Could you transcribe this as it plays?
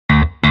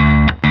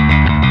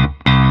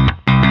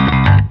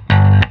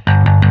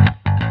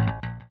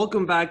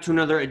Welcome back to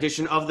another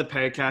edition of the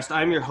podcast.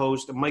 I'm your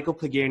host, Michael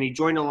Pagani,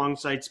 joined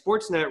alongside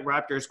Sportsnet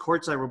Raptors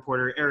courtside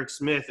reporter Eric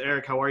Smith.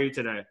 Eric, how are you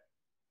today?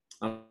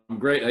 I'm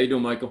great. How you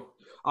doing, Michael?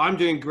 I'm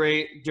doing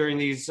great during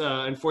these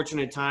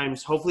unfortunate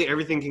times. Hopefully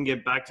everything can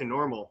get back to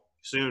normal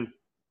soon.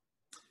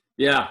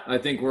 Yeah, I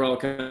think we're all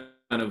kind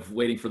of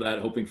waiting for that,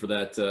 hoping for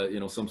that,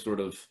 some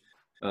sort of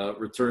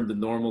return to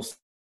normalcy.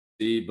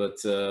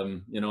 But,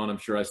 and I'm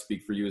sure I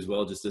speak for you as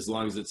well, just as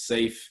long as it's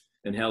safe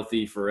and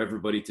healthy for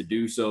everybody to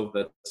do so.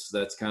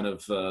 That's kind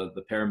of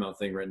the paramount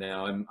thing right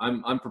now.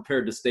 I'm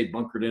prepared to stay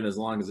bunkered in as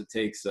long as it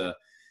takes. But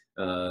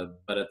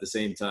at the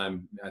same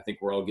time, I think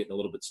we're all getting a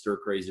little bit stir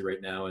crazy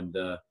right now and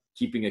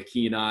keeping a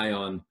keen eye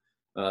on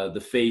the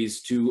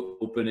phase 2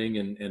 opening,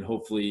 and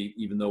hopefully,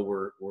 even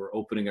though we're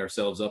opening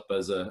ourselves up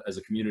as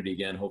a community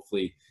again,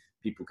 hopefully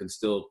people can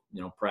still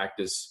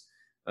practice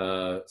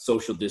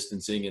social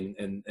distancing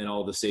and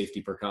all the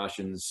safety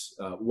precautions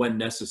when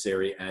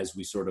necessary as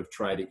we sort of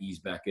try to ease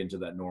back into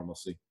that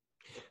normalcy.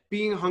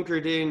 Being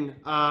hunkered in,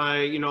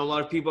 a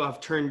lot of people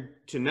have turned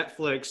to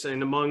Netflix,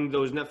 and among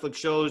those Netflix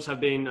shows have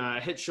been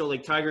a hit show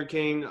like Tiger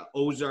King,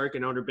 Ozark,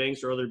 and Outer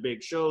Banks, or other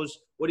big shows.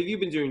 What have you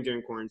been doing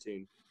during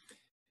quarantine?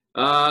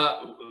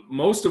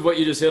 Most of what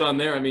you just hit on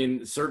there. I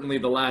mean, certainly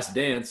The Last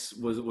Dance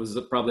was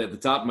probably at the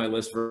top of my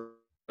list for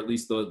at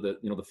least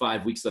the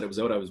 5 weeks that it was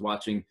out. I was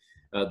watching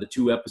the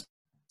 2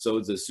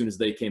 episodes as soon as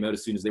they came out,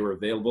 as soon as they were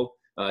available.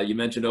 You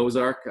mentioned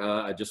Ozark.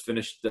 I just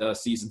finished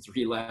season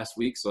 3 last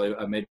week, so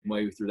I made my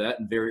way through that.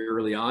 And very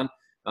early on,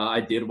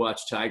 I did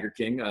watch Tiger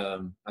King.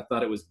 I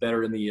thought it was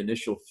better in the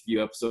initial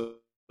few episodes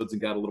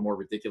and got a little more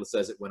ridiculous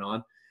as it went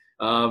on.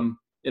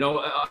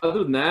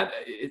 Other than that,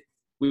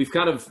 we've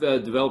kind of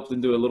developed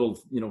into a little,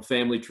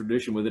 family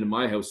tradition within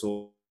my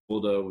household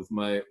with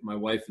my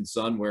wife and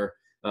son, where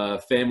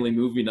family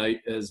movie night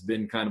has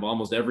been kind of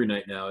almost every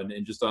night now,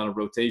 and just on a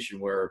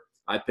rotation where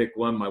I pick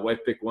one, my wife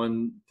picks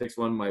one,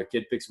 my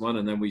kid picks one,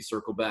 and then we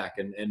circle back.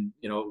 And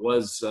it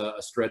was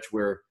a stretch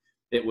where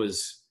it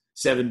was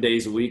 7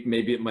 days a week.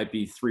 Maybe it might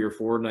be 3 or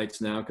 4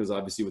 nights now, because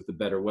obviously with the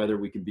better weather,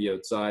 we can be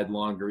outside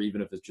longer,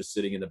 even if it's just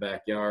sitting in the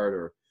backyard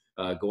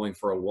or going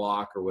for a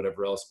walk or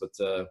whatever else. But,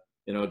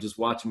 just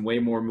watching way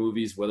more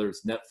movies, whether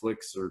it's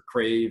Netflix or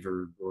Crave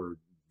or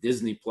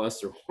Disney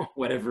Plus or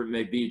whatever it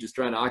may be, just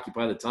trying to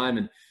occupy the time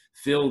and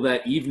fill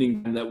that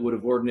evening that would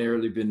have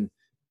ordinarily been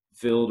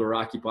filled or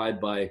occupied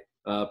by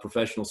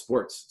professional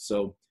sports.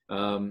 So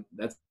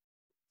that's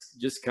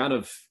just kind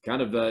of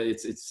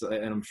it's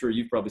and I'm sure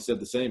you've probably said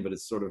the same, but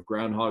it's sort of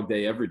Groundhog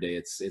Day every day.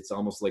 It's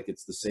almost like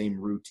it's the same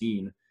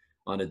routine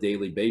on a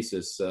daily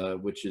basis,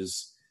 which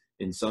is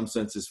in some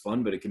senses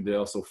fun, but it can be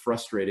also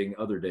frustrating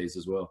other days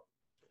as well.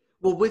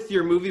 Well, with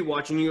your movie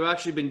watching, you've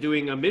actually been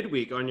doing a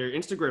midweek on your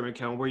Instagram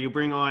account where you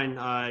bring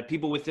on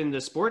people within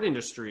the sport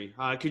industry.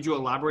 Could you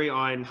elaborate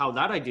on how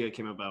that idea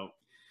came about?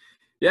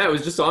 Yeah, it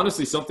was just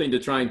honestly something to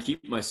try and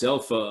keep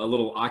myself a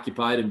little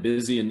occupied and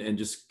busy, and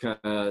just kind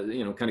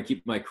of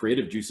keep my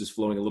creative juices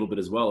flowing a little bit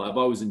as well. I've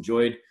always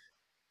enjoyed,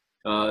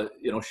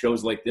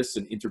 shows like this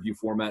and interview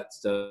format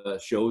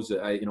shows.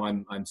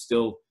 I'm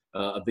still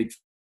a big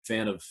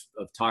fan of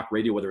talk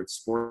radio, whether it's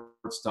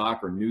sports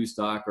talk or news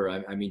talk, or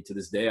I mean, to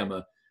this day, I'm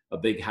a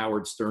big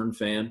Howard Stern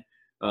fan,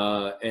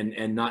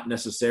 and not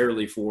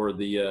necessarily for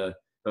the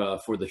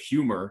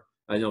humor.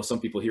 I know some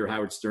people hear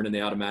Howard Stern and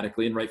they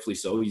automatically, and rightfully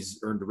so, he's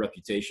earned a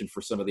reputation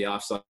for some of the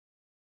offside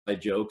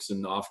jokes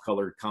and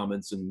off-color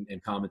comments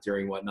and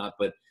commentary and whatnot.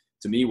 But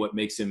to me, what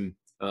makes him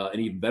an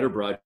even better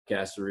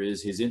broadcaster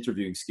is his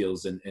interviewing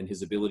skills and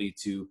his ability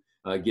to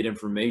get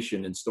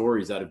information and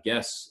stories out of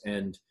guests.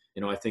 And,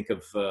 I think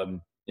of,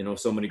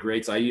 so many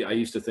greats. I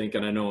used to think,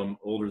 and I know I'm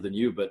older than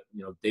you, but,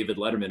 David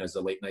Letterman as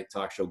a late night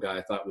talk show guy,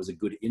 I thought was a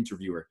good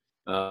interviewer.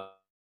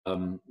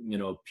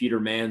 Peter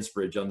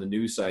Mansbridge on the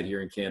news side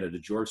here in Canada,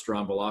 George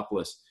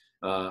Stroumboulopoulos.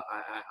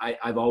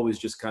 I've always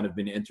just kind of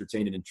been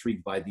entertained and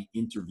intrigued by the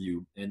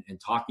interview and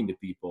talking to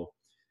people.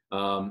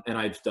 And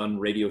I've done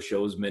radio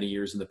shows many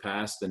years in the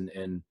past,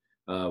 and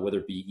whether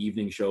it be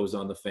evening shows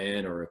on the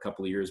Fan or a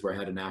couple of years where I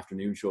had an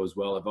afternoon show as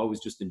well. I've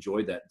always just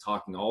enjoyed that,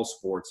 talking all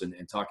sports and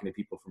talking to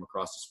people from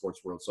across the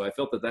sports world. So I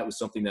felt that was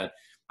something that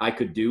I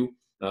could do.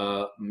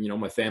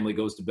 My family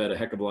goes to bed a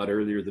heck of a lot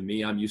earlier than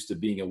me. I'm used to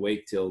being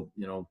awake till,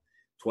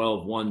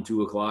 12, 1,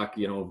 2 o'clock,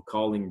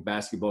 calling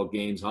basketball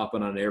games,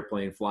 hopping on an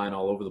airplane, flying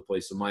all over the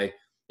place. So my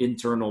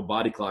internal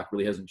body clock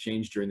really hasn't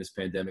changed during this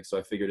pandemic. So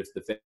I figured if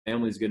the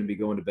family is going to be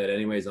going to bed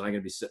anyways, and I'm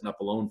going to be sitting up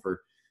alone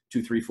for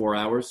 2, 3, 4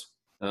 hours,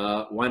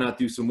 why not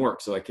do some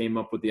work? So I came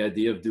up with the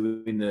idea of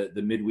doing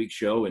the midweek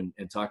show and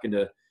talking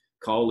to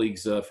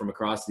colleagues from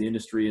across the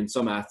industry and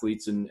some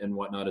athletes and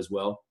whatnot as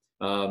well.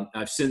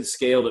 I've since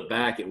scaled it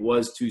back. It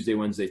was Tuesday,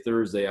 Wednesday,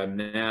 Thursday. I'm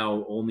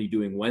now only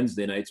doing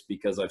Wednesday nights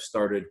because I've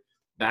started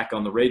back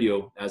on the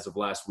radio as of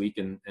last week,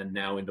 and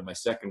now into my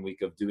second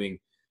week of doing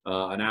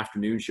an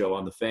afternoon show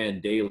on the Fan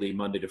daily,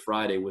 Monday to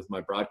Friday, with my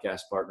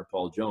broadcast partner,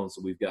 Paul Jones.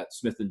 So we've got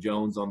Smith and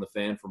Jones on the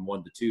Fan from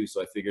 1 to 2.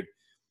 So I figured,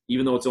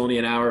 even though it's only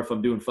an hour, if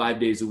I'm doing 5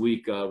 days a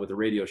week with a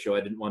radio show, I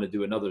didn't want to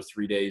do another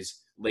 3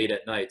 days late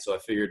at night. So I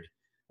figured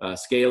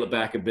scale it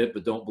back a bit,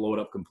 but don't blow it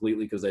up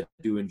completely, because I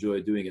do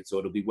enjoy doing it. So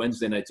it'll be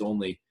Wednesday nights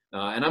only.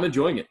 And I'm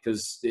enjoying it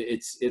because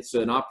it's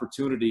an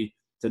opportunity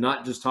to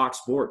not just talk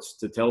sports,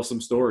 to tell some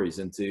stories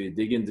and to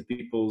dig into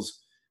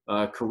people's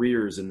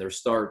careers and their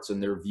starts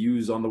and their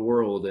views on the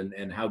world,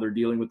 and how they're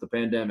dealing with the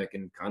pandemic,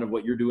 and kind of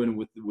what you're doing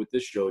with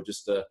this show,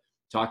 just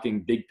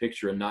talking big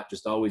picture and not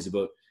just always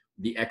about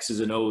the X's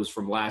and O's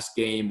from last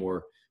game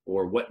or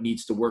what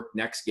needs to work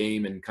next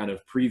game, and kind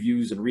of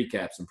previews and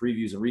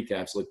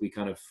recaps like we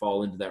kind of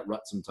fall into that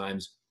rut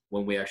sometimes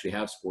when we actually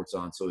have sports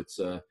on. So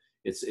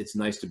it's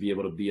nice to be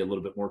able to be a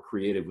little bit more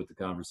creative with the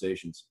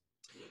conversations.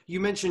 You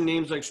mentioned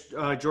names like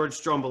George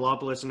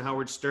Stroumboulopoulos and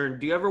Howard Stern.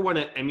 Do you ever want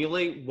to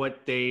emulate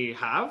what they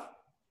have?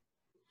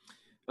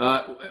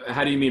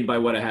 How do you mean by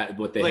what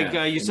they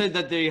have? You said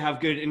that they have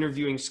good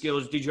interviewing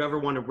skills. Did you ever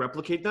want to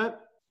replicate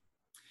that?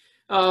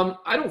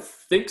 I don't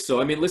think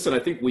so. I mean, listen, I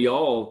think we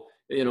all,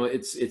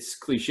 it's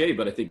cliche,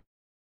 but I think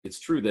it's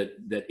true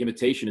that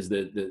imitation is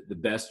the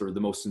best or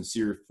the most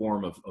sincere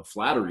form of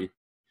flattery.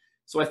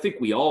 So I think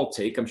we all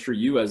take, I'm sure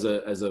you as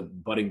a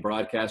budding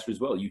broadcaster as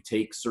well, you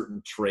take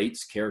certain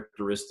traits,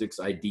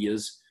 characteristics,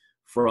 ideas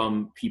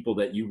from people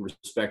that you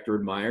respect or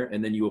admire,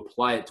 and then you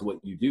apply it to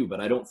what you do. But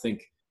I don't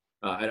think,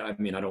 I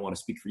mean, I don't want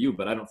to speak for you,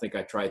 but I don't think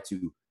I try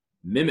to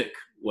mimic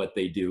what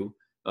they do,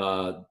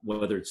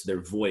 whether it's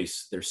their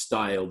voice, their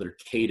style, their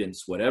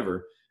cadence,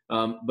 whatever.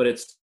 But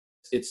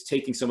it's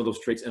taking some of those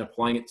traits and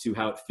applying it to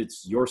how it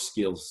fits your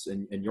skills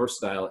and your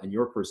style and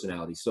your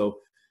personality. So,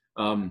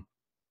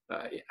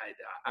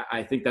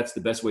 I think that's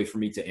the best way for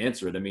me to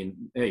answer it. I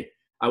mean, hey,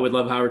 I would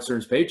love Howard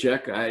Stern's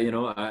paycheck,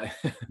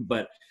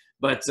 but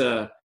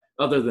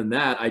other than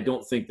that, I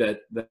don't think that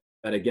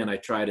again, I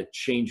try to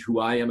change who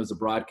I am as a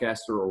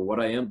broadcaster or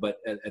what I am. But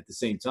at the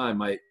same time,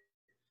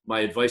 my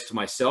advice to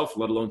myself,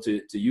 let alone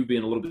to you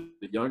being a little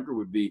bit younger,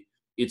 would be,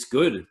 it's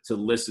good to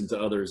listen to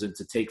others and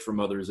to take from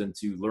others and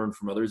to learn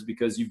from others,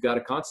 because you've got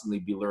to constantly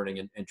be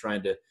learning and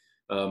trying to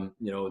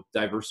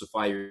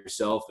diversify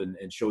yourself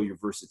and show your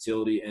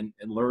versatility and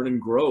learn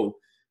and grow,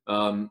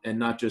 and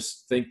not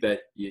just think that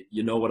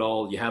you know it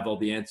all, you have all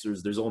the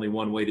answers, there's only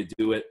one way to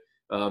do it.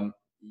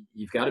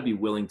 You've got to be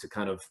willing to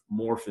kind of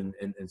morph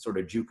and sort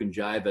of juke and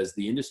jive as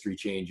the industry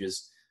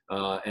changes,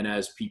 and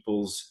as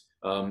people's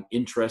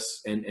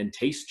interests and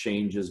tastes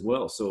change as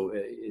well. So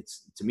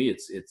to me,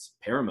 it's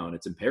paramount.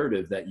 It's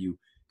imperative that you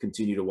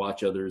continue to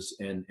watch others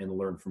and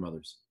learn from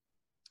others.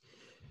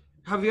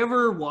 Have you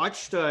ever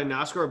watched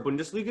NASCAR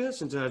Bundesliga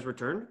since it has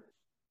returned?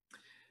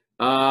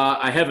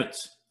 I haven't.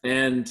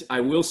 And I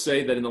will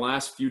say that in the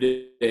last few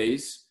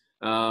days,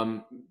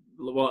 well,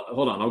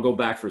 hold on, I'll go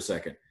back for a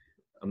second.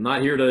 I'm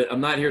not here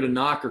to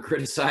knock or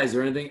criticize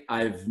or anything.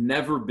 I've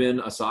never been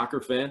a soccer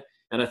fan.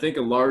 And I think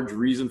a large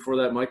reason for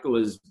that, Michael,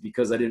 is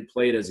because I didn't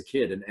play it as a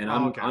kid. And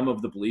I'm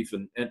of the belief,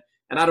 and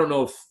I don't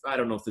know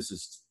if this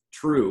is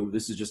true.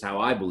 This is just how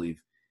I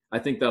believe. I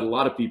think that a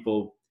lot of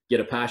people get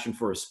a passion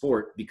for a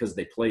sport because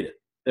they played it.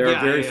 There are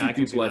very few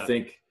people, I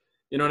think,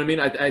 you know what I mean?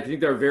 I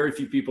think there are very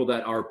few people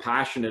that are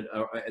passionate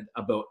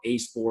about a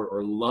sport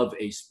or love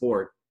a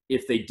sport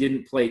if they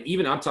didn't play.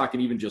 Even, I'm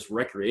talking even just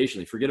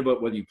recreationally. Forget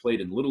about whether you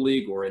played in Little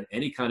League or in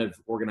any kind of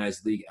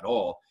organized league at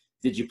all.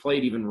 Did you play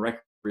it even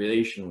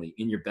recreationally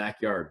in your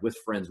backyard with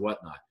friends,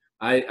 whatnot?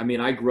 I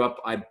mean, I grew up,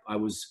 I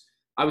was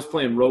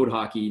playing road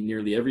hockey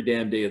nearly every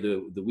damn day of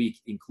the week,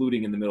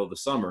 including in the middle of the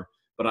summer.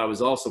 But I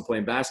was also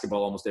playing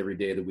basketball almost every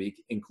day of the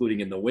week, including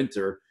in the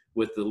winter,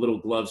 with the little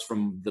gloves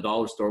from the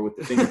dollar store with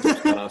the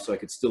fingertips cut off so I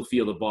could still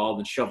feel the ball,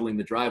 and shoveling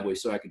the driveway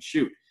so I could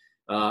shoot.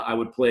 I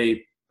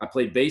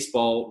played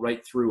baseball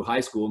right through high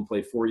school and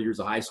played 4 years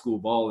of high school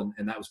ball,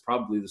 and that was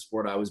probably the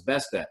sport I was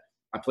best at.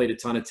 I played a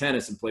ton of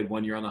tennis and played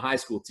 1 year on the high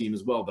school team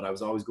as well, but I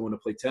was always going to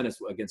play tennis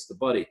against a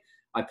buddy.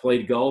 I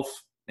played golf,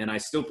 and I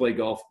still play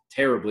golf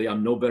terribly.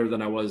 I'm no better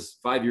than I was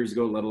 5 years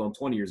ago, let alone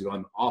 20 years ago.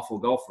 I'm an awful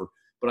golfer,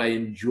 but I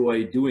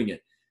enjoy doing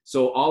it.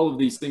 So all of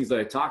these things that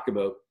I talk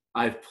about,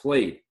 I've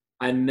played.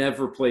 I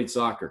never played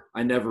soccer.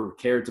 I never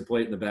cared to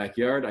play it in the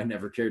backyard. I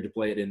never cared to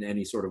play it in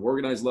any sort of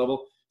organized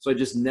level. So I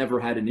just never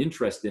had an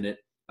interest in it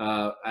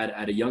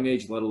at a young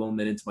age, let alone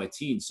then into my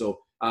teens. So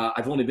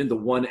I've only been to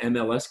one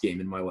MLS game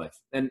in my life.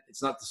 And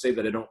it's not to say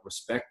that I don't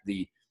respect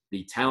the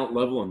talent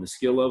level and the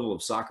skill level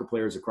of soccer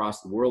players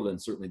across the world,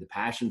 and certainly the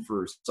passion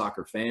for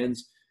soccer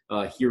fans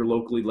here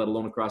locally, let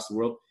alone across the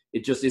world.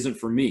 It just isn't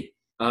for me.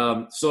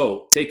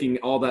 So taking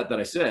all that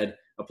I said,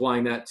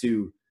 applying that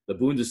to the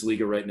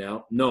Bundesliga right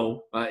now,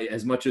 no,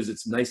 as much as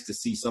it's nice to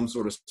see some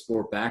sort of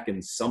sport back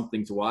and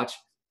something to watch,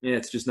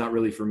 it's just not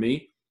really for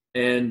me.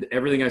 And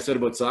everything I said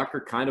about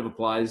soccer kind of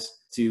applies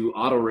to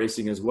auto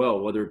racing as well,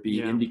 whether it be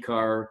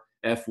IndyCar,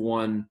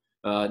 F1,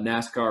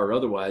 NASCAR, or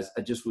otherwise.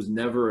 I just was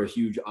never a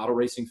huge auto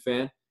racing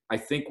fan. I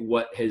think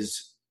what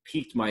has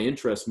piqued my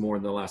interest more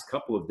in the last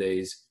couple of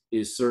days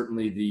is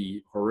certainly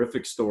the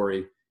horrific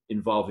story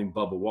involving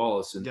Bubba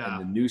Wallace and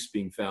the noose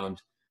being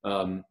found.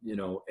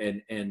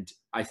 And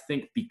I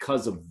think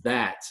because of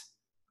that,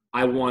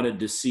 I wanted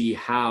to see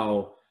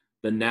how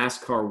the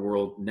NASCAR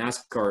world,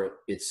 NASCAR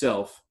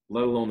itself,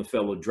 let alone the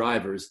fellow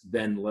drivers,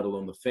 then let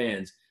alone the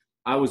fans,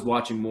 I was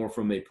watching more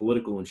from a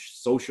political and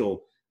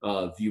social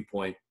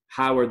viewpoint.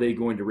 How are they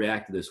going to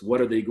react to this?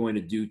 What are they going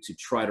to do to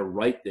try to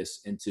right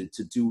this and to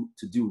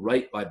do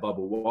right by Bubba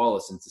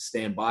Wallace and to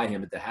stand by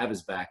him and to have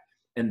his back?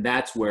 And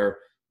that's where,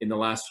 in the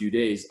last few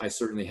days, I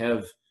certainly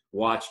have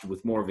watched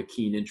with more of a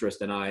keen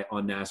interest and eye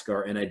on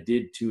NASCAR. And I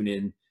did tune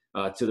in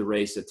to the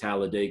race at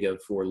Talladega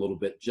for a little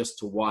bit just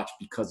to watch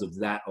because of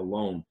that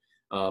alone.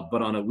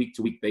 But on a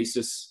week-to-week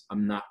basis,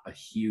 I'm not a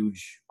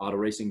huge auto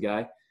racing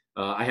guy.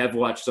 I have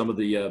watched some of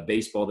the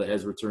baseball that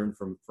has returned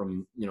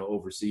from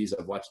overseas.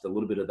 I've watched a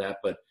little bit of that,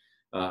 but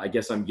I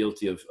guess I'm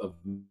guilty of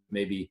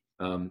maybe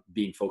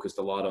being focused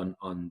a lot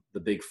on the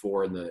big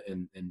four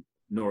and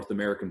North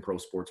American pro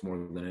sports more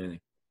than anything.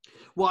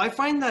 Well, I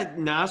find that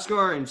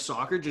NASCAR and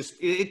soccer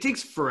it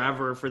takes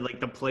forever for like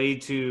the play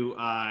to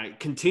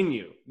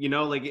continue.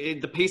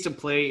 The pace of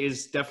play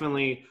is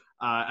definitely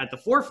at the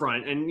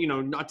forefront. And,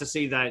 not to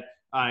say that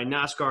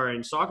NASCAR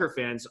and soccer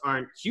fans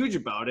aren't huge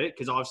about it,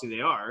 because obviously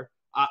they are.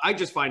 I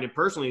just find it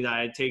personally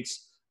that it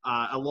takes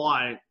a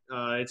lot.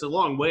 It's a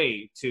long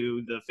way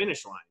to the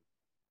finish line.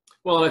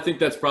 Well, I think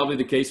that's probably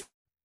the case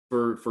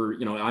for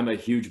I'm a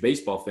huge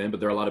baseball fan, but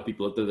there are a lot of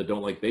people out there that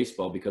don't like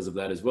baseball because of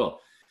that as well.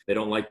 They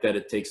don't like that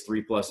it takes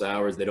 3+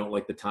 hours. They don't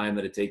like the time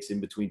that it takes in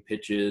between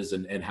pitches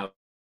and how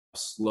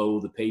slow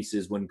the pace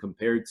is when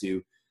compared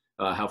to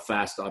how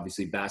fast,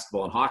 obviously,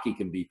 basketball and hockey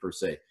can be per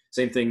se.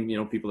 Same thing,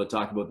 people that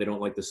talk about they don't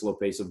like the slow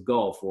pace of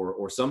golf,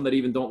 or some that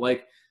even don't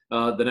like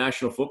the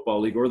National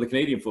Football League or the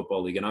Canadian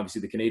Football League. And obviously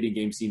the Canadian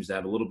game seems to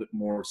have a little bit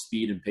more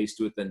speed and pace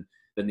to it than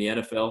the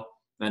NFL.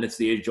 And it's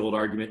the age-old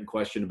argument and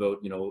question about,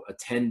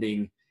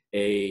 attending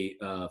a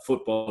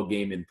football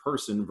game in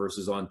person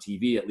versus on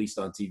TV. At least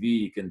on TV,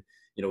 you can,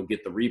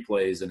 get the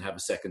replays and have a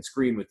second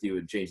screen with you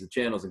and change the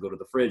channels and go to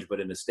the fridge. But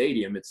in a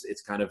stadium,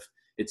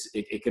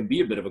 it can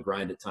be a bit of a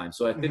grind at times.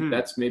 So I think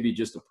that's maybe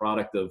just a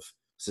product of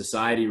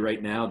society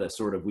right now, that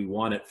sort of, we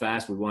want it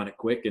fast, we want it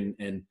quick.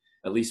 And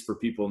at least for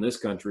people in this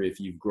country, if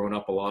you've grown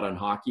up a lot on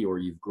hockey or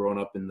you've grown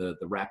up in the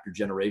Raptor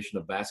generation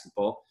of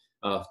basketball,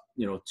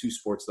 two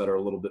sports that are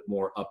a little bit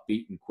more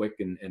upbeat and quick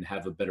and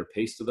have a better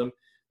pace to them,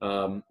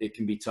 it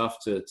can be tough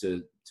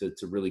to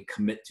really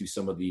commit to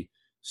some of the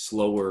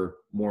slower,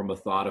 more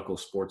methodical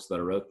sports that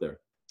are out there.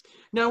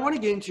 Now, I want to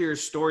get into your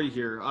story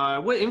here.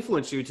 What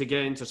influenced you to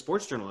get into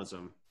sports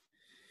journalism?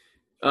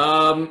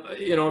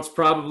 It's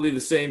probably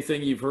the same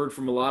thing you've heard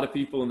from a lot of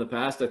people in the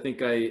past. I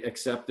think I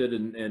accepted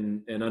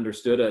and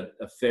understood at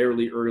a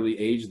fairly early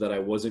age that I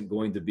wasn't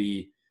going to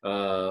be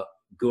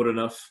good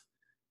enough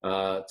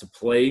to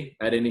play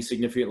at any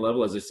significant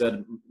level. As I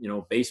said,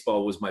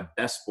 baseball was my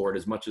best sport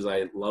as much as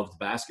I loved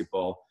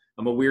basketball.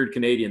 I'm a weird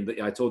Canadian.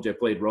 I told you I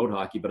played road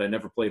hockey, but I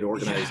never played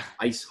organized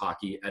ice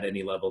hockey at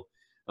any level.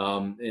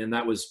 And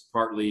that was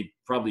partly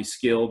probably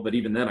skill, but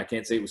even then I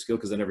can't say it was skill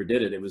because I never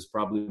did it. It was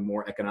probably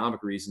more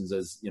economic reasons,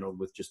 as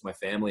with just my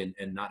family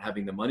and not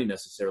having the money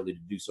necessarily to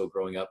do so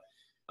growing up.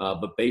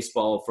 But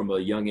baseball from a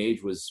young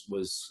age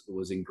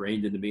was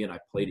ingrained into me, and I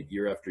played it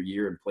year after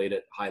year and played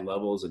at high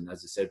levels. And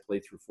as I said,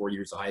 played through 4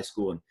 years of high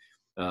school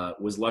and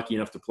was lucky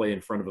enough to play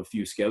in front of a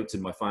few scouts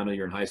in my final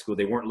year in high school.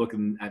 They weren't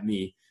looking at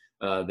me.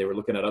 They were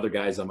looking at other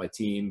guys on my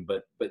team,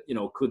 but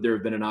could there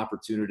have been an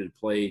opportunity to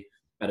play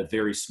at a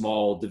very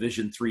small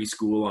Division III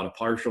school on a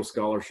partial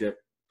scholarship?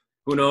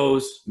 Who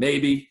knows?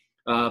 Maybe.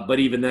 But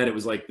even then, it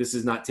was like, this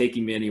is not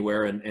taking me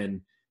anywhere.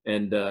 And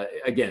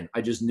again, I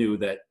just knew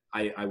that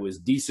I was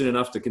decent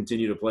enough to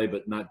continue to play,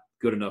 but not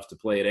good enough to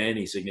play at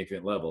any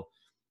significant level.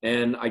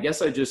 And I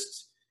guess I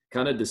just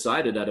kind of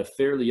decided at a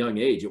fairly young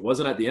age. It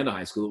wasn't at the end of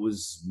high school. It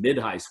was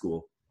mid-high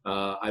school.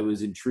 I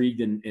was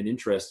intrigued and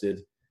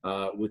interested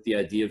with the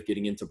idea of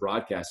getting into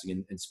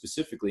broadcasting and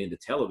specifically into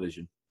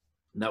television.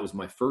 And that was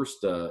my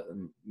first,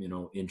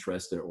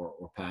 interest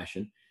or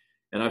passion.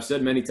 And I've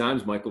said many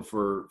times, Michael,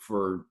 for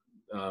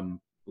a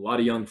lot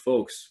of young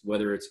folks,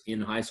 whether it's in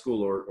high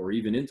school or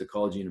even into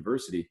college,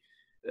 university,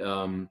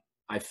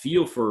 I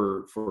feel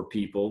for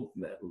people.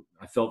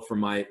 I felt for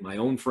my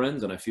own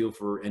friends, and I feel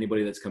for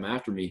anybody that's come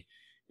after me.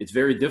 It's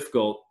very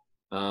difficult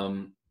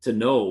to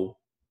know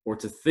or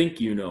to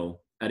think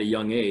at a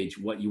young age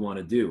what you want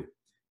to do.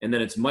 And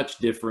then it's much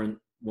different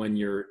when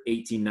you're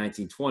 18,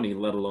 19, 20,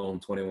 let alone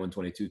 21,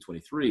 22,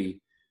 23,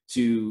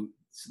 to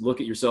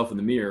look at yourself in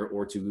the mirror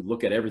or to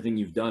look at everything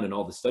you've done and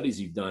all the studies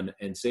you've done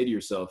and say to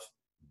yourself,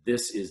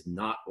 this is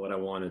not what I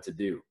wanted to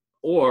do.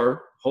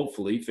 Or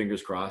hopefully,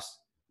 fingers crossed,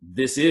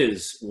 this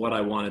is what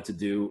I wanted to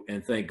do.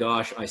 And thank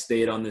gosh, I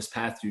stayed on this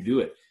path to do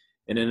it.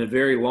 And in a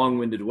very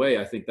long-winded way,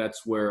 I think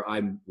that's where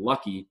I'm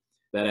lucky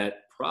that at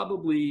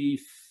probably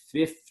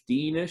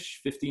 15,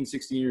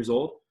 16 years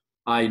old,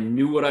 I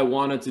knew what I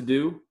wanted to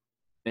do.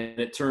 And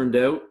it turned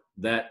out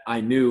that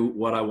I knew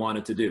what I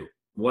wanted to do.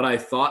 What I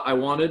thought I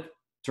wanted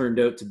turned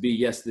out to be,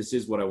 yes, this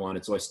is what I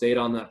wanted. So I stayed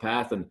on that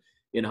path. And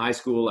in high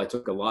school, I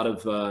took a lot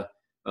of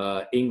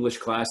English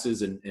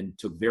classes and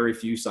took very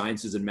few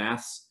sciences and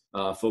maths,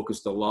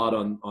 focused a lot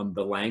on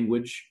the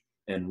language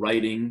and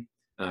writing,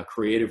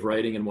 creative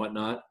writing and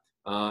whatnot.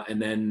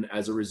 And then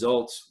as a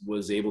result,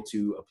 was able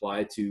to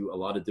apply to a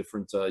lot of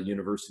different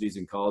universities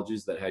and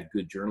colleges that had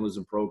good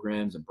journalism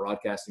programs and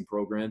broadcasting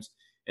programs,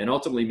 and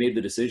ultimately made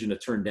the decision to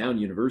turn down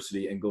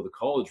university and go the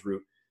college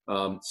route,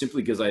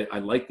 simply because I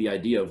like the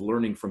idea of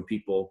learning from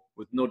people.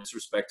 With no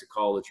disrespect to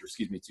college, or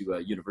excuse me,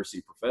 to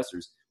university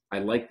professors, I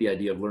like the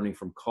idea of learning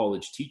from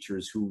college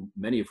teachers, who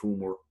many of whom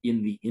were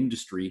in the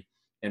industry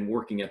and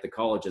working at the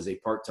college as a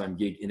part-time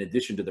gig in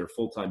addition to their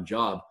full-time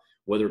job,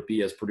 whether it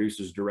be as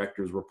producers,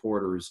 directors,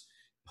 reporters,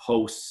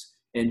 hosts,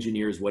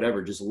 engineers,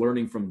 whatever, just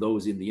learning from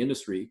those in the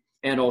industry,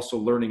 and also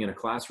learning in a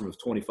classroom of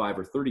 25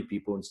 or 30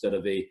 people instead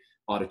of a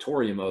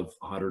auditorium of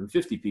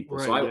 150 people.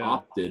 Right, so I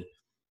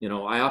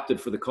yeah. opted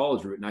for the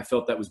college route, and I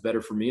felt that was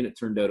better for me, and it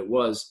turned out it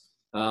was.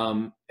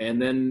 And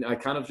then I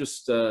kind of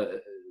just,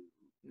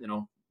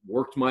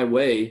 worked my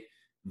way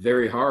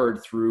very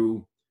hard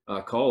through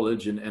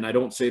college. And I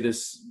don't say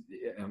this,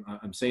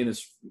 I'm saying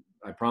this,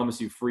 I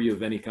promise you, free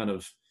of any kind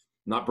of,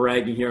 not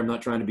bragging here, I'm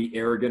not trying to be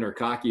arrogant or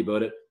cocky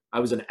about it. I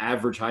was an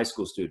average high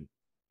school student.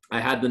 I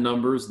had the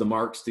numbers, the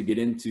marks to get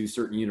into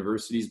certain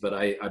universities, but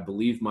I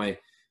believe my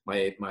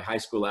high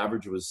school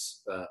average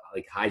was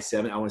like high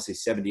seven. I want to say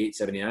 78,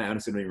 79. I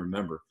honestly don't even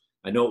remember.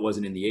 I know it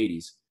wasn't in the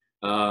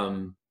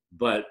 80s.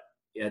 But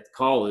at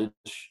college,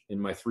 in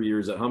my 3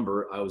 years at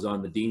Humber, I was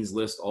on the dean's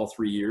list all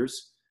 3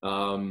 years,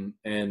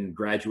 and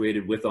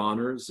graduated with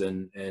honors,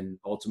 and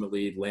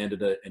ultimately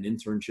landed an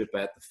internship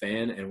at the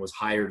Fan, and was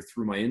hired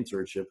through my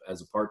internship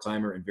as a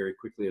part-timer, and very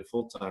quickly a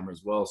full-timer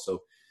as well.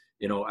 So,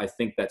 I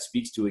think that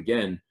speaks to,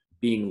 again,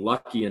 being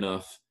lucky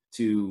enough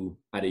to,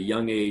 at a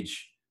young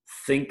age,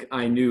 think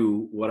I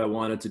knew what I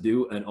wanted to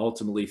do, and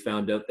ultimately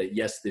found out that,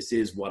 yes, this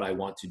is what I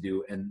want to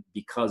do. And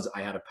because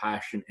I had a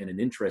passion and an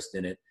interest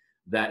in it,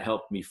 that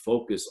helped me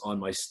focus on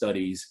my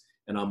studies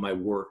and on my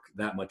work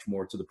that much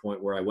more, to the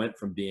point where I went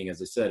from being,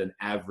 as I said, an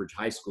average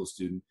high school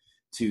student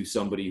to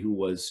somebody who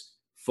was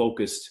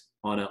focused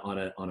on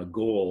a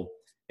goal,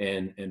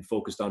 and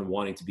focused on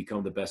wanting to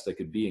become the best I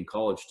could be in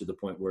college, to the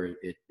point where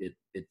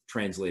it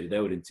translated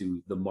out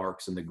into the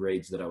marks and the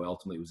grades that I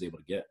ultimately was able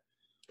to get.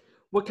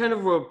 What kind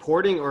of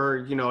reporting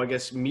or, I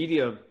guess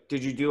media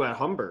did you do at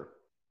Humber?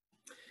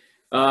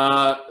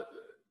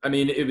 I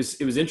mean, it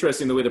was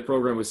interesting the way the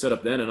program was set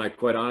up then, and I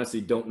quite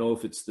honestly don't know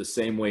if it's the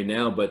same way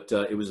now, but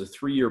it was a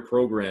 3-year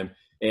program,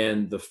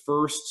 and the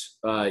first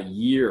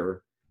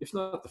year, if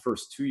not the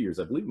first 2 years,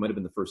 I believe it might have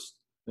been the first,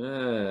 you're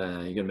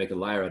going to make a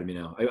liar out of me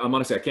now. I'm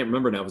honestly, I can't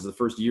remember now. It was the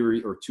first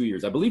year or 2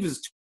 years. I believe it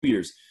was 2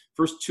 years.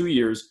 First 2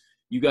 years,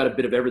 you got a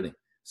bit of everything.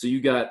 So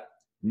you got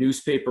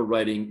newspaper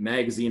writing,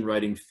 magazine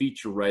writing,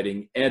 feature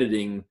writing,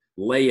 editing,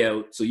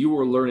 layout. So you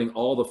were learning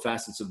all the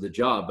facets of the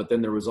job, but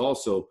then there was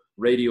also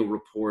radio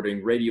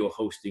reporting, radio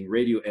hosting,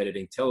 radio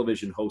editing,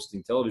 television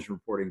hosting, television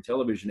reporting,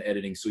 television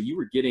editing. So you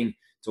were getting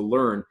to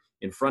learn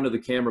in front of the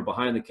camera,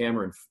 behind the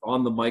camera, and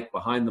on the mic,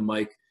 behind the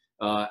mic,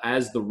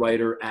 as the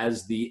writer,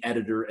 as the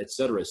editor,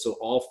 etc. So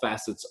all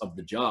facets of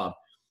the job.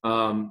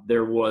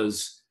 There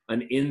was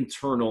an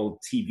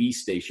internal TV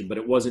station, but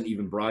it wasn't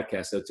even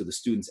broadcast out to the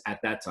students at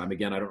that time.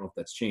 Again, I don't know if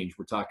that's changed.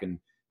 We're talking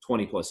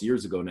 20 plus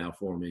years ago now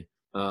for me.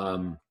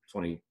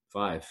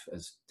 25,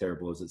 as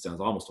terrible as it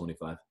sounds, almost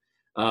 25.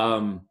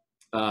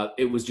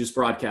 It was just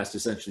broadcast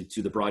essentially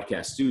to the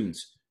broadcast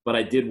students. But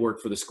I did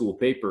work for the school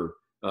paper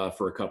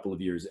for a couple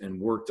of years, and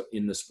worked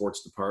in the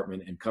sports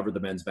department, and covered the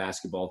men's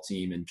basketball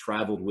team, and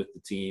traveled with the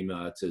team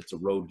to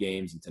road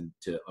games, and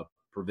to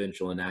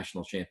provincial and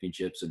national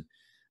championships, and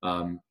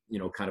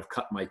kind of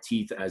cut my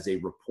teeth as a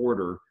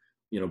reporter,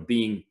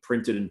 being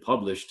printed and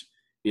published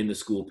in the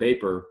school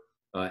paper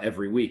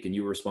every week. And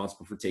you were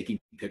responsible for taking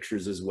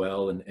pictures as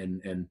well.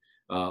 And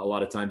a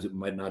lot of times it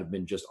might not have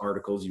been just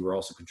articles. You were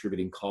also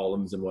contributing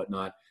columns and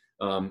whatnot.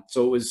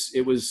 So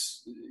it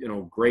was,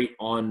 great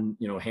on,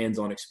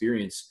 hands-on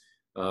experience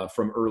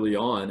from early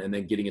on, and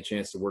then getting a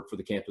chance to work for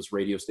the campus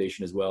radio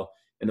station as well.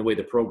 And the way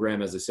the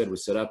program, as I said,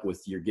 was set up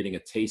with, you're getting a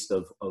taste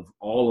of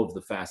all of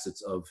the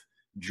facets of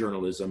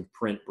journalism,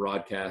 print,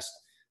 broadcast,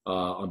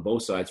 on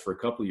both sides for a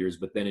couple of years.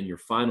 But then in your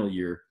final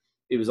year,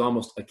 it was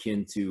almost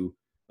akin to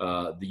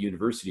the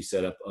university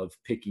setup of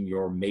picking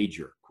your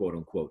major, quote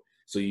unquote.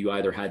 So you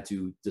either had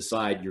to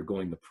decide you're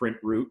going the print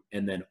route,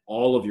 and then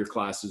all of your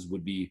classes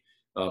would be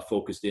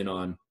focused in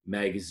on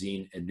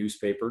magazine and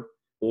newspaper,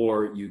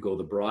 or you go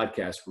the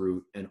broadcast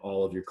route and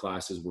all of your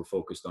classes were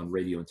focused on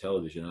radio and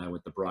television. And I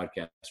went the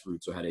broadcast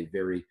route, so I had a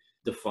very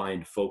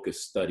defined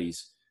focus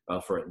studies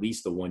for at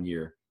least the 1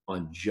 year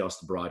on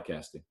just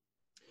broadcasting.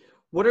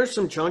 What are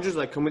some challenges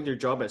that come with your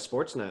job at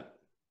Sportsnet?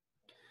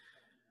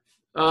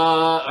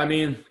 I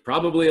mean,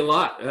 probably a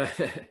lot.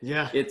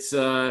 Yeah. It's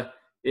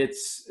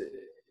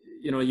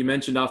you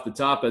mentioned off the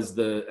top as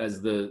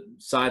the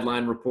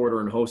sideline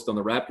reporter and host on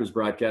the Raptors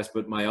broadcast,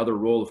 but my other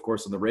role, of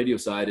course, on the radio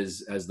side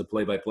is as the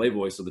play-by-play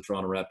voice of the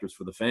Toronto Raptors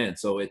for the Fan.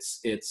 So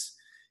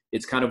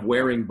it's kind of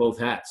wearing both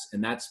hats,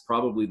 and that's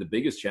probably the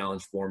biggest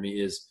challenge for me.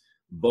 Is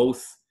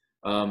both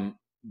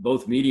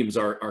mediums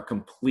are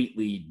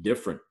completely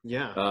different.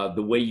 Yeah.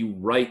 The way you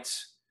write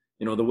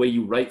the way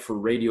you write for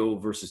radio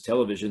versus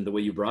television, the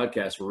way you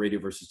broadcast for radio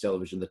versus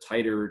television, the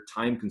tighter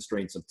time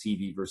constraints of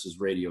TV versus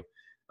radio.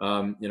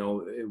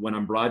 When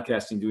I'm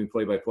broadcasting, doing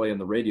play-by-play on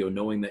the radio,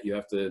 knowing that you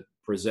have to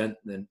present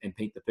and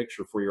paint the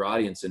picture for your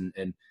audience,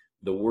 and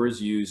the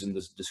words you use and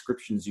the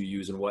descriptions you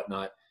use and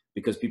whatnot,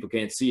 because people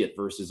can't see it,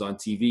 versus on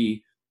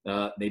TV,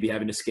 maybe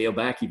having to scale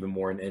back even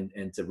more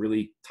and to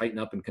really tighten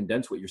up and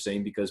condense what you're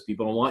saying, because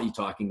people don't want you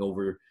talking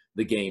over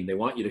the game. They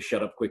want you to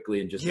shut up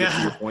quickly and just get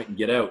to your point and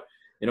get out.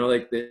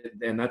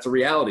 And that's a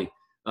reality.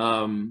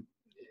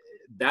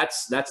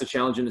 That's a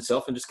challenge in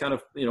itself, and just kind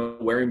of,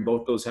 wearing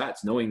both those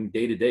hats, knowing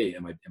day to day,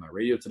 am I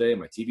radio today?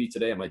 Am I TV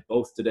today? Am I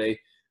both today?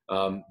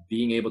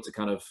 Being able to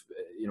kind of,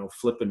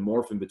 flip and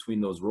morph in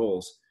between those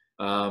roles.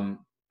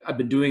 I've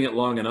been doing it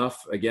long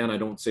enough. Again, I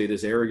don't say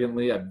this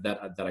arrogantly,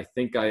 that I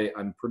think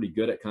I'm pretty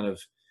good at kind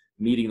of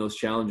meeting those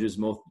challenges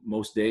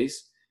most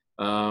days.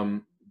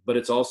 But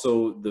it's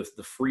also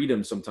the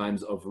freedom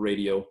sometimes of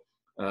radio.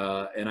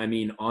 And I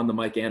mean, on the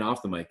mic and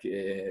off the mic,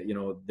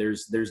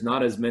 there's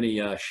not as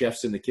many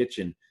chefs in the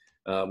kitchen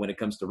when it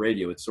comes to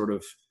radio. It's sort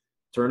of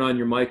turn on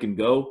your mic and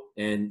go,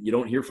 and you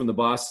don't hear from the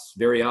boss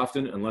very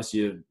often unless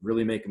you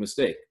really make a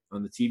mistake.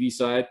 On the TV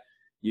side,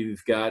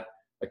 you've got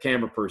a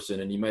camera person,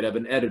 and you might have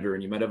an editor,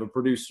 and you might have a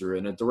producer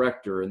and a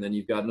director, and then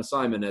you've got an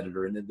assignment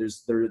editor, and then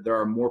there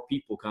are more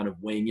people kind of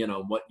weighing in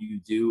on what you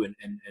do and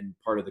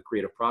part of the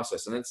creative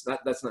process. And that's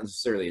not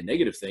necessarily a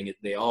negative thing.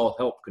 They all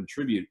help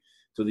contribute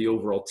to the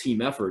overall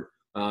team effort.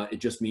 It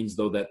just means,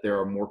 though, that there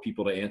are more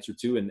people to answer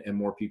to and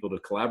more people to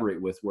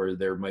collaborate with, where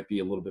there might be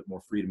a little bit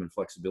more freedom and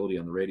flexibility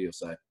on the radio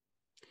side.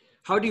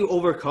 How do you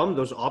overcome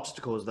those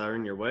obstacles that are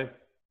in your way?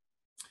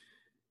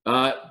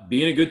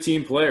 Being a good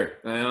team player.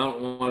 I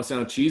don't want to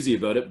sound cheesy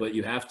about it, but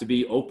you have to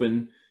be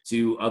open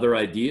to other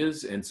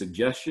ideas and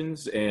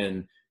suggestions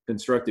and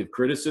constructive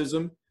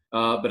criticism.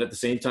 But at the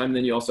same time,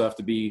 then you also have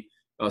to be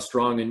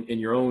strong in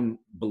your own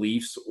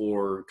beliefs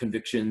or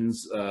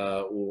convictions,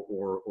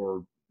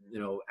 or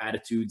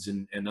attitudes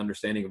and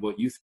understanding of what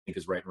you think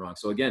is right and wrong.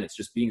 So again, it's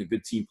just being a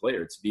good team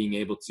player. It's being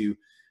able to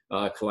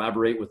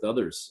collaborate with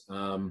others,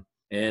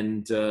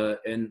 and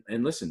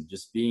listen,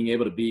 just being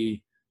able to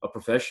be a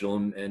professional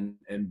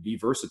and be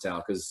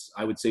versatile. Because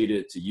I would say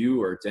to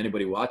you or to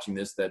anybody watching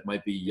this that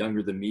might be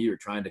younger than me or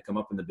trying to come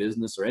up in the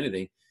business or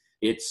anything,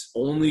 it's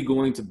only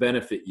going to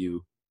benefit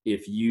you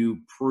if you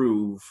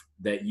prove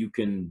that you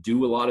can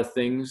do a lot of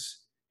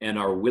things and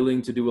are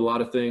willing to do a lot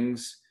of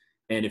things,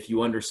 and if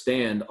you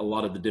understand a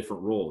lot of the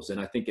different roles. And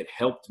I think it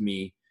helped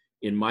me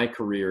in my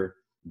career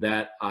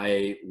that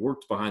I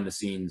worked behind the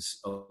scenes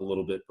a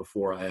little bit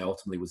before I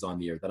ultimately was on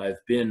the air, that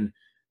I've been,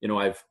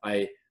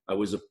 I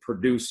was a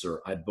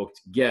producer, I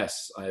booked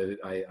guests,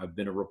 I've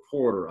been a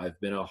reporter, I've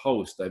been a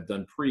host, I've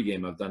done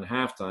pregame, I've done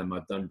halftime,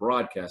 I've done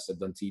broadcast, I've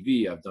done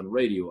TV, I've done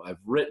radio, I've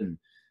written,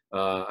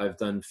 I've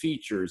done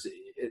features.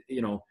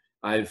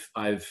 I've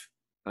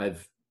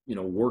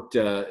worked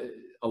a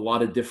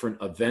lot of different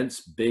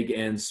events, big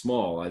and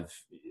small.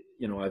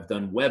 I've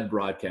done web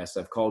broadcasts,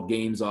 I've called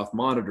games off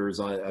monitors,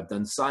 I've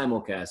done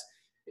simulcasts.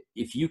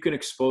 If you can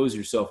expose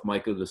yourself,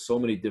 Michael, to so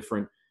many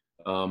different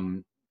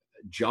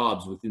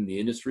jobs within the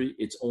industry,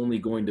 it's only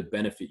going to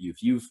benefit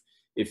you.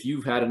 If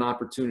you've had an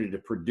opportunity to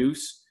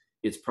produce,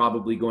 it's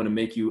probably going to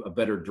make you a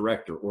better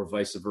director, or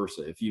vice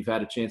versa. If you've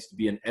had a chance to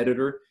be an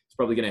editor, it's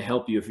probably going to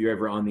help you if you're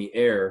ever on the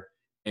air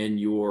and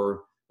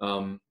you're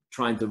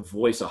trying to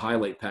voice a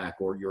highlight pack,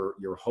 or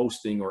you're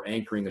hosting or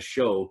anchoring a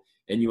show,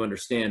 and you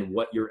understand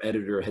what your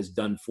editor has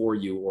done for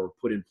you or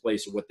put in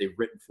place, or what they've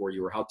written for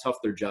you, or how tough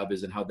their job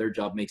is and how their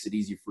job makes it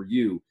easy for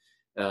you.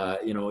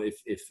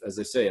 If as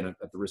I say, and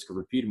at the risk of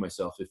repeating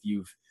myself,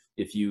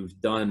 if you've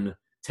done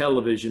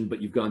television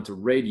but you've gone to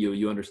radio,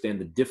 you understand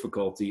the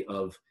difficulty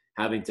of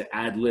having to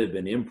ad lib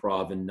and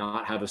improv and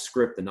not have a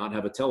script and not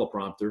have a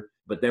teleprompter.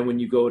 But then when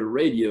you go to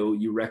radio,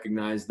 you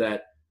recognize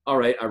that, all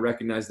right, I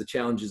recognize the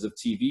challenges of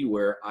TV,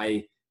 where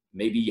I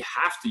maybe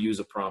have to use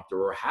a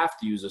prompter or have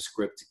to use a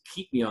script to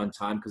keep me on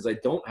time, because I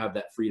don't have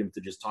that freedom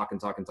to just talk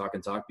and talk and talk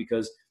and talk,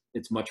 because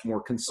it's much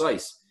more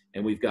concise.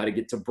 And we've got to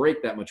get to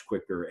break that much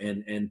quicker.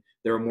 And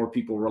there are more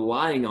people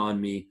relying on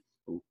me,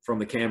 from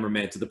the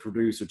cameraman to the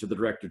producer to the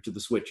director to the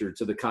switcher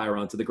to the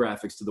chyron to the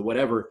graphics to the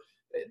whatever.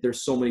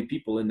 There's so many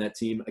people in that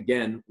team,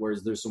 again,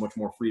 whereas there's so much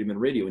more freedom in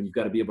radio. And you've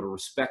got to be able to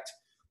respect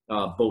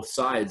both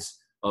sides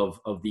of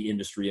the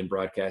industry and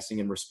broadcasting,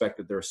 and respect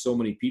that there are so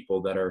many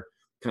people that are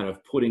kind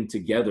of putting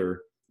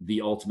together the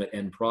ultimate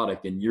end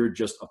product. And you're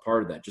just a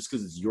part of that. Just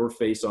because it's your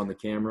face on the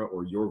camera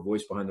or your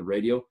voice behind the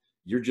radio,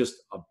 you're just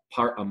a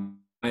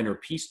minor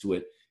piece to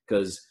it.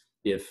 Because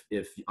if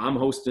I'm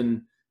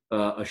hosting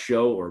a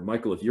show, or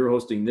Michael, if you're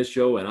hosting this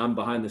show and I'm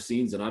behind the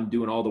scenes and I'm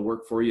doing all the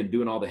work for you and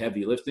doing all the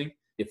heavy lifting,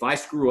 if I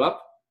screw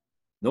up,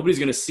 nobody's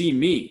going to see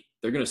me.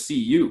 They're going to see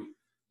you.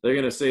 They're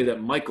going to say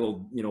that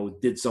Michael,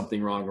 did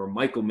something wrong, or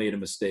Michael made a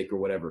mistake or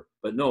whatever.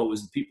 But no, it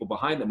was the people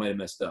behind that might have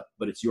messed up,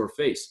 but it's your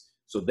face.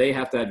 So they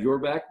have to have your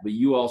back, but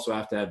you also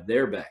have to have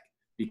their back,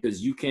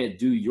 because you can't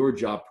do your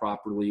job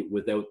properly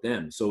without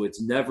them. So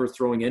it's never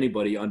throwing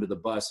anybody under the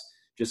bus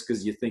just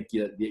because you think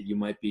you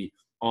might be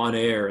on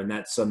air, and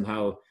that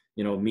somehow,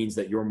 you know, means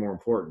that you're more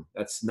important.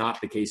 That's not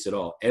the case at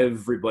all.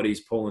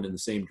 Everybody's pulling in the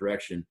same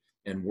direction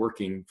and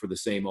working for the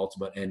same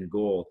ultimate end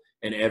goal,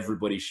 and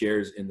everybody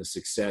shares in the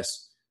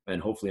success and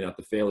hopefully not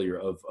the failure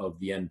of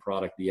the end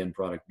product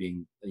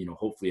being, you know,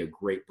 hopefully a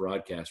great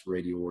broadcast,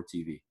 radio or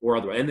TV or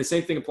otherwise. And the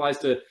same thing applies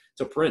to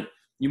print.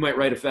 You might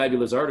write a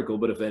fabulous article,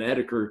 but if an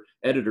editor,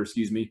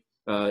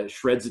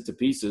 shreds it to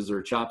pieces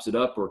or chops it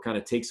up or kind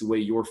of takes away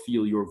your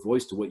feel, your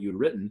voice to what you'd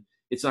written,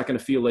 it's not going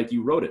to feel like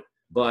you wrote it.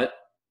 But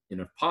in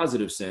a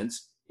positive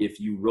sense, if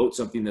you wrote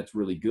something that's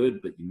really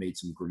good, but you made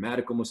some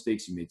grammatical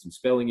mistakes, you made some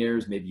spelling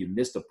errors, maybe you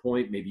missed a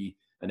point, maybe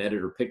an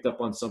editor picked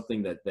up on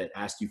something that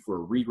asked you for a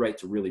rewrite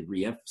to really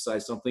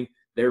reemphasize something,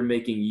 they're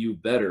making you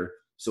better.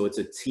 So it's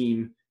a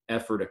team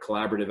effort, a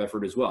collaborative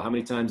effort as well. How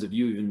many times have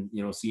you even,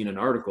 you know, seen an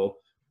article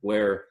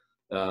where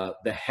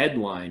the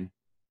headline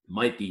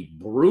might be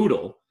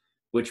brutal,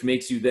 which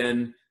makes you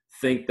then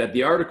think that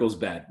the article's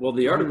bad? Well,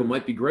 the article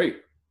might be great,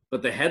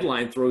 but the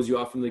headline throws you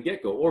off from the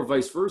get-go, or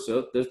vice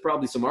versa. There's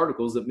probably some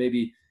articles that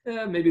maybe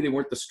they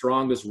weren't the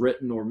strongest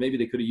written, or maybe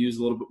they could have used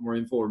a little bit more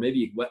info, or maybe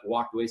you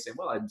walked away saying,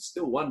 well, I'm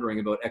still wondering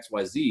about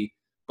XYZ,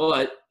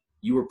 but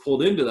you were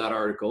pulled into that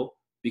article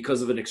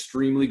because of an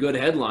extremely good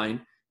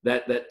headline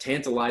that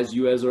tantalized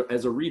you as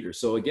a reader.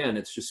 So again,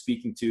 it's just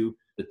speaking to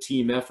the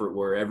team effort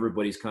where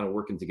everybody's kind of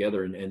working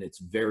together, and it's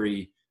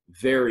very,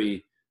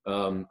 very,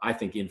 I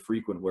think,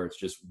 infrequent where it's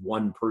just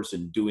one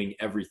person doing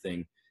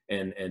everything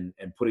and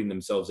putting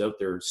themselves out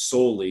there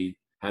solely,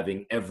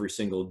 having every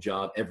single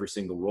job, every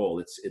single role.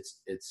 It's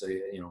a,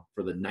 you know,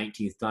 for the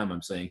 19th time,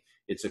 I'm saying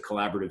it's a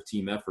collaborative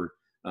team effort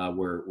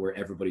where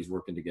everybody's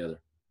working together.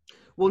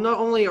 Well, not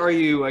only are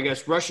you, I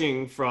guess,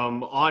 rushing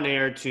from on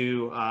air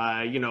to,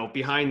 you know,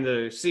 behind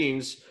the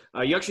scenes,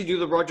 you actually do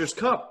the Rogers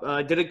Cup.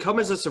 Did it come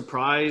as a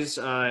surprise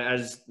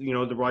as, you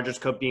know, the Rogers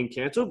Cup being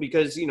canceled?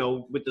 Because, you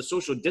know, with the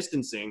social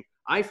distancing,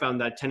 I found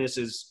that tennis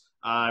is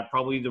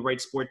probably the right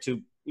sport to,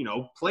 you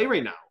know, play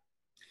right now.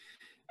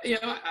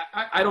 Yeah,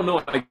 I don't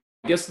know. I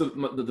guess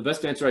the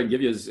best answer I can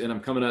give you is, and I'm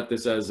coming at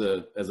this as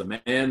a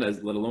man,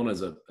 let alone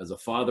as a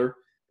father.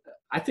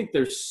 I think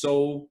there's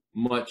so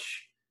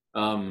much,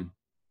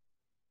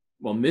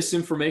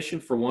 misinformation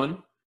for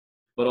one,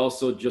 but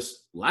also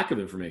just lack of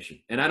information.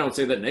 And I don't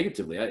say that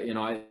negatively.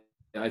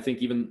 I think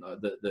even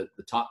the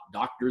top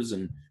doctors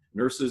and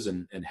nurses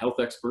and health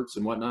experts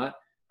and whatnot,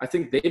 I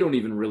think they don't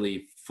even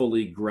really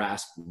fully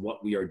grasp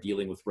what we are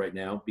dealing with right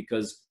now,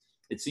 because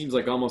it seems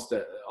like almost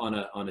on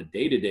a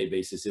day-to-day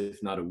basis,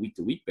 if not a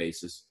week-to-week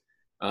basis,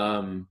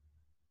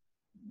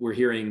 we're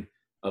hearing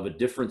of a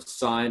different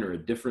sign or a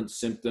different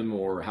symptom,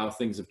 or how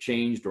things have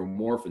changed or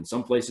morphed. In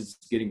some places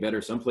it's getting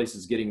better, some places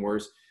it's getting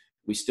worse.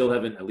 We still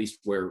haven't, at least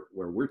where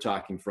we're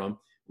talking from,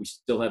 we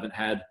still haven't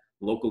had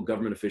local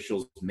government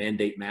officials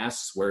mandate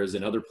masks, whereas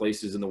in other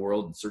places in the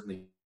world, and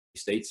certainly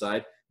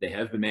stateside, they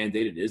have been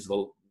mandated. It is,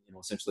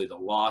 essentially the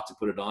law to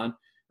put it on.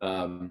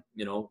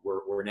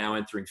 We're now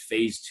entering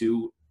phase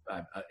 2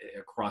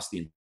 across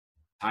the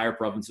entire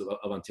province of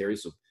Ontario.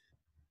 So,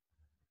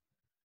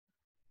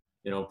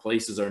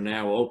 places are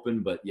now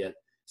open, but yet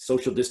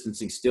social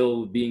distancing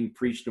still being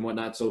preached and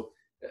whatnot. So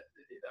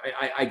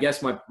I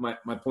guess my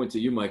point to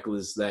you, Michael,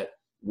 is that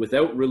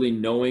without really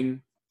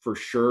knowing for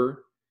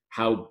sure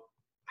how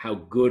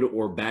good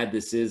or bad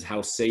this is,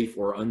 how safe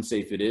or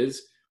unsafe it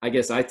is, I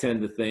guess I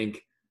tend to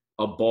think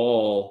a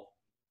ball,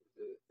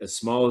 as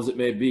small as it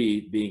may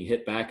be, being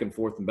hit back and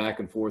forth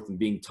and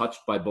being touched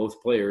by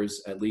both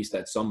players, at least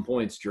at some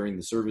points during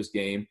the service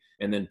game,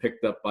 and then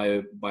picked up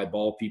by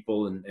ball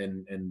people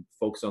and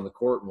folks on the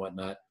court and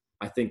whatnot,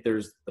 I think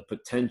there's the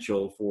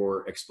potential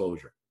for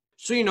exposure.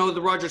 So,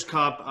 the Rogers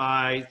Cup,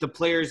 the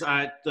players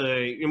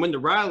when they're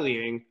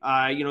rallying,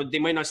 they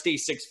might not stay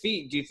 6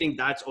 feet. Do you think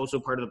that's also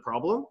part of the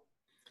problem?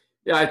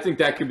 Yeah, I think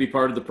that could be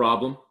part of the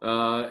problem.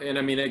 And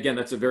I mean, again,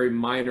 that's a very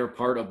minor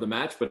part of the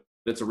match, but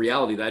it's a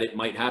reality that it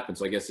might happen.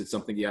 So I guess it's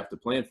something you have to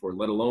plan for,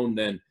 let alone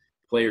then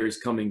players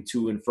coming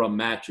to and from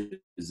matches.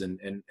 And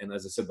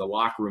as I said, the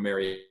locker room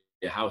area,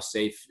 how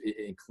safe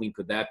and clean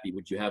could that be?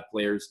 Would you have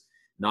players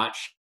not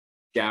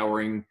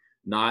showering,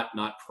 not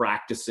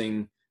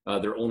practicing?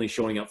 They're only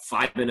showing up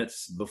 5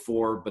 minutes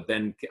before, but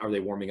then are they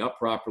warming up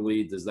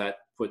properly? Does that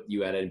put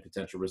you at any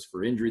potential risk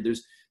for injury?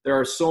 There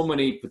are so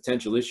many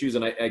potential issues.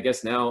 And I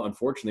guess now,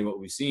 unfortunately, what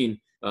we've seen,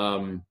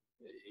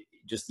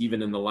 just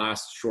even in the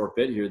last short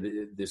bit here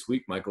this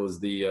week, Michael, is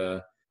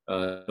the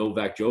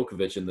Novak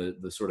Djokovic and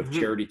the sort of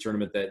charity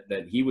tournament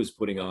that he was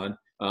putting on.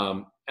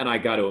 And I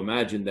got to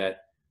imagine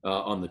that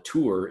on the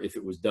tour, if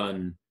it was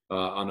done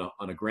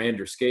on a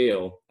grander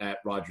scale at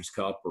Rogers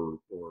Cup or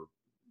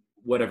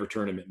whatever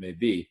tournament may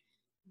be,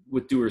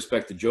 with due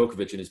respect to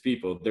Djokovic and his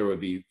people, there would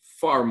be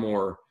far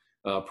more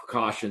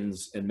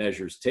precautions and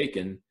measures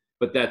taken.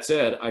 But that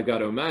said, I got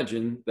to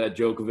imagine that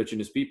Djokovic and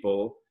his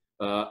people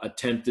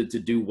attempted to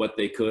do what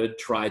they could,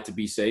 try to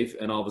be safe,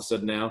 and all of a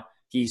sudden now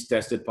he's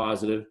tested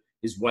positive,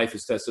 his wife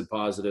has tested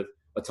positive,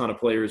 a ton of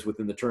players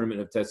within the tournament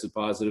have tested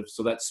positive.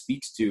 So that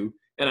speaks to,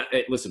 and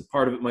listen,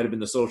 part of it might have been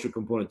the social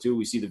component too.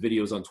 We see the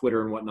videos on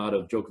Twitter and whatnot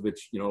of Djokovic,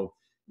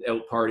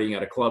 out partying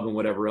at a club and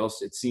whatever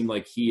else. It seemed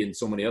like he and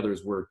so many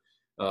others were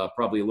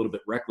probably a little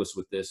bit reckless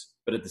with this,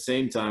 but at the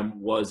same time,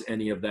 was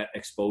any of that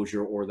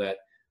exposure or that,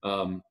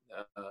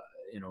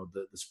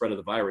 the spread of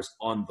the virus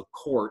on the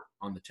court,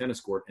 on the tennis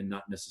court, and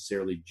not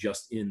necessarily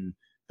just in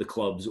the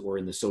clubs or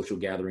in the social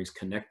gatherings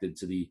connected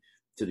to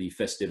the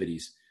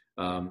festivities.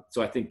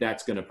 So I think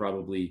that's going to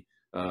probably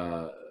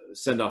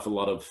send off a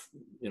lot of,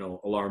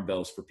 alarm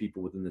bells for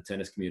people within the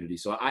tennis community.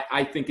 So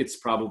I think it's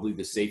probably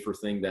the safer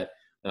thing that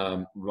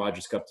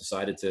Rogers Cup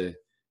decided to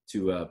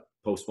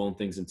postpone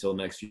things until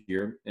next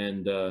year.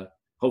 And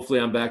hopefully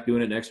I'm back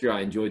doing it next year.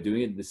 I enjoy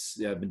doing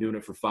it. I've been doing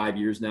it for 5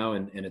 years now,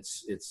 and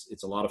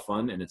it's a lot of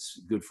fun, and it's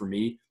good for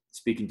me.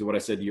 Speaking to what I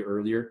said to you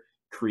earlier,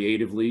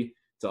 creatively,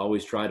 to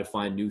always try to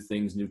find new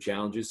things, new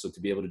challenges. So to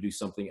be able to do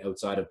something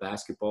outside of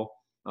basketball,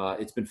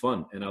 it's been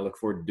fun, and I look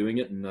forward to doing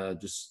it. And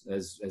just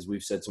as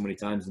we've said so many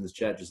times in this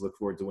chat, just look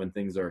forward to when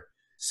things are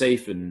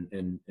safe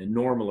and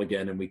normal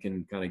again, and we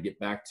can kind of get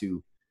back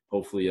to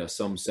hopefully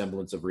some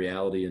semblance of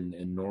reality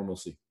and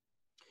normalcy.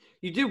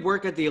 You did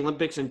work at the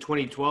Olympics in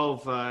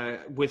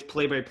 2012 with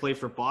play-by-play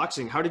for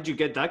boxing. How did you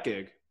get that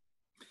gig?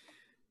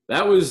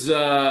 That was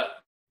I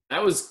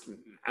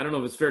don't know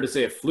if it's fair to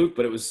say a fluke,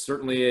 but it was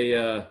certainly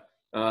a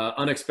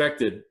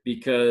unexpected,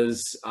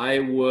 because I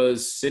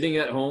was sitting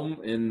at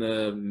home in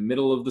the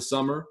middle of the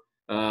summer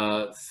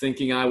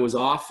thinking I was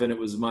off, and it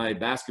was my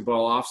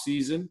basketball off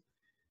season,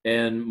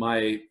 and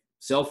my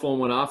cell phone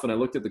went off, and I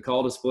looked at the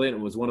call display, and it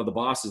was one of the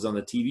bosses on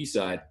the TV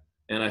side,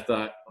 and I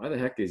thought, why the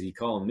heck is he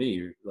calling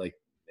me? Like,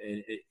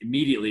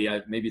 immediately,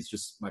 maybe it's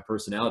just my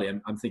personality.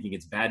 I'm thinking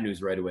it's bad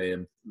news right away.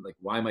 I'm like,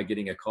 why am I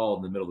getting a call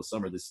in the middle of the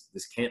summer? This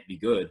can't be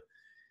good.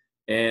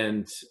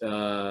 And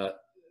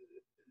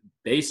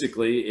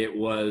basically it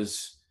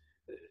was,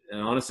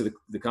 and honestly,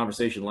 the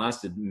conversation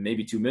lasted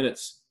maybe 2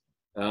 minutes.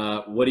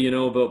 What do you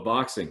know about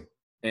boxing?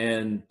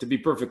 And to be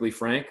perfectly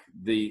frank,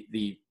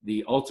 the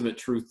ultimate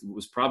truth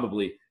was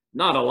probably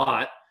not a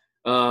lot.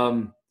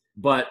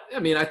 But I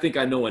mean, I think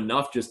I know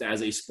enough just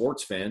as a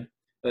sports fan.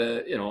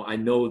 I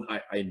know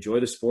I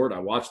enjoy the sport. I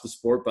watch the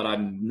sport, but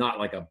I'm not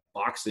like a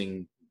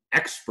boxing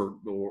expert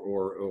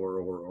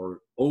or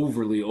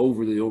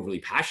overly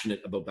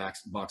passionate about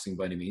boxing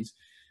by any means.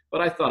 But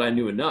I thought I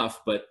knew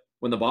enough. But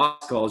when the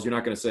boss calls, you're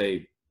not going to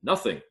say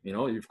nothing.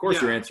 Of course,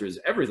 Your answer is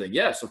everything.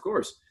 Yes, of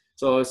course.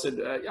 So I said,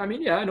 I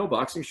know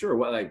boxing. Sure.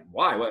 Why?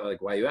 Why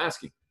are you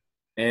asking?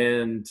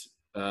 And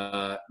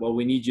well,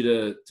 we need you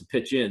to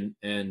pitch in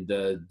and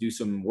do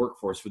some work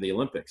for us for the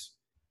Olympics.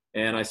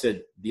 And I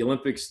said, the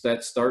Olympics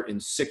that start in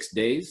 6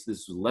 days?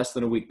 This was less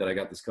than a week that I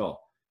got this call.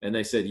 And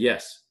they said,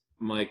 yes.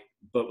 I'm like,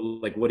 but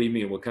like, what do you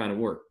mean? What kind of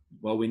work?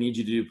 Well, we need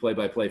you to do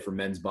play-by-play for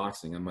men's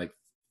boxing. I'm like,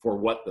 for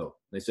what though?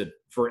 They said,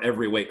 for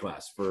every weight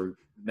class, for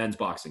men's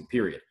boxing,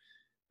 period.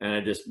 And I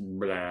just,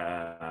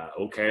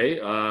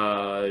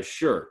 okay,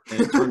 sure.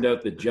 And it turned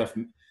out that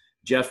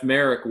Jeff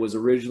Merrick was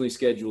originally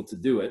scheduled to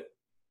do it.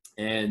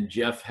 And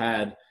Jeff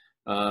had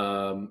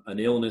an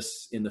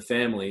illness in the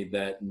family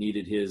that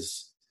needed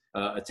his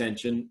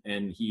attention,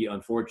 and he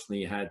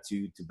unfortunately had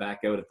to back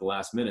out at the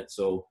last minute.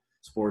 So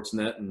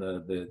Sportsnet and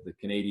the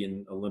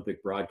Canadian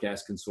Olympic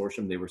Broadcast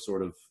Consortium, they were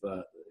sort of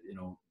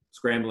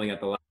scrambling at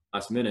the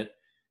last minute,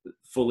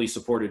 fully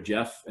supported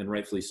Jeff, and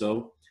rightfully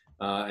so.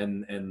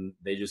 And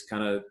they just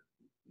kind of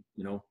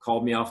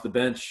called me off the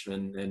bench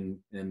and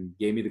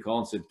gave me the call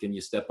and said, can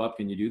you step up?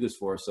 Can you do this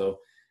for us? So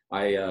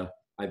I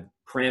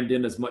crammed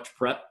in as much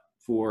prep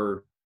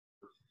for,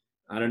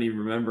 I don't even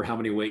remember how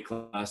many weight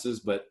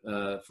classes, but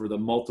for the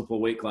multiple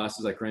weight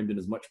classes, I crammed in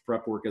as much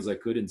prep work as I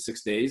could in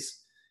 6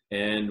 days,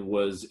 and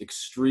was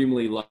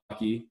extremely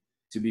lucky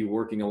to be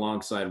working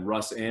alongside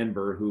Russ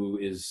Anber, who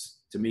is,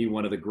 to me,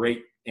 one of the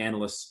great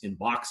analysts in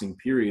boxing,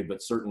 period,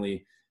 but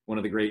certainly one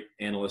of the great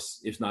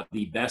analysts, if not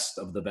the best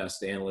of the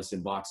best analysts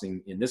in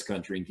boxing in this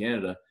country, in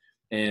Canada.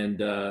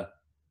 And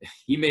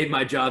he made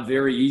my job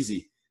very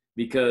easy,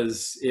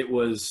 because it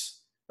was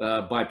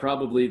by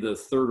probably the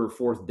third or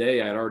fourth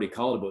day, I had already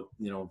called about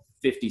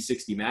 50,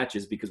 60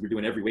 matches, because we're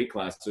doing every weight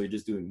class. So you're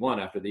just doing one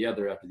after the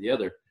other after the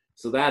other.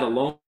 So that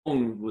alone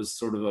was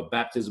sort of a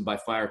baptism by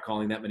fire,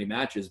 calling that many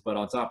matches. But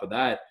on top of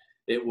that,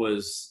 it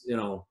was,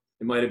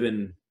 it might have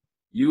been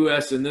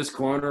U.S. in this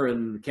corner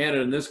and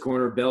Canada in this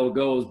corner. Bell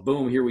goes,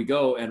 boom, here we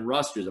go. And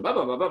Russ just,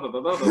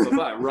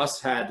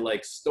 Russ had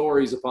like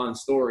stories upon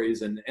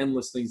stories and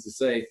endless things to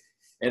say.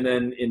 And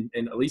then in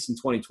at least in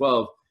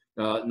 2012,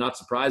 not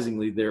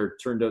surprisingly, there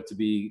turned out to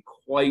be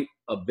quite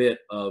a bit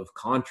of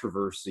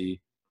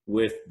controversy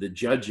with the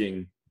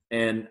judging.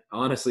 And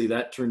honestly,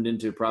 that turned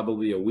into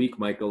probably a week,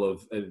 Michael,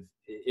 of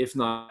if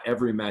not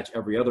every match,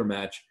 every other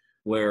match,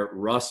 where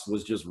Russ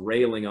was just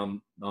railing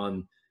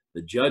on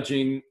the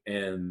judging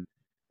and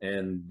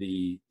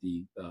the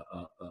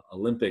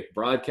Olympic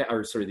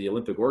the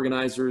Olympic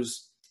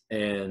organizers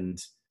and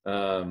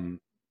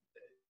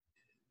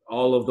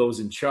all of those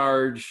in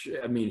charge.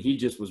 I mean, he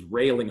just was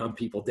railing on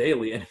people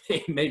daily, and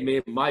it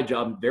made my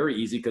job very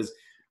easy, because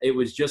it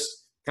was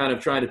just kind of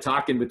trying to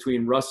talk in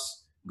between Russ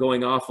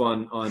going off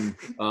on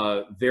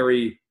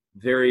very,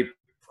 very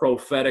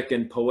prophetic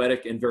and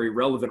poetic and very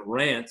relevant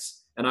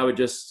rants, and I would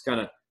just kind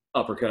of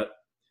uppercut,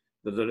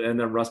 and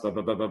then Russ,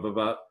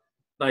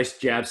 nice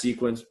jab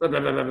sequence, got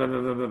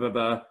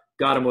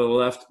him with the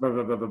left,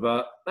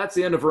 that's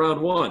the end of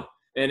round one.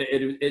 And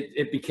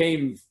it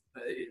became,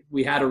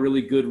 we had a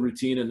really good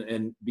routine,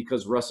 and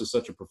because Russ is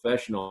such a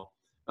professional,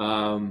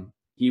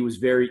 he was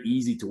very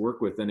easy to work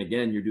with. And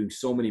again, you're doing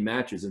so many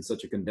matches in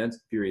such a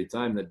condensed period of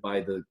time that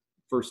by the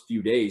first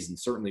few days, and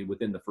certainly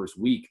within the first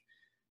week,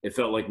 it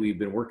felt like we've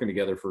been working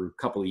together for a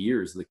couple of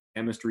years. The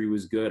chemistry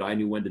was good. I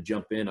knew when to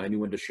jump in. I knew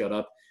when to shut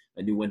up.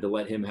 I knew when to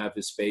let him have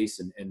his space,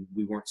 and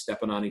we weren't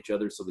stepping on each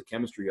other. So the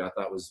chemistry, I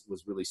thought,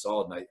 was really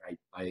solid. And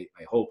I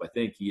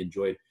think he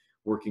enjoyed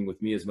working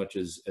with me as much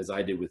as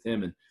I did with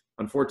him. And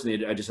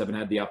unfortunately, I just haven't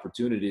had the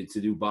opportunity to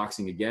do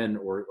boxing again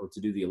or to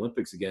do the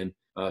Olympics again,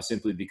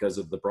 simply because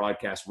of the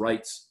broadcast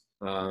rights.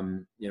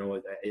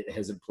 It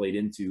hasn't played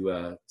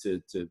into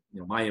to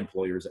my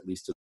employers, at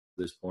least to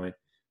this point.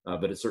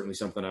 But it's certainly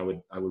something I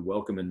would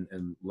welcome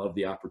and love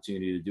the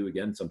opportunity to do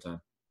again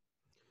sometime.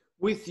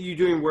 With you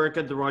doing work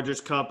at the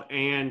Rogers Cup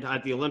and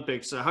at the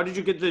Olympics, how did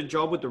you get the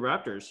job with the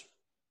Raptors?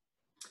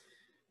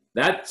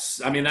 That's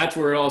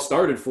where it all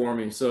started for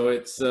me. So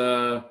it's,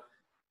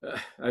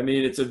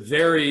 it's a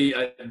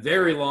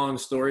very long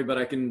story, but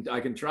I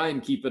can try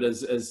and keep it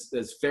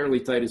as fairly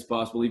tight as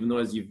possible, even though,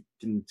 as you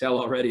can tell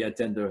already, I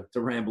tend to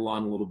ramble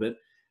on a little bit.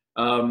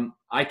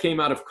 I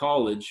came out of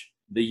college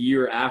the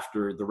year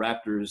after the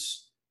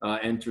Raptors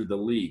entered the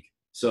league.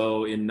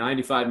 So in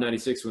 95,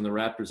 96, when the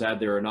Raptors had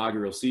their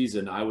inaugural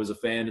season, I was a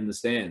fan in the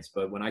stands.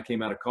 But when I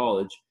came out of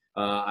college,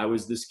 I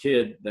was this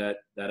kid that,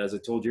 as I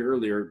told you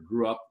earlier,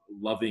 grew up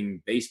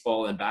loving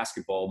baseball and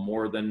basketball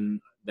more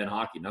than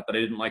hockey. Not that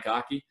I didn't like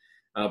hockey,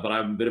 but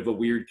I'm a bit of a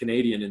weird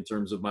Canadian in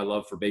terms of my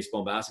love for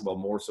baseball and basketball,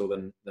 more so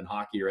than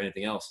hockey or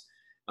anything else.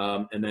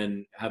 And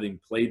then having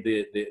played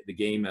the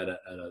game at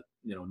a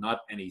not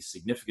any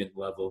significant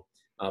level,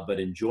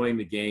 but enjoying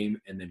the game,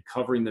 and then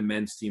covering the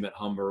men's team at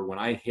Humber. When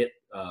I hit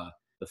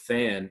the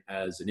Fan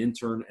as an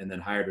intern and then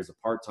hired as a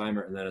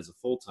part-timer and then as a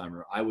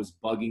full-timer, I was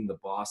bugging the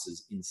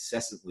bosses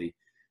incessantly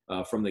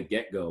from the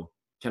get-go.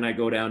 Can I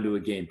go down to a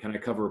game? Can I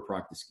cover a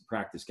practice?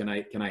 Can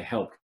I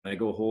help? Can I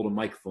go hold a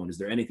microphone? Is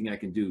there anything I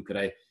can do? Could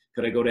I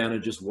go down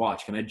and just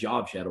watch? Can I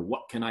job shadow?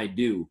 What can I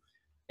do?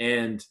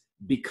 And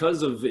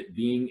because of it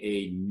being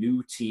a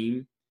new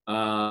team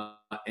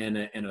and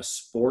a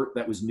sport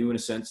that was new in a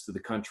sense to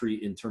the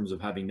country in terms of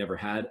having never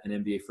had an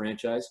NBA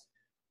franchise,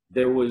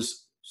 there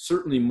was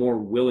certainly more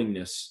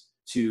willingness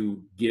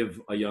to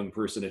give a young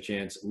person a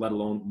chance, let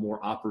alone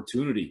more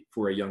opportunity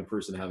for a young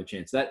person to have a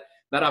chance. That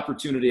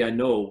opportunity, I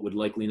know, would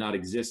likely not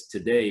exist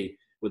today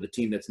with a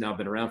team that's now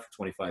been around for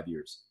 25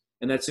 years.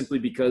 And that's simply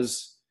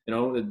because,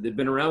 they've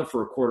been around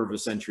for a quarter of a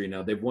century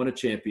now. They've won a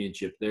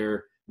championship.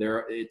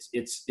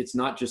 It's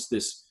not just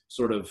this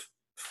sort of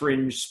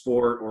fringe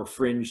sport or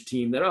fringe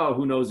team that,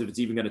 who knows if it's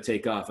even going to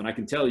take off. And I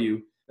can tell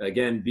you,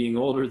 again, being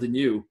older than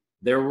you,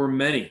 there were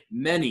many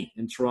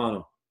in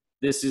Toronto.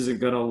 This isn't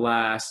going to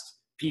last.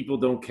 People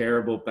don't care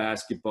about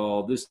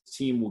basketball. This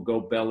team will go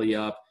belly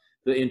up.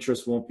 The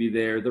interest won't be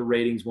there. The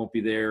ratings won't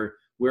be there.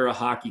 We're a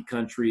hockey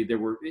country.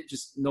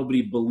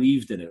 Nobody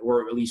believed in it,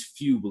 or at least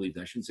few believed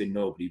in it. I shouldn't say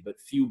nobody, but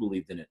few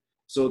believed in it.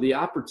 So the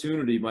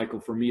opportunity, Michael,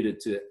 for me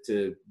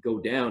to go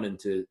down and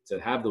to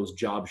have those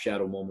job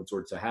shadow moments,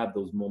 or to have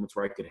those moments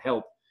where I could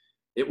help,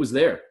 it was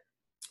there.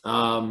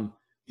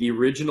 The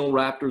original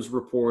Raptors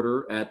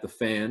reporter at the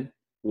Fan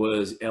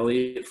was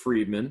Elliot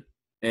Friedman.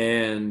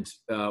 And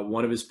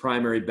one of his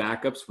primary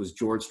backups was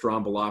George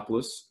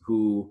Stroumboulopoulos,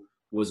 who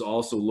was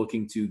also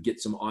looking to get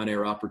some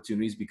on-air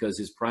opportunities because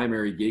his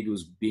primary gig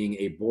was being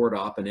a board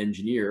op and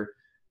engineer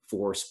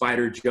for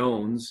Spider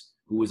Jones,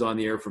 who was on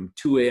the air from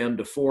 2 a.m.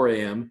 to 4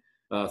 a.m.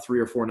 3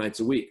 or 4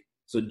 nights a week.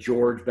 So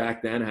George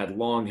back then had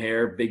long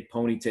hair, big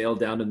ponytail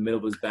down to the middle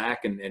of his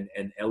back, and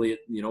Elliot,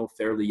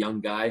 fairly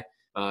young guy,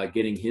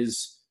 getting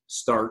his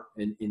start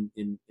in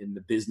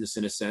the business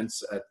in a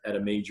sense at a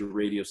major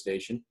radio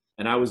station.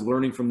 And I was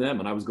learning from them,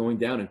 and I was going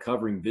down and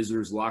covering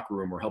visitors' locker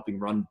room or helping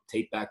run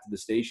tape back to the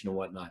station and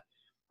whatnot.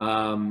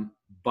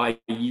 By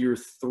year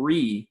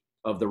 3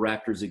 of the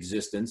Raptors'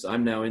 existence,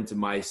 I'm now into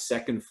my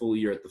second full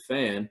year at the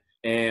Fan,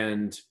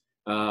 and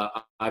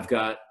I've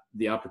got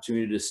the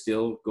opportunity to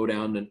still go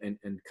down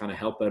and kind of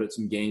help out at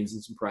some games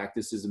and some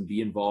practices and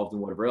be involved in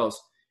whatever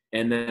else.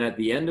 And then at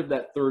the end of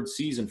that third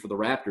season for the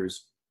Raptors,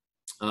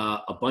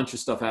 a bunch of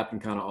stuff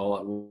happened kind of all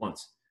at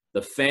once.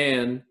 The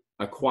Fan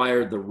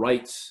acquired the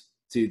rights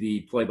to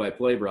the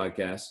play-by-play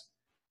broadcast.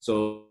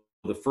 So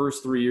the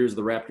first 3 years of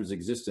the Raptors'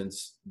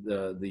 existence,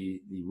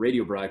 the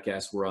radio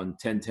broadcasts were on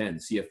 1010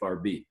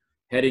 CFRB.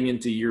 Heading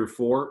into year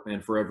 4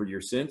 and forever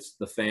year since,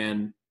 the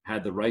Fan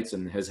had the rights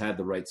and has had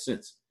the rights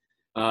since.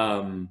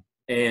 And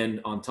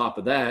on top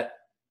of that,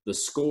 the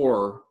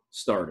Score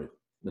started.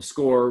 The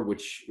Score,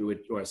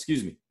 it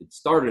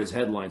started as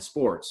Headline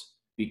Sports,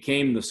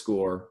 became the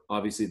Score,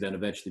 obviously then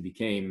eventually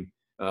became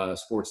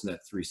Sportsnet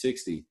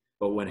 360.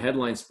 But when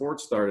Headline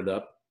Sports started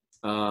up,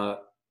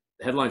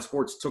 Headline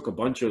Sports took a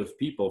bunch of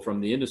people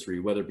from the industry,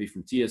 whether it be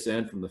from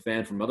TSN, from the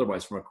Fan, from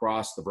otherwise, from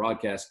across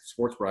the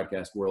sports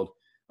broadcast world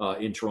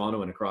in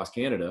Toronto and across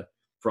Canada,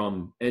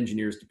 from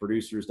engineers to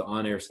producers to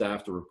on-air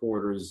staff to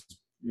reporters,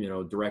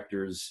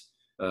 directors,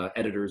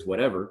 editors,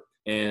 whatever.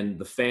 And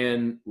the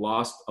Fan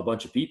lost a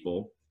bunch of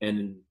people,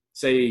 and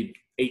say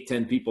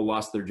 8-10 people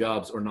lost their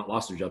jobs, or not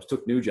lost their jobs,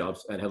 took new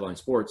jobs at Headline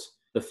Sports.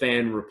 The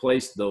Fan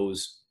replaced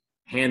those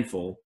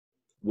handful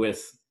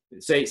with,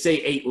 say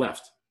 8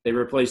 left. They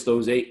replaced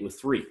those 8 with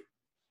 3.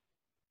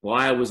 Well,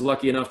 I was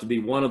lucky enough to be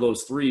one of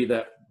those 3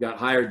 that got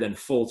hired then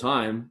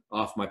full-time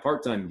off my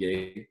part-time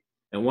gig.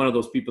 And one of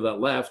those people that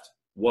left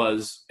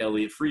was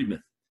Elliot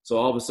Friedman. So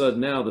all of a sudden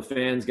now the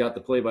Fan's got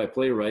the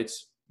play-by-play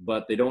rights,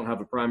 but they don't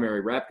have a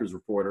primary Raptors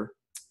reporter.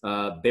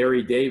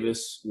 Barry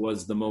Davis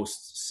was the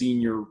most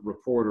senior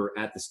reporter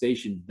at the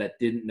station that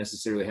didn't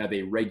necessarily have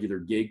a regular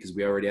gig, because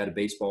we already had a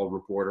baseball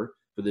reporter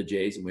for the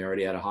Jays and we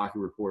already had a hockey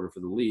reporter for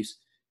the Leafs.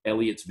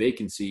 Elliot's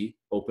vacancy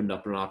opened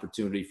up an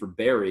opportunity for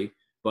Barry,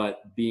 but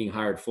being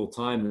hired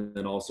full-time and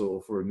then also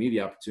afforded me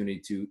the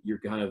opportunity you're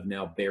kind of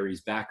now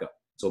Barry's backup.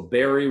 So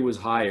Barry was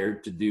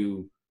hired to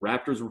do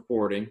Raptors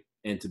reporting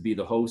and to be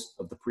the host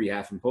of the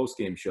pre-half and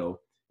post-game show.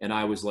 And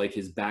I was like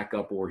his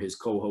backup or his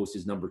co-host,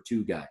 his number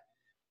 2 guy.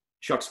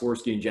 Chuck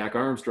Swirsky and Jack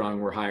Armstrong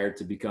were hired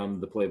to become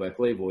the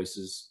play-by-play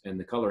voices and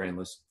the color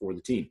analysts for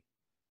the team.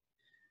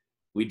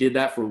 We did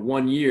that for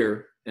 1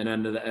 year. And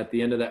at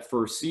the end of that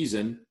first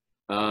season,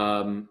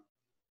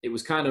 it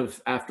was kind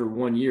of after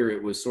 1 year,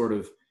 it was sort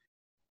of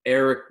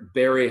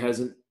Barry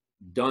hasn't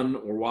done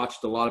or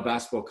watched a lot of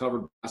basketball,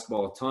 covered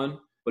basketball a ton,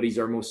 but he's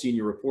our most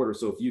senior reporter.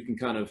 So if you can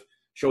kind of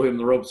show him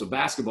the ropes of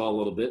basketball a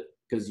little bit,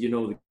 because you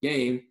know the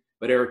game,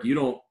 but Eric, you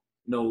don't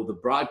know the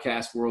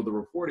broadcast world, the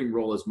reporting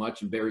role as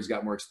much, and Barry's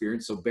got more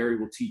experience. So Barry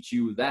will teach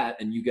you that,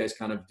 and you guys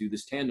kind of do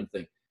this tandem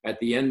thing. At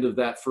the end of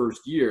that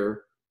first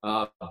year,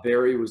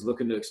 Barry was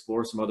looking to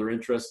explore some other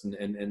interests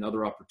and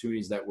other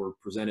opportunities that were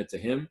presented to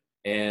him.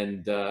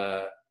 And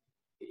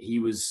he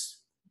was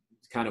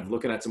kind of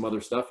looking at some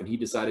other stuff, and he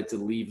decided to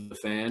leave the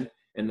Fan.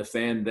 And the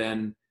Fan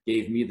then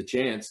gave me the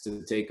chance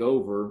to take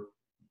over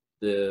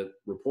the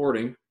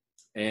reporting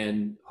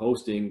and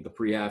hosting the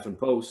pre-half and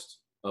post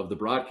of the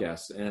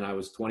broadcast. And I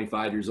was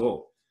 25 years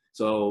old.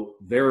 So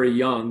very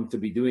young to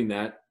be doing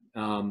that,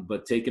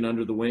 but taken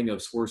under the wing of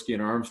Swirsky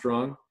and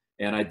Armstrong.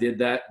 And I did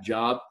that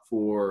job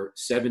for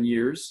 7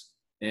 years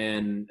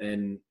and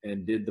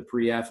did the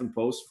pre-half and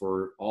post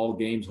for all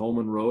games, home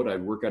and road.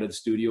 I'd work out of the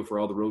studio for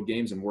all the road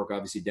games and work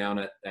obviously down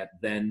at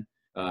then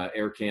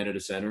Air Canada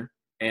Center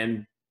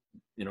and,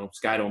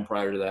 Skydome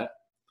prior to that,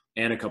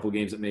 and a couple of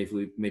games at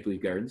Maple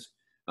Leaf Gardens.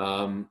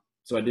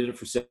 So I did it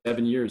for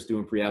 7 years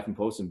doing pre-half and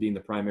post and being the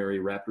primary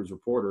Raptors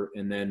reporter.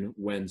 And then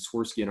when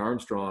Swirsky and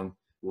Armstrong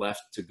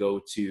left to go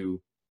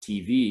to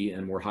TV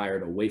and were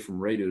hired away from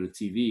radio to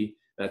TV,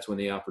 that's when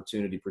the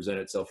opportunity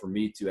presented itself for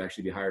me to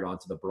actually be hired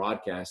onto the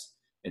broadcast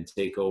and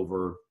take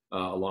over,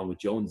 along with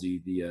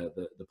Jonesy,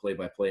 the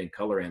play-by-play and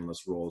color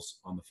analyst roles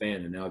on the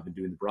Fan. And now I've been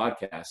doing the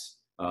broadcasts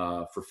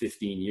for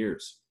 15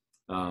 years.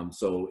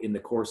 So in the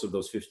course of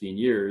those 15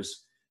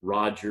 years,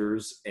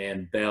 Rogers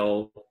and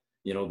Bell,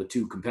 the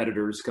 2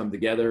 competitors come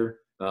together,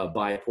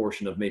 buy a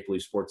portion of Maple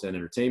Leaf Sports and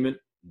Entertainment.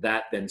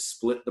 That then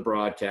split the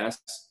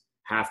broadcasts.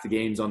 Half the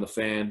games on the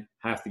Fan,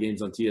 half the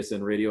games on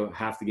TSN Radio,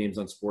 half the games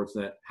on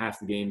Sportsnet, half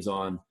the games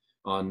on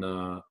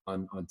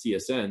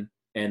TSN.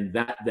 And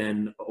that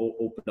then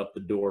opened up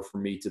the door for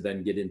me to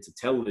then get into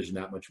television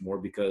that much more,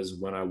 because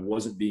when I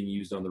wasn't being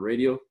used on the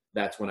radio,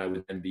 that's when I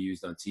would then be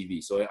used on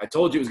TV. So I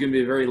told you it was going to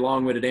be a very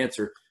long-winded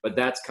answer, but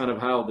that's kind of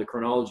how the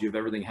chronology of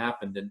everything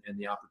happened, and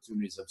the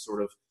opportunities have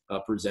sort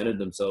of presented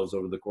themselves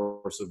over the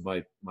course of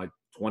my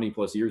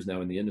 20-plus years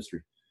now in the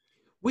industry.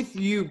 With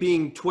you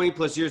being 20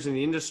 plus years in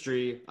the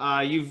industry,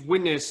 you've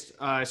witnessed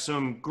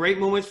some great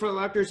moments for the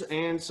Raptors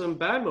and some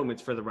bad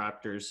moments for the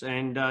Raptors.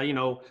 And,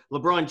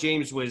 LeBron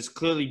James was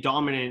clearly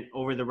dominant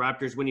over the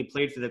Raptors when he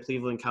played for the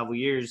Cleveland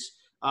Cavaliers.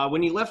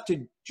 When he left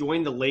to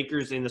join the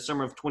Lakers in the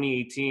summer of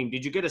 2018,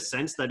 did you get a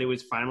sense that it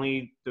was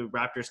finally the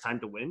Raptors' time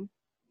to win?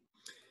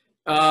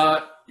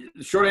 The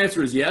short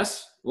answer is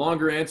yes.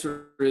 Longer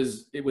answer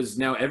is it was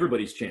now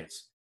everybody's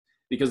chance.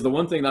 Because the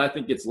one thing that I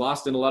think gets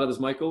lost in a lot of this,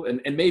 Michael,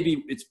 and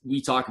maybe we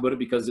talk about it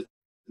because it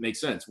makes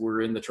sense.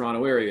 We're in the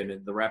Toronto area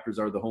and the Raptors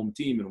are the home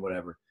team and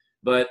whatever.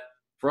 But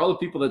for all the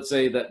people that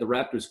say that the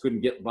Raptors couldn't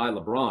get by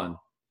LeBron,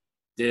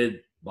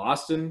 did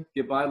Boston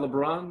get by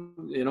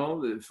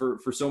LeBron,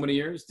 for so many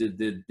years?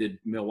 Did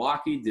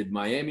Milwaukee, did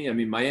Miami? I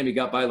mean, Miami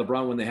got by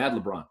LeBron when they had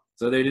LeBron.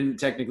 So they didn't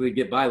technically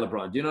get by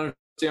LeBron. Do you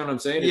understand what I'm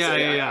saying?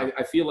 Yeah.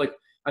 I feel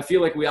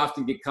like we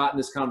often get caught in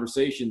this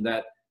conversation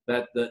that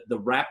the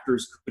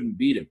Raptors couldn't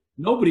beat him.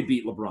 Nobody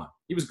beat LeBron.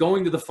 He was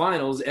going to the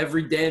finals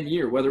every damn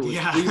year, whether it was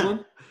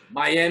Cleveland,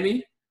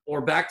 Miami,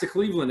 or back to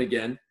Cleveland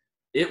again.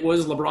 It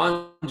was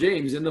LeBron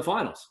James in the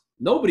finals.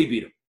 Nobody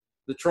beat him.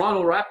 The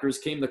Toronto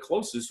Raptors came the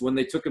closest when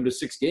they took him to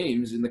 6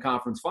 games in the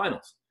conference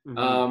finals.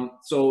 Mm-hmm.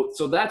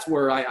 So that's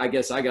where I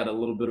guess I got a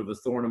little bit of a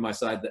thorn in my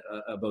side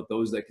about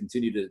those that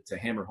continue to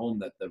hammer home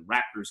that the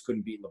Raptors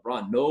couldn't beat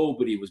LeBron.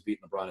 Nobody was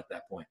beating LeBron at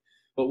that point.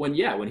 But when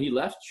he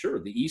left, sure,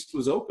 the East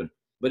was open.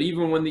 But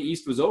even when the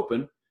East was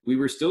open, we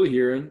were still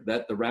hearing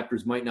that the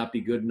Raptors might not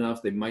be good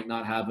enough. They might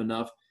not have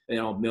enough.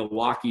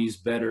 Milwaukee's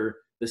better.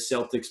 The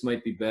Celtics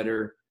might be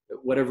better,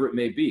 whatever it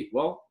may be.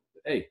 Well,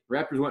 hey,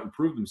 Raptors went and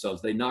proved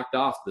themselves. They knocked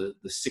off the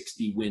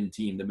 60-win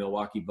team, the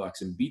Milwaukee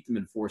Bucks, and beat them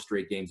in 4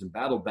 straight games and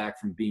battled back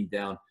from being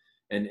down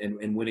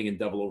and winning in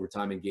double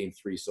overtime in Game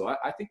 3. So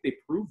I think they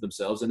proved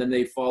themselves. And then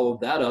they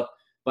followed that up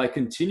by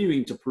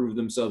continuing to prove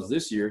themselves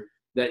this year,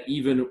 that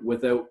even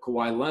without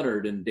Kawhi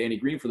Leonard and Danny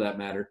Green, for that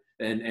matter,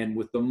 and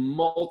with the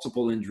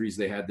multiple injuries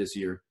they had this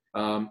year,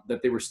 that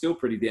they were still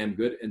pretty damn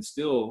good and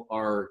still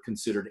are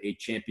considered a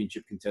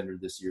championship contender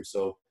this year.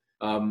 So,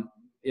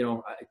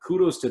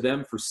 kudos to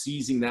them for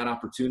seizing that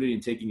opportunity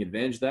and taking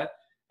advantage of that,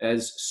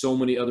 as so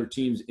many other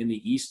teams in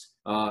the East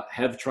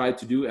have tried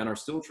to do and are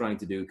still trying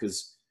to do.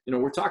 Because,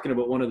 we're talking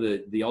about one of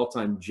the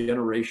all-time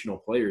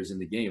generational players in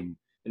the game.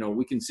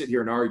 We can sit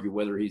here and argue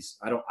whether he's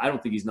 – I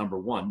don't think he's number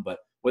one, but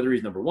whether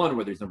he's number one,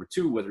 whether he's number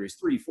two, whether he's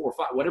 3, 4,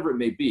 5, whatever it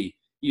may be,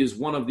 he is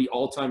one of the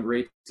all-time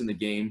greats in the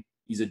game.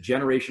 He's a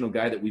generational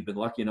guy that we've been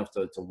lucky enough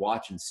to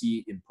watch and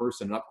see in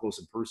person, up close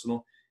and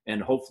personal,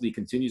 and hopefully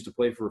continues to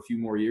play for a few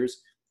more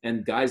years.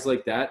 And guys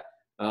like that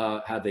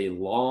have a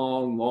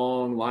long,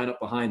 long lineup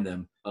behind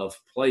them of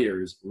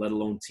players, let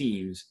alone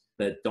teams,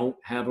 that don't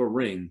have a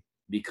ring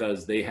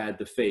because they had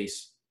to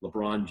face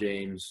LeBron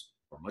James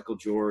or Michael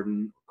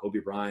Jordan or Kobe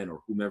Bryant or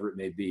whomever it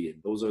may be.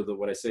 And those are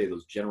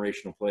those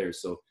generational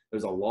players. So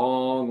there's a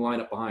long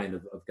lineup behind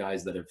of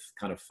guys that have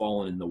kind of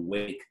fallen in the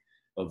wake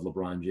of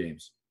LeBron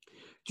James.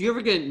 Do you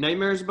ever get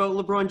nightmares about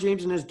LeBron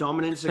James and his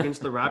dominance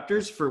against the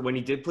Raptors for when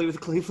he did play with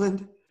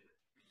Cleveland?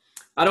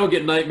 I don't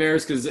get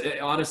nightmares because,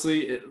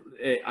 honestly,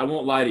 I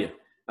won't lie to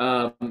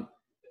you.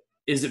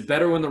 Is it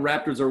better when the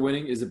Raptors are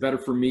winning? Is it better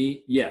for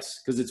me? Yes,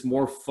 because it's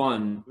more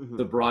fun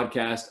to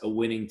broadcast a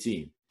winning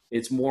team.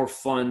 It's more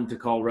fun to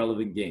call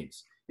relevant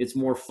games. It's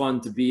more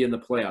fun to be in the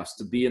playoffs,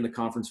 to be in the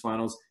conference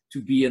finals,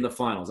 to be in the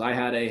finals. I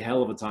had a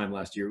hell of a time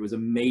last year. It was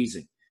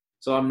amazing.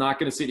 So I'm not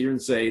going to sit here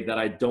and say that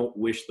I don't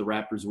wish the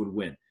Raptors would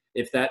win.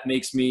 If that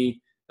makes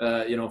me,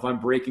 if I'm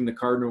breaking the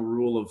cardinal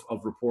rule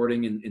of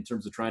reporting in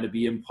terms of trying to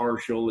be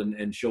impartial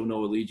and show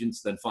no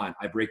allegiance, then fine,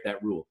 I break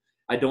that rule.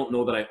 I don't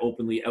know that I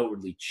openly,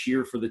 outwardly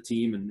cheer for the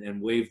team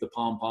and wave the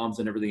pom-poms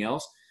and everything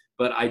else,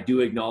 but I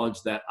do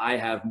acknowledge that I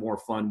have more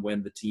fun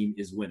when the team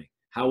is winning.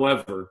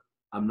 However,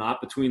 I'm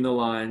not between the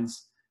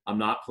lines. I'm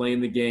not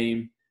playing the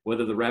game.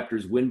 Whether the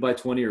Raptors win by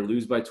 20 or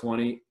lose by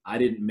 20, I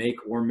didn't make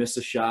or miss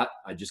a shot.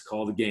 I just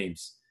call the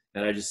games.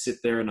 And I just sit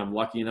there, and I'm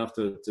lucky enough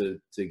to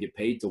get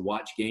paid to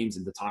watch games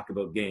and to talk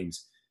about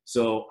games.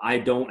 So I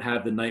don't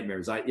have the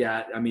nightmares.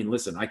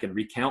 Listen, I can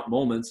recount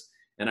moments,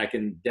 and I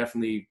can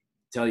definitely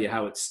tell you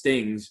how it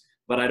stings,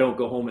 but I don't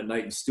go home at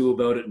night and stew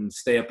about it and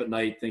stay up at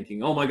night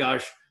thinking, oh my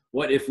gosh,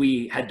 what if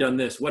we had done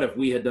this? What if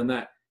we had done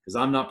that? Because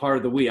I'm not part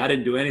of the we. I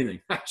didn't do anything.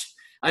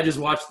 I just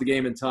watched the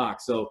game and talk.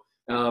 So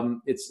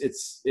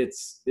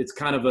it's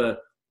kind of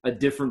a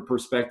different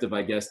perspective,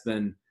 I guess,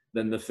 than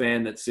the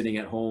fan that's sitting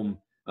at home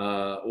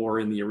or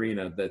in the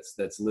arena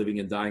that's living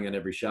and dying on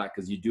every shot,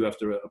 because you do have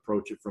to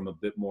approach it from a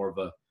bit more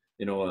of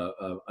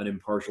an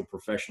impartial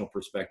professional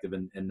perspective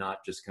and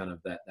not just kind of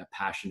that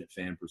passionate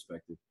fan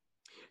perspective.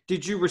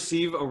 Did you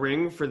receive a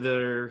ring for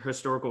their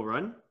historical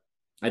run?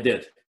 I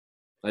did.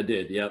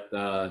 Yep.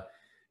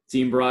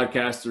 Team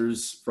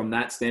broadcasters from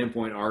that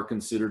standpoint are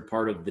considered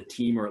part of the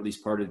team, or at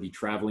least part of the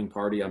traveling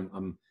party.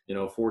 I'm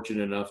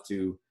fortunate enough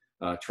to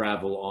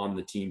travel on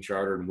the team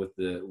charter and with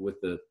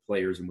the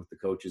players and with the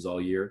coaches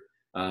all year.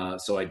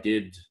 So I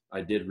did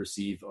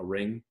receive a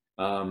ring.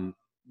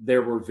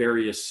 There were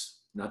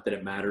various, not that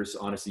it matters.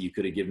 Honestly, you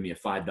could have given me a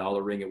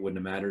 $5 ring. It wouldn't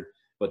have mattered,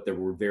 but there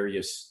were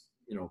various,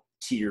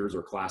 tiers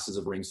or classes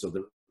of rings. So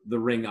the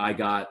ring I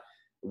got,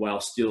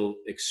 while still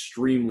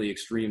extremely,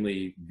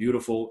 extremely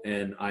beautiful,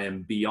 and I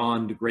am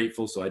beyond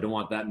grateful. So I don't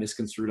want that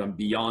misconstrued. I'm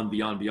beyond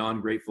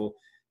grateful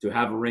to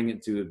have a ring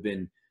and to have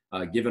been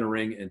given a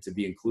ring and to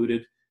be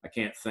included. I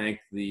can't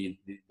thank the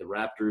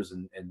Raptors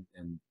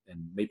and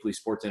Maple Leaf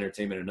Sports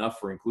Entertainment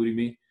enough for including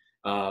me.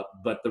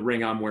 But the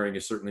ring I'm wearing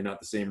is certainly not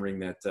the same ring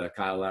that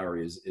Kyle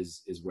Lowry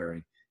is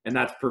wearing. And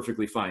that's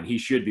perfectly fine. He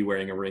should be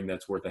wearing a ring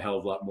that's worth a hell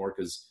of a lot more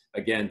because,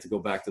 again, to go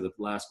back to the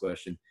last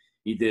question,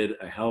 he did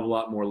a hell of a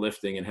lot more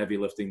lifting and heavy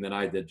lifting than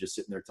I did just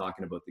sitting there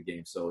talking about the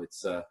game. So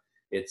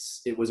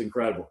it was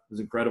incredible. It was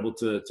incredible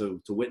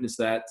to witness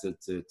that,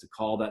 to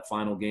call that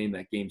final game,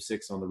 that Game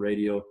 6 on the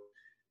radio,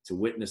 to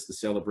witness the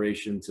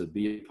celebration, to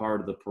be a part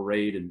of the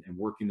parade and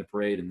working the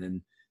parade, and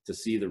then to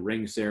see the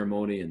ring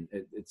ceremony. And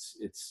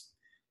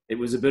it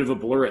was a bit of a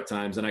blur at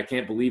times, and I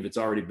can't believe it's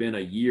already been a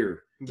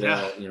year.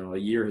 Yeah. A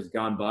year has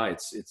gone by.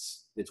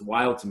 It's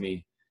wild to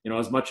me.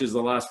 As much as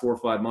the last 4 or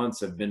 5 months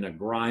have been a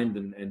grind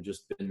and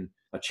just been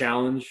a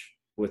challenge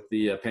with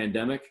the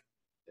pandemic,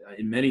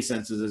 in many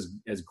senses,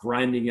 as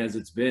grinding as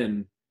it's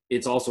been,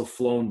 it's also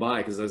flown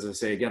by because, as I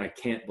say again, I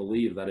can't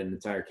believe that an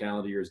entire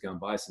calendar year has gone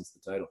by since the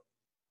title.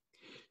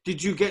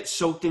 Did you get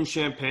soaked in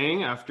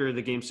champagne after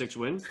the Game 6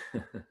 win?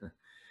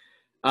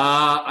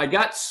 I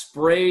got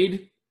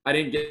sprayed. I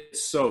didn't get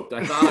soaked.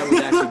 I thought I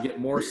would actually get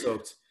more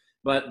soaked.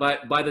 But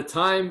by the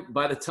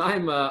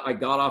time I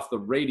got off the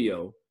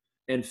radio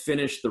and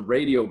finished the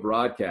radio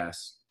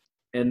broadcast,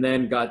 and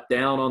then got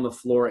down on the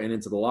floor and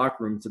into the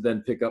locker room to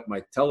then pick up my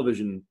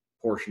television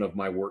portion of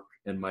my work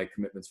and my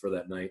commitments for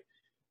that night,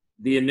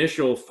 the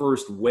initial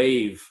first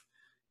wave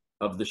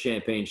of the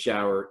champagne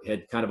shower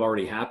had kind of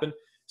already happened.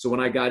 So when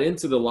I got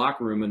into the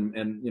locker room and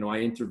I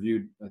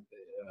interviewed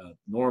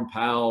Norm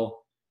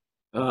Powell,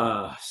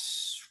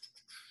 Serge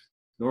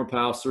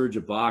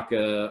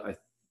Ibaka. I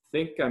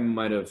think I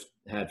might have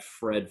had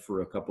Fred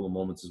for a couple of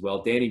moments as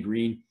well. Danny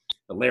Green,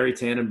 Larry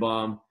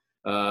Tannenbaum.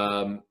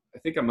 I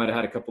think I might have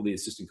had a couple of the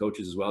assistant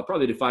coaches as well. I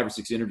probably did 5 or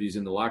 6 interviews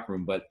in the locker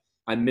room, but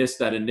I missed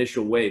that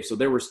initial wave. So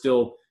there were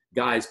still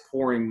guys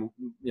pouring,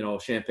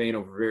 champagne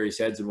over various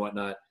heads and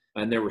whatnot,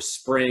 and there was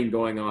spraying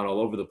going on all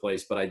over the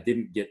place, but I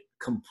didn't get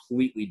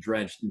completely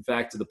drenched. In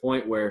fact, to the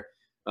point where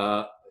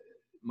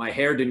my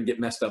hair didn't get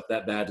messed up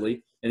that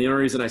badly. And the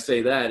only reason I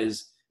say that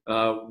is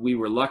we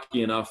were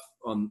lucky enough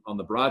on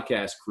the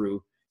broadcast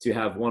crew to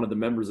have one of the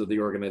members of the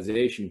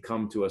organization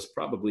come to us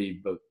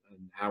probably about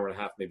an hour and a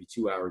half, maybe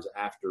 2 hours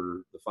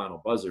after the final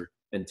buzzer,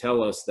 and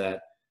tell us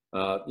that,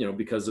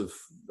 because of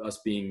us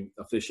being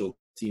official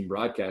team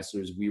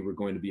broadcasters, we were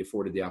going to be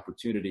afforded the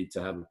opportunity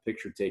to have a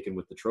picture taken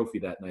with the trophy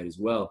that night as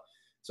well.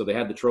 So they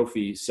had the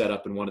trophy set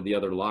up in one of the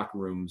other locker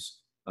rooms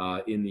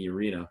in the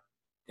arena.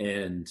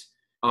 And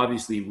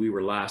obviously we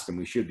were last, and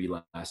we should be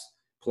last.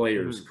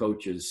 Players,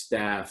 coaches,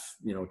 staff,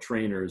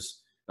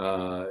 trainers,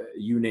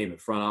 you name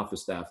it, front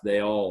office staff,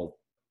 they all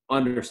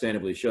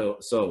understandably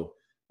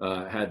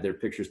had their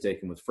pictures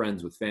taken with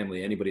friends, with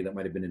family, anybody that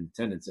might have been in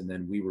attendance. And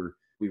then we were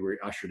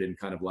ushered in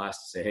kind of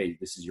last to say, hey,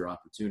 this is your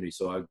opportunity.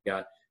 So I've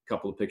got a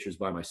couple of pictures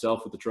by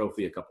myself with the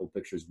trophy, a couple of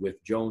pictures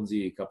with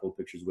Jonesy, a couple of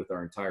pictures with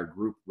our entire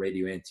group,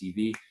 radio and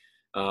TV.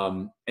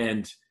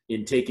 And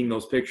in taking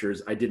those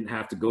pictures, I didn't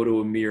have to go to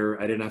a mirror.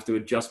 I didn't have to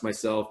adjust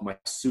myself. My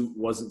suit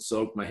wasn't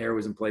soaked. My hair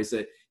was in place.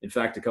 In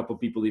fact, a couple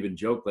of people even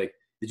joked, like,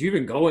 did you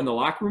even go in the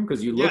locker room?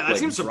 Because you look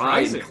like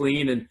dry and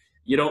clean, and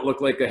you don't look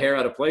like a hair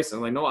out of place. And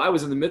I'm like, no, I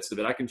was in the midst of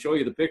it. I can show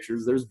you the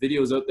pictures. There's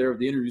videos out there of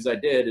the interviews I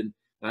did. And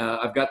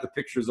I've got the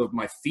pictures of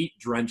my feet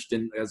drenched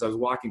in as I was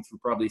walking through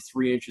probably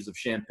 3 inches of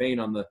champagne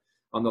on the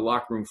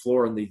locker room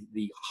floor, and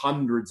the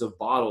hundreds of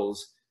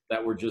bottles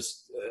that were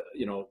just,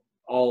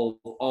 all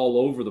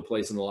over the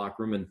place in the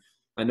locker room. And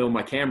I know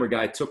my camera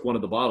guy took one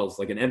of the bottles,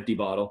 like an empty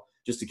bottle,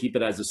 just to keep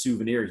it as a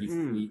souvenir.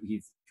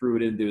 He threw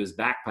it into his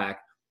backpack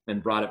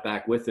and brought it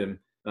back with him.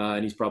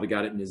 And he's probably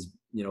got it in his,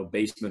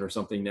 basement or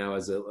something now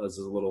as a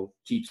little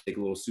keepsake, a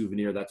little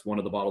souvenir. That's one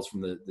of the bottles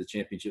from the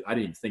championship. I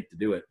didn't even think to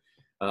do it.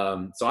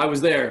 So I was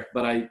there,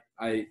 but I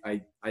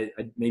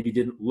maybe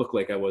didn't look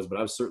like I was, but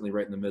I was certainly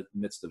right in the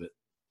midst of it.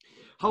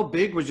 How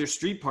big was your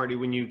street party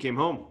when you came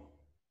home?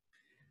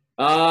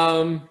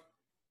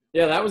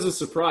 Yeah, that was a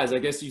surprise. I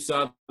guess you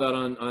saw that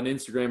on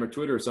Instagram or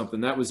Twitter or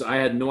something. I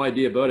had no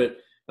idea about it.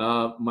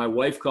 My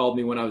wife called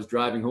me when I was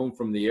driving home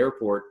from the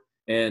airport,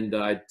 and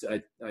I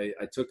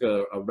took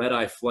a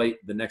red-eye flight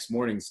the next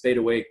morning, stayed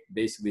awake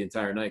basically the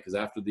entire night, because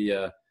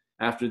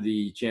after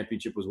the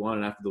championship was won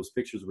and after those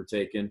pictures were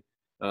taken,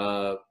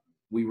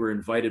 we were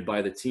invited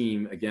by the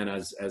team, again,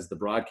 as the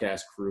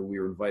broadcast crew, we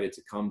were invited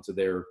to come to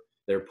their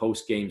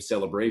post-game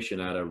celebration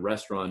at a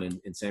restaurant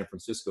in San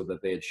Francisco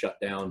that they had shut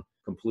down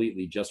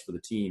completely just for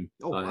the team.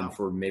 And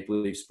for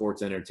Maple Leaf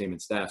Sports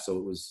Entertainment staff. So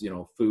it was,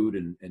 food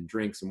and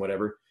drinks and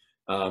whatever.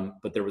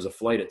 But there was a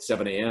flight at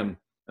 7 a.m.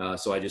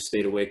 So I just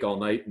stayed awake all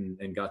night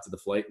and got to the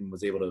flight and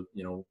was able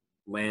to,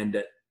 land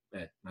at,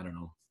 I don't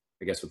know,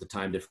 I guess with the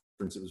time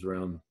difference, it was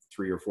around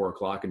 3 or 4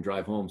 o'clock, and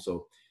drive home.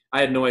 So I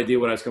had no idea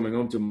what I was coming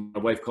home to. My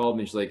wife called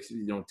me. She's like,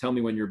 tell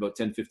me when you're about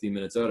 10, 15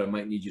 minutes out. I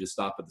might need you to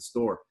stop at the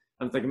store.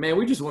 I'm thinking, man,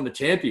 we just won the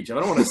championship.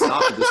 I don't want to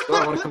stop at the store.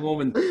 I want to come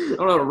home and I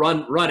don't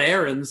want to run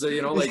errands.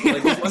 Just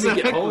let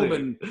me get home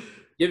and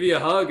give you a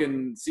hug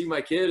and see my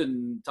kid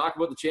and talk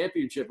about the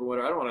championship or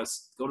whatever. I don't want to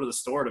go to the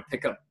store to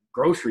pick up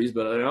groceries,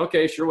 but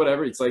okay, sure,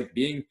 whatever. It's like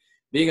being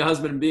a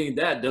husband and being a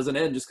dad doesn't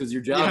end just because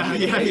your job.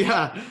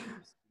 Yeah.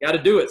 Got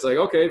to do it. It's like,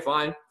 okay,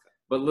 fine.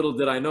 But little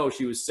did I know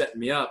she was setting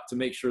me up to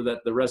make sure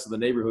that the rest of the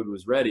neighborhood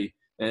was ready.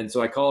 And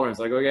so I called her and it's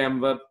like, okay, I'm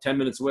about 10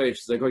 minutes away.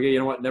 She's like, okay, you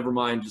know what? Never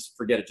mind. Just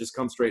forget it. Just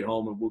come straight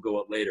home and we'll go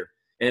out later.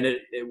 And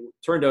it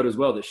turned out as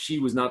well that she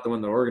was not the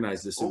one that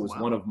organized this. It was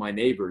one of my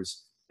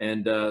neighbors.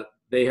 And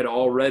they had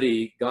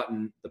already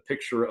gotten the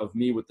picture of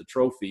me with the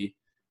trophy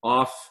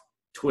off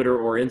Twitter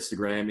or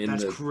Instagram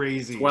in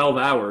crazy 12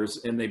 hours.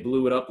 And they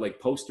blew it up like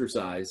poster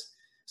size.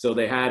 So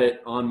they had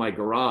it on my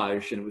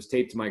garage, and it was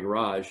taped to my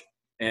garage.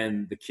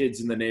 And the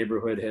kids in the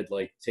neighborhood had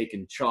like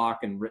taken chalk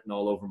and written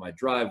all over my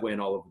driveway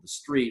and all over the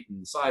street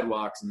and the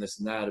sidewalks and this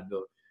and that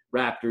about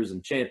Raptors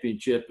and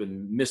championship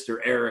and Mr.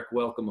 Eric,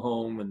 welcome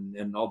home,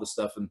 and all the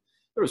stuff. And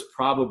there was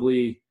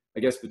probably, I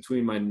guess,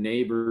 between my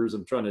neighbors,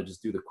 I'm trying to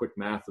just do the quick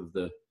math of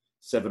the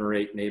 7 or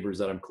 8 neighbors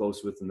that I'm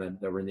close with, and then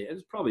that were in it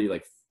was probably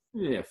like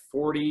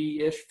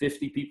 40-ish,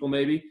 50 people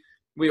maybe.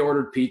 We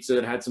ordered pizza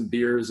and had some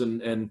beers,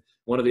 and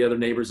one of the other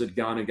neighbors had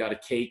gone and got a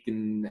cake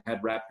and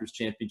had Raptors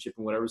championship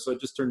and whatever. So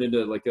it just turned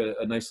into like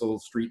a nice little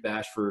street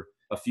bash for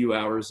a few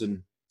hours,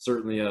 and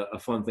certainly a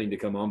fun thing to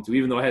come home to.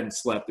 Even though I hadn't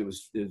slept, it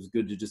was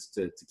good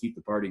to keep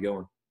the party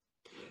going.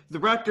 The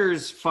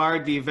Raptors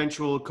fired the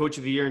eventual coach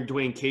of the year in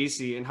Dwayne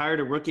Casey and hired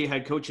a rookie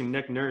head coach in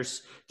Nick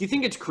Nurse. Do you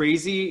think it's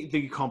crazy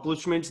the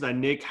accomplishments that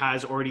Nick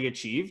has already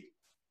achieved?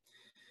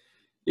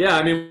 Yeah,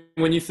 I mean,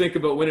 when you think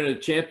about winning a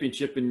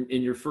championship in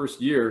your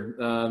first year,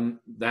 how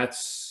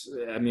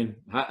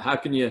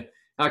can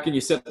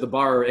you set the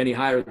bar any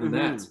higher than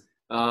that?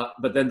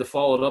 But then to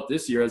follow it up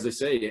this year, as I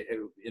say,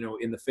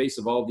 in the face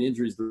of all the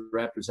injuries the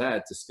Raptors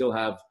had, to still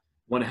have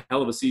one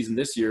hell of a season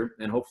this year,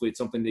 and hopefully it's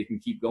something they can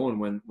keep going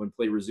when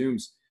play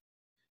resumes.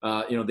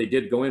 They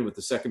did go in with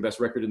the second best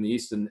record in the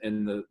East and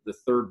the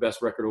third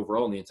best record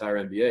overall in the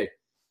entire NBA.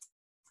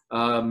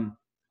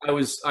 I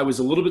was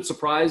a little bit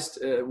surprised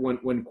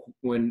when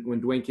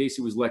Dwayne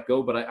Casey was let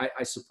go, but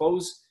I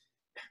suppose,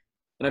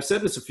 and I've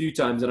said this a few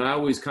times, and I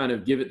always kind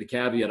of give it the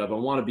caveat of I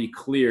want to be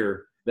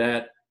clear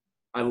that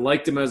I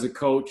liked him as a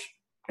coach.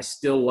 I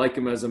still like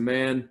him as a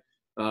man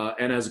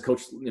and as a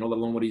coach, let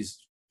alone what he's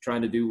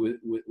trying to do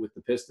with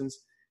the Pistons.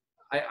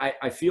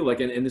 I feel like,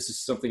 and this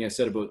is something I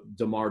said about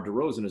DeMar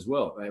DeRozan as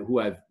well, who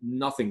I have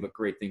nothing but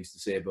great things to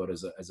say about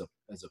as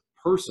a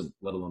person,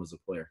 let alone as a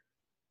player.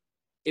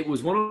 It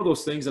was one of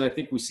those things, and I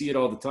think we see it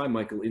all the time,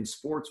 Michael, in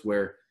sports,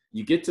 where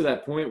you get to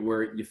that point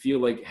where you feel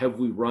like, have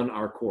we run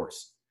our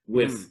course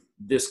with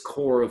this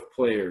core of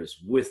players,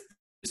 with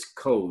this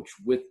coach,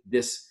 with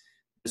this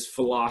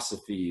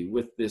philosophy,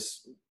 with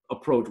this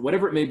approach,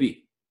 whatever it may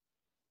be.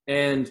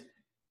 And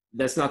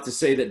that's not to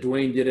say that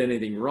Dwayne did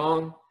anything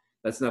wrong.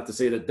 That's not to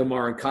say that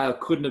DeMar and Kyle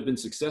couldn't have been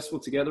successful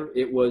together.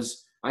 It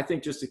was, I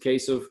think, just a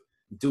case of,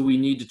 do we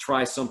need to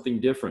try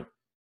something different?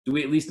 Do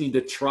we at least need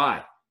to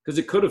try? Because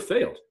it could have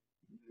failed.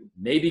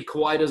 Maybe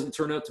Kawhi doesn't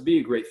turn out to be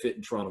a great fit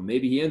in Toronto.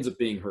 Maybe he ends up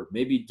being hurt.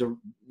 Maybe,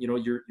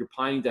 you're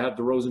pining to have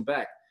DeRozan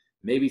back.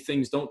 Maybe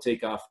things don't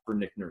take off for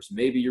Nick Nurse.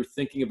 Maybe you're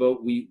thinking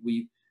about,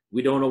 we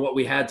don't know what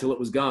we had till it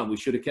was gone. We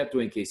should have kept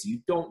Dwayne Casey. You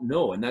don't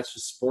know, and that's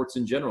just sports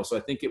in general. So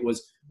I think it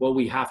was,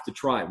 we have to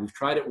try. We've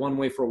tried it one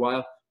way for a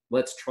while.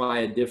 Let's try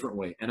a different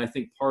way. And I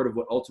think part of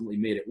what ultimately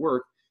made it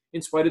work,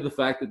 in spite of the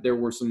fact that there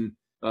were some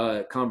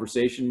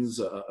conversations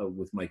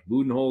with Mike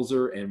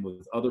Budenholzer and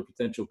with other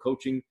potential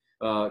coaching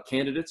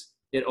candidates,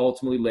 it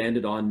ultimately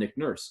landed on Nick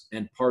Nurse.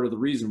 And part of the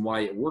reason why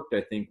it worked,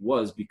 I think,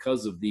 was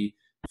because of the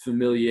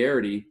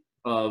familiarity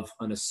of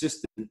an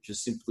assistant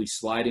just simply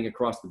sliding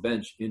across the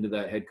bench into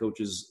that head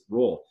coach's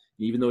role.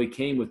 Even though he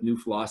came with new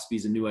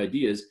philosophies and new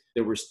ideas,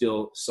 there were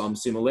still some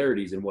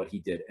similarities in what he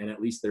did. And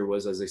at least there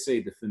was, as I say,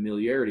 the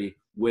familiarity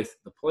with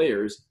the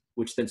players,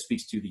 which then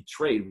speaks to the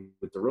trade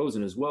with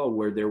DeRozan as well,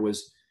 where there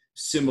was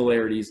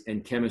similarities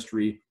and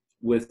chemistry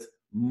with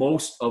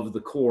most of the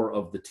core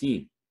of the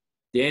team.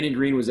 Danny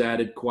Green was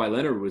added, Kawhi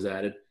Leonard was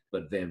added,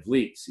 but Van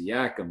Vliet,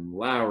 Siakam,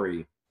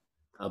 Lowry,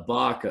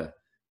 Ibaka,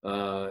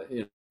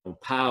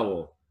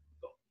 Powell,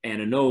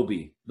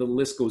 Anunoby, the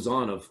list goes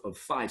on of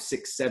 5,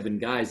 6, 7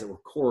 guys that were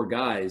core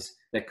guys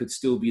that could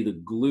still be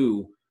the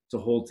glue to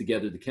hold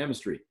together the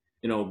chemistry.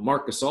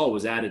 Marc Gasol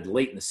was added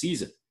late in the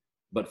season,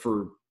 but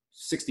for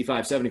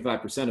 65,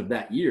 75% of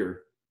that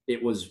year,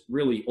 it was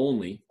really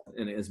only,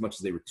 and as much as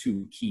they were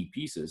 2 key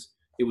pieces,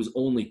 it was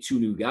only 2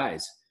 new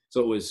guys. So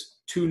it was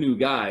 2 new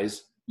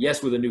guys,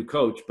 yes, with a new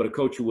coach, but a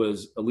coach who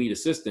was a lead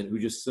assistant who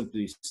just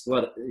simply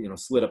slid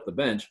up the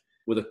bench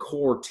with a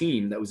core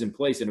team that was in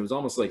place. And it was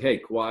almost like, hey,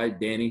 Kawhi,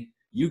 Danny,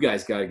 you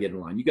guys got to get in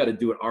line. You got to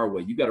do it our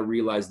way. You got to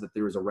realize that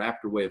there is a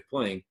Raptor way of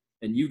playing,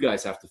 and you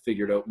guys have to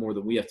figure it out more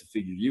than we have to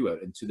figure you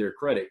out. And to their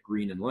credit,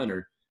 Green and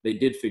Leonard, they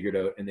did figure it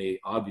out, and they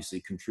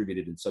obviously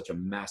contributed in such a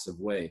massive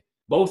way.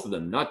 Both of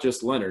them, not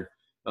just Leonard,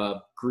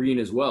 Green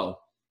as well.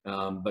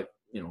 But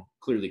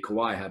clearly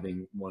Kawhi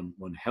having one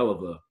hell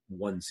of a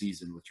one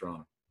season with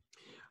Toronto.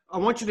 I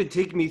want you to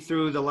take me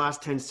through the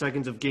last 10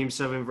 seconds of Game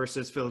 7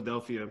 versus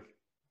Philadelphia.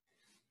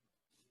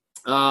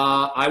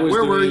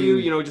 Where were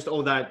you? Just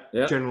all that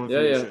general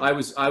information.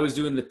 Yeah. I was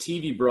doing the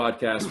TV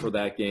broadcast for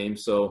that game,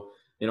 so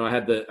I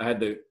had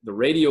the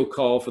radio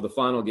call for the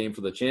final game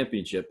for the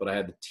championship, but I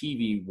had the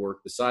TV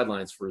work the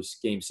sidelines for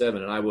Game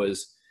 7, and I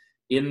was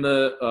in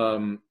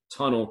the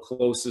tunnel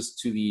closest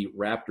to the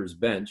Raptors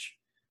bench,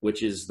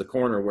 which is the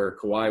corner where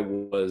Kawhi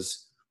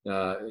was,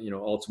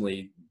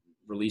 ultimately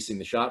releasing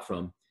the shot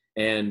from.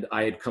 And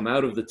I had come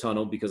out of the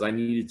tunnel because I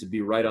needed to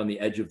be right on the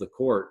edge of the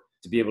court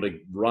to be able to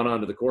run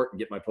onto the court and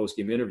get my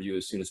post-game interview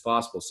as soon as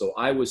possible. So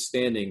I was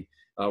standing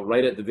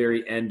right at the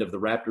very end of the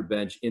Raptor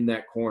bench in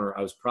that corner.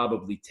 I was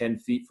probably 10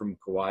 feet from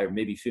Kawhi, or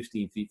maybe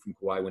 15 feet from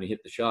Kawhi when he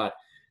hit the shot.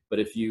 But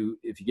if you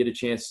get a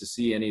chance to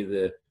see any of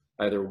the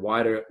either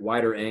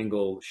wider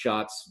angle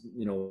shots,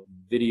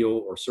 video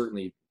or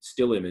certainly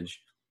still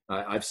image,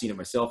 I've seen it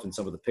myself in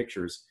some of the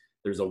pictures.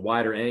 There's a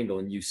wider angle,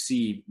 and you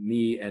see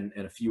me and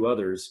a few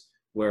others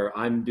where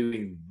I'm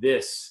doing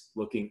this,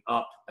 looking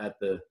up at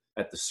the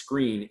at the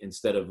screen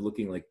instead of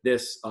looking like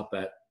this up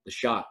at the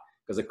shot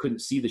because I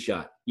couldn't see the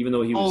shot. Even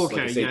though he was,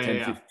 like I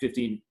say,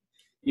 15,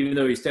 even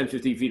though he's 10,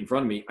 15 feet in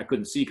front of me, I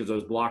couldn't see because I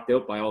was blocked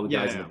out by all the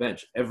guys on the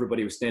bench.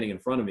 Everybody was standing in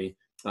front of me.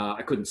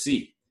 I couldn't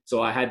see.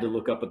 So I had to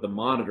look up at the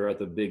monitor at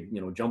the big,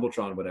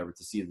 Jumbotron or whatever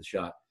to see the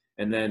shot.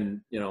 And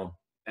then,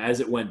 as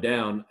it went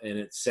down, and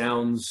it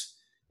sounds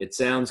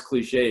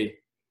cliche,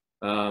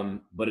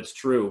 but it's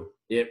true.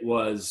 It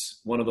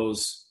was one of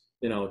those,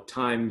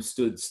 time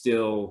stood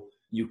still.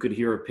 You could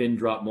hear a pin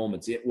drop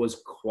moments. It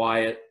was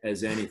quiet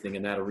as anything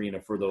in that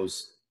arena for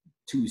those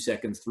 2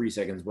 seconds, 3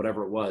 seconds,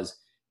 whatever it was.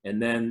 And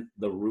then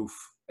the roof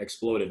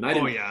exploded. And I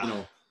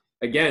didn't,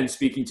 again,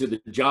 speaking to the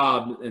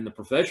job and the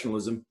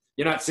professionalism,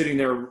 you're not sitting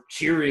there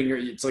cheering. Or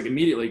it's like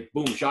immediately,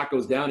 boom, shot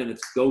goes down and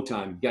it's go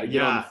time. You got to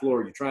get on the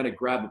floor. You're trying to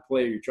grab a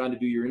player. You're trying to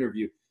do your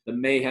interview. The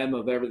mayhem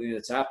of everything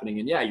that's happening.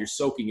 And, you're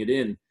soaking it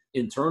in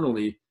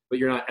internally, but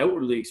you're not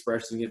outwardly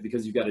expressing it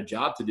because you've got a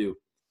job to do.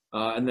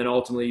 And then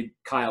ultimately,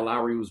 Kyle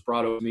Lowry was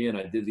brought over to me, and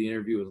I did the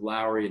interview with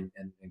Lowry,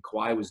 and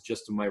Kawhi was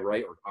just to my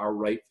right, or our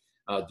right,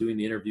 doing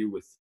the interview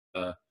with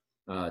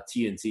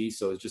TNT.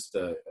 So it's just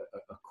a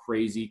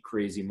crazy,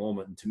 crazy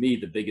moment. And to me,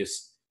 the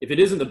biggest, if it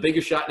isn't the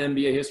biggest shot in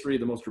NBA history,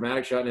 the most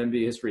dramatic shot in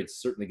NBA history, it's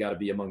certainly got to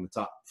be among the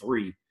top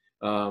 3.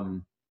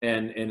 And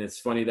it's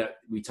funny that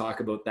we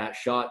talk about that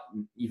shot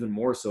even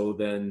more so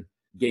than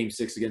Game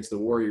 6 against the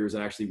Warriors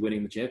and actually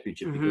winning the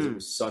championship because it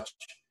was such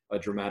a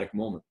dramatic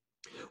moment.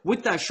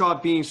 With that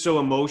shot being so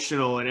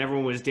emotional and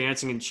everyone was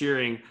dancing and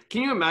cheering,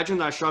 can you imagine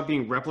that shot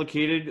being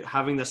replicated,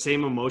 having the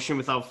same emotion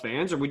without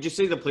fans? Or would you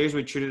say the players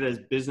would treat it as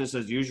business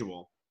as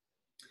usual?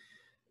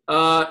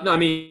 No, I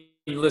mean,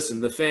 listen,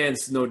 the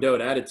fans no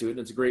doubt added to it. And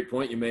it's a great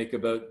point you make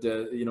about,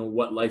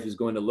 what life is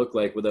going to look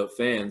like without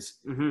fans.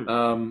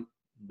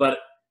 But,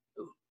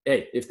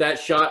 hey, if that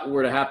shot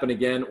were to happen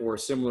again or a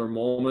similar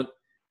moment,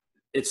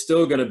 it's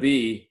still going to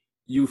be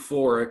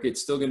euphoric.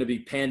 It's still going to be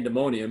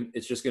pandemonium.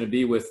 It's just going to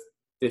be with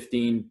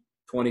 15,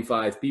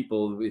 25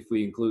 people if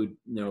we include,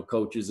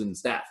 coaches and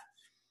staff.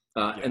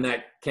 And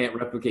that can't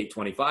replicate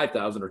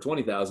 25,000 or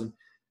 20,000.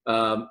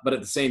 But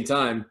at the same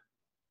time,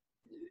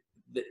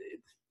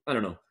 I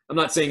don't know. I'm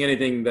not saying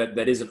anything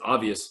that isn't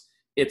obvious.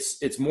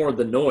 It's more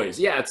the noise.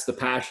 Yeah, it's the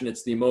passion,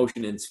 it's the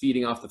emotion, and it's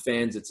feeding off the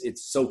fans.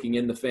 It's soaking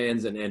in the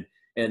fans and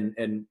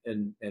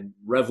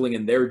reveling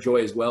in their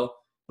joy as well.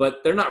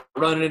 But they're not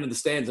running into the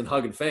stands and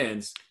hugging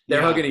fans.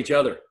 They're hugging each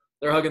other.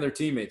 They're hugging their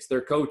teammates,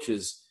 their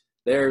coaches.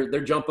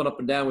 They're jumping up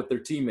and down with their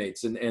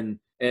teammates and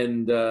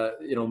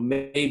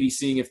maybe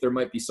seeing if there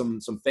might be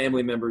some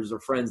family members or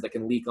friends that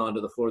can leak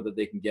onto the floor that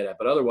they can get at.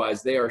 But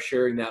otherwise, they are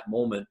sharing that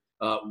moment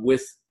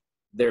with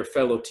their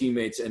fellow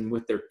teammates and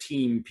with their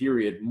team,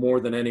 period, more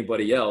than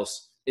anybody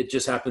else. It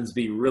just happens to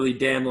be really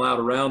damn loud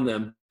around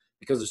them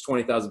because there's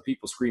 20,000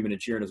 people screaming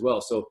and cheering as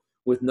well. So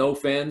with no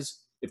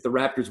fans, if the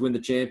Raptors win the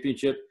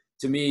championship,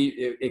 to me,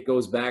 it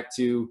goes back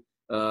to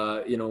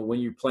when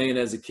you're playing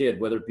as a kid,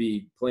 whether it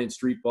be playing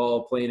street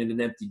ball, playing in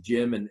an empty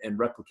gym, and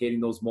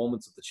replicating those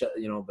moments of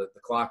the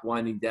clock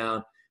winding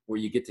down, where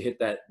you get to hit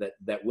that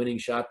winning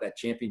shot, that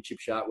championship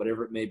shot,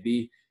 whatever it may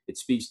be. It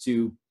speaks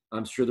to,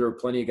 I'm sure there were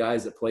plenty of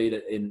guys that played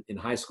in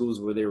high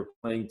schools where they were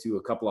playing to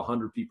a couple of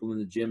hundred people in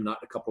the gym, not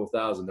a couple of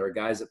thousand. There are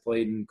guys that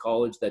played in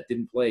college that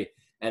didn't play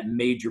at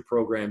major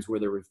programs where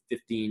there were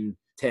 15,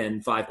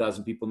 10,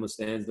 5,000 people in the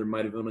stands. There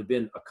might have only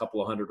been a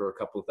couple of hundred or a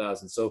couple of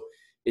thousand. So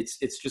it's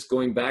just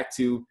going back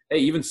to, hey,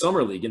 even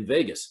Summer League in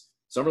Vegas.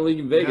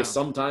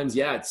 Sometimes,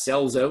 it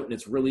sells out and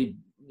it's really,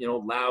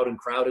 loud and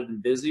crowded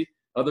and busy.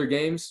 Other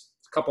games,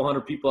 it's a couple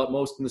hundred people at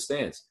most in the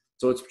stands.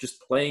 So it's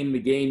just playing the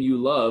game you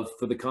love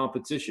for the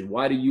competition.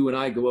 Why do you and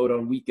I go out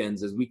on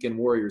weekends as weekend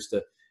warriors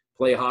to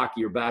play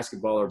hockey or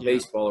basketball or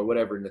baseball or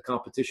whatever in the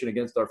competition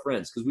against our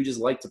friends? Because we just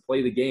like to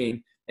play the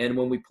game. And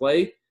when we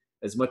play,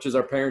 as much as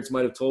our parents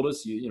might have told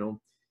us, you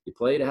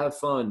play to have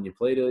fun. You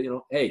play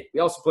to, hey, we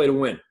also play to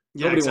win.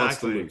 Nobody wants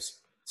to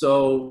lose.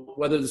 So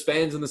whether there's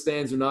fans in the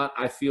stands or not,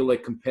 I feel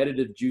like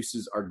competitive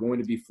juices are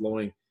going to be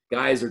flowing.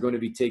 Guys are going to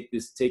be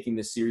taking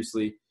this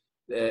seriously.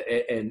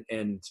 And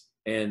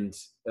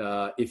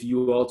if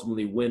you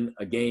ultimately win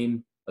a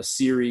game, a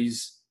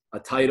series, a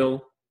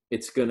title,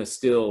 it's going to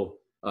still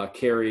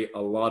carry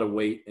a lot of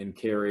weight and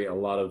carry a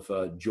lot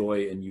of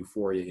joy and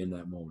euphoria in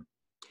that moment.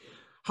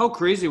 How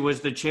crazy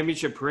was the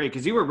championship parade?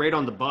 Because you were right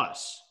on the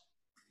bus.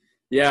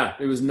 Yeah,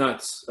 it was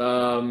nuts.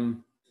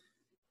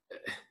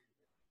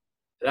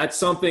 That's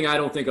something I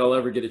don't think I'll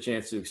ever get a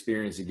chance to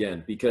experience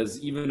again, because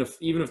even if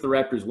the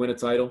Raptors win a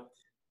title,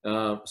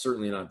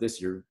 certainly not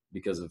this year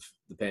because of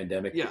the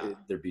pandemic,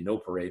 there'd be no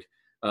parade.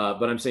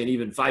 But I'm saying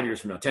even 5 years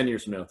from now, 10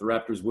 years from now, if the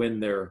Raptors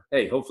win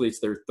hopefully it's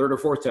their third or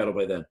fourth title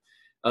by then.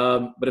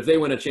 But if they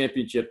win a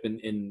championship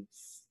in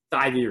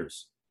 5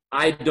 years,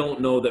 I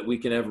don't know that we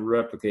can ever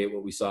replicate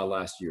what we saw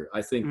last year.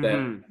 I think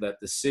that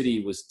the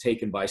city was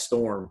taken by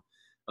storm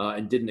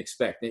and didn't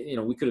expect.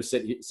 We could have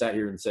sat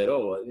here and said,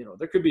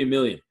 there could be 1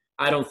 million.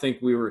 I don't think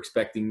we were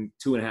expecting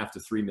 2.5 to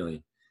 3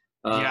 million.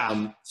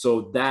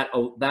 So that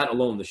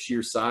alone, the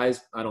sheer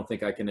size, I don't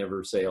think I can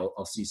ever say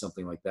I'll see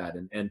something like that.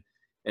 And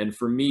And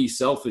for me,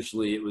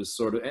 selfishly, it was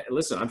sort of,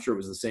 listen, I'm sure it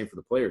was the same for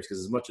the players, because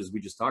as much as we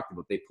just talked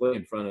about, they play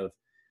in front of,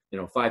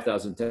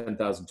 5,000,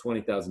 10,000,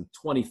 20,000,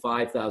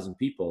 25,000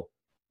 people.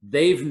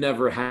 They've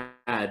never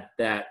had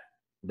that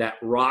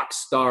rock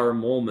star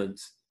moment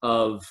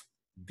of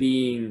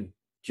being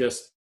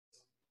just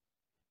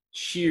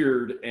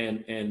cheered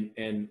and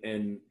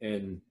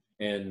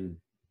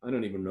I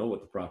don't even know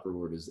what the proper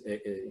word is.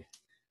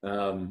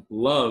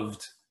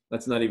 Loved.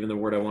 That's not even the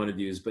word I wanted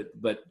to use,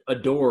 but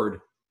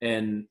adored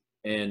and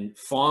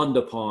fawned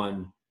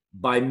upon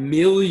by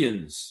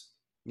millions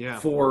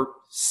for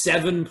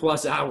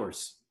 7+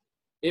 hours.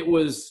 It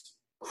was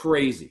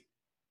crazy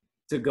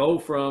to go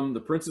from the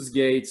Princess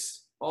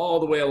Gates all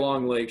the way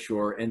along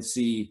Lakeshore and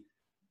see,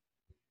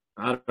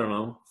 I don't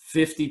know,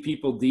 50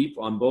 people deep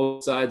on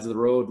both sides of the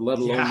road, let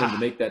alone them to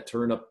make that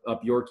turn up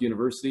York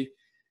University.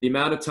 The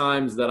amount of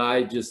times that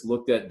I just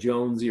looked at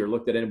Jonesy or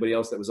looked at anybody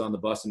else that was on the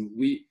bus, and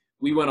we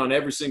went on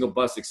every single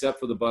bus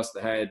except for the bus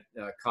that had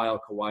Kyle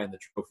Kawhi and the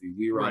trophy.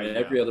 We were on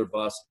every other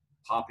bus,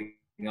 hopping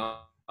on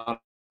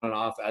and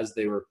off as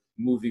they were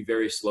moving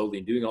very slowly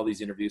and doing all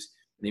these interviews.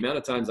 And the amount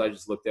of times I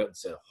just looked out and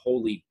said,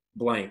 holy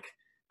blank.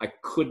 I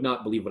could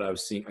not believe what I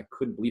was seeing. I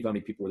couldn't believe how many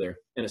people were there.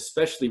 And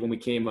especially when we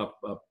came up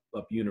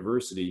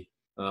University,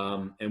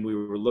 and we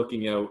were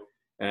looking out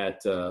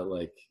at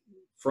like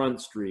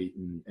Front Street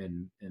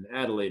and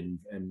Adelaide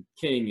and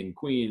King and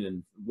Queen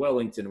and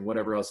Wellington and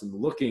whatever else, and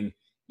looking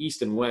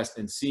east and west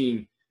and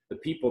seeing the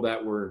people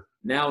that were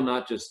now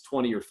not just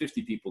 20 or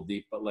 50 people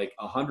deep, but like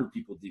 100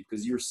 people deep,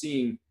 because you're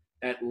seeing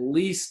at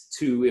least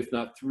 2, if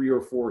not 3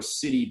 or 4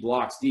 city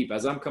blocks deep.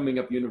 As I'm coming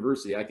up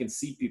University, I can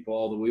see people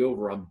all the way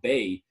over on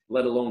Bay,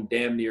 let alone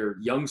damn near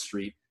Yonge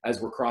Street as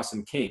we're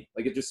crossing King.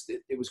 Like it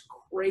was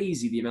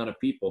crazy, the amount of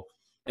people.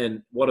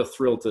 And what a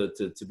thrill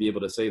to be able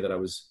to say that I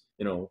was,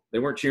 they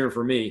weren't cheering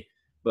for me,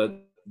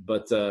 but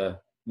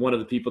one of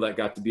the people that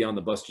got to be on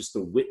the bus just to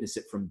witness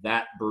it from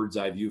that bird's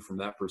eye view, from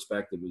that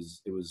perspective,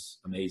 it was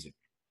amazing.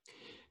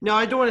 Now,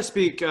 I don't want to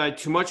speak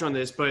too much on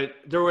this, but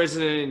there was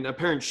an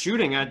apparent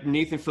shooting at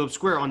Nathan Phillips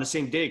Square on the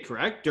same day,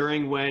 correct?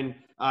 During when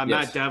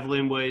Matt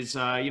Devlin was,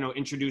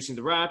 introducing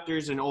the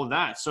Raptors and all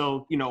that.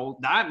 So,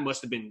 that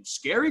must have been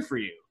scary for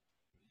you.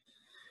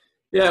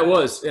 Yeah, it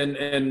was.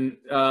 And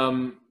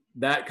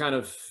that kind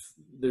of,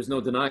 there's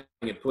no denying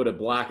it, put a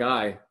black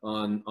eye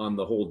on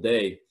the whole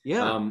day.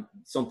 Yeah.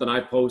 Something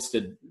I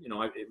posted,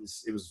 it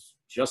was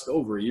just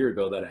over a year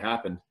ago that it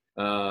happened.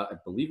 I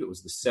believe it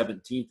was the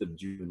 17th of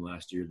June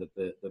last year that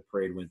the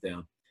parade went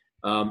down.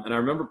 And I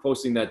remember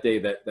posting that day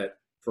that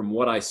from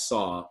what I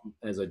saw,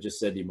 as I just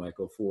said to you,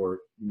 Michael, for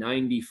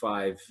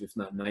 95, if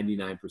not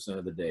 99%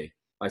 of the day,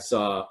 I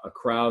saw a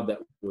crowd that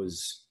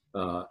was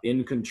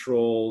in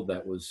control,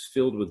 that was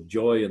filled with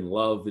joy and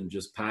love and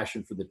just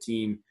passion for the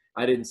team.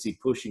 I didn't see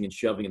pushing and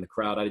shoving in the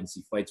crowd. I didn't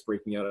see fights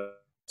breaking out. I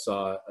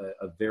saw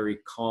a very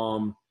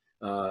calm,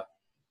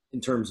 in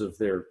terms of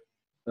their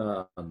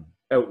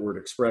outward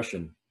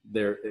expression.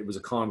 It was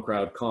a calm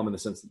crowd, calm in the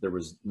sense that there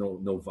was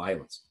no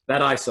violence.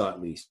 That I saw,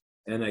 at least.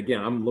 And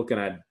again, I'm looking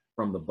at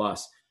from the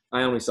bus.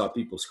 I only saw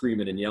people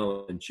screaming and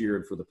yelling and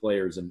cheering for the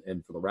players and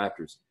for the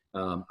Raptors.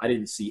 I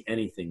didn't see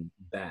anything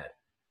bad.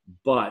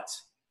 But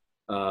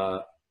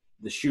the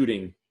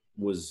shooting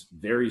was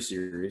very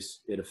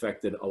serious. It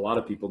affected a lot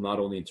of people, not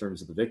only in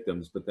terms of the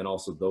victims, but then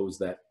also those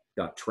that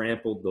got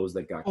trampled, those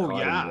that got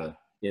caught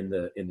in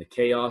the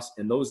chaos,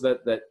 and those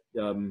that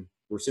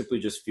were simply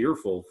just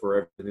fearful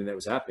for everything that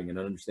was happening, and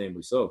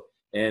understandably so.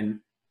 And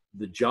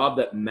the job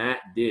that Matt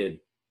did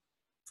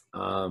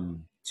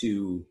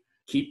to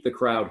keep the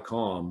crowd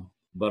calm,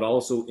 but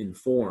also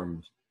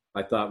informed,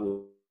 I thought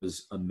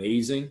was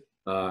amazing.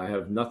 I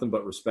have nothing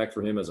but respect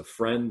for him as a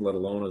friend, let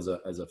alone as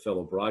a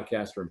fellow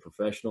broadcaster and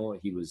professional.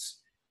 He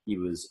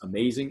was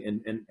amazing.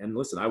 And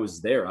listen, I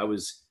was there. I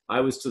was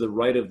to the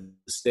right of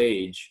the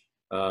stage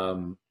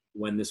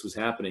when this was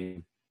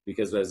happening,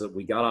 because as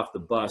we got off the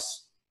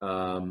bus,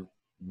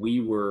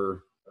 we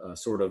were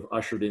sort of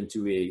ushered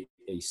into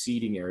a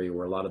seating area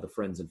where a lot of the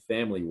friends and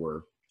family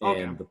were,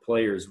 and the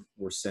players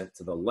were sent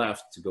to the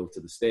left to go to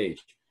the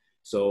stage.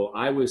 So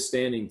I was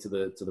standing to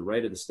the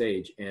right of the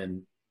stage,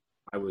 and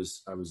I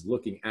was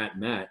looking at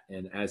Matt,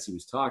 and as he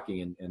was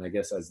talking, and I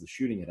guess as the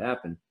shooting had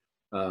happened,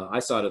 I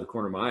saw out of the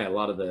corner of my eye a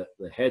lot of the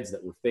heads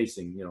that were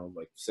facing,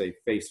 like say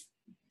face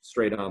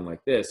straight on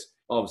like this.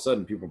 All of a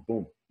sudden, people,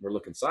 boom, were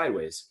looking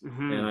sideways,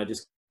 and I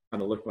just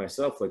kind of looked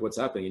myself like, what's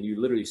happening? And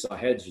you literally saw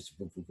heads just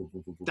boom, boom, boom,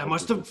 boom, boom, that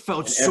must have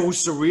felt so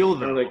surreal,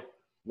 though. Like,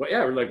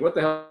 we're like, what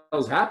the hell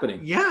is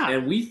happening? Yeah.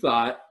 And we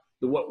thought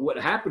what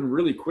happened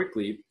really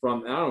quickly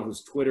from, I don't know if it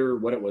was Twitter,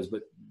 what it was,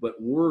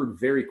 but word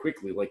very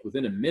quickly, like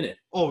within a minute,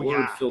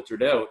 word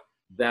filtered out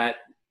that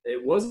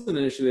it wasn't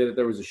initially that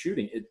there was a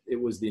shooting. It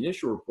was, the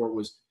initial report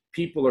was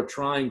people are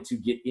trying to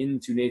get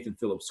into Nathan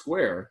Phillips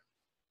Square.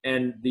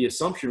 And the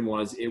assumption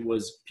was it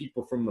was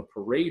people from the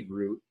parade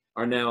route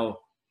are now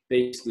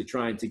basically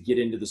trying to get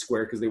into the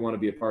square because they want to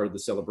be a part of the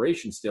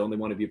celebration still, and they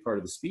want to be a part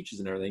of the speeches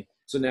and everything.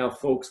 So now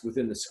folks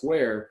within the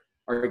square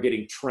are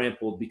getting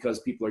trampled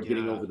because people are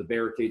getting over the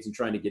barricades and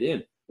trying to get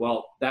in.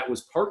 Well, that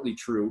was partly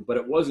true, but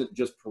it wasn't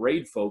just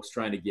parade folks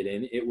trying to get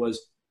in. It was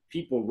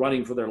people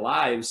running for their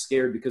lives,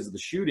 scared because of the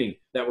shooting,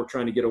 that were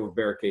trying to get over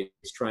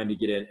barricades, trying to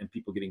get in, and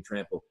people getting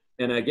trampled.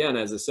 And again,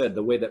 as I said,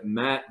 the way that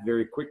Matt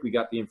very quickly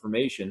got the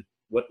information,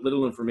 what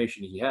little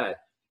information he had,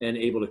 and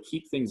able to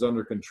keep things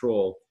under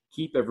control,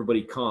 keep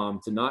everybody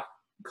calm, to not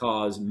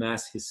cause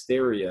mass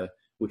hysteria,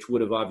 which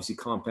would have obviously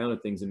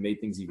compounded things and made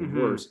things even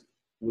worse,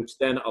 which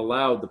then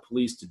allowed the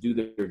police to do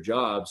their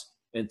jobs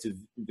and to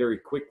very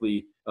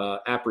quickly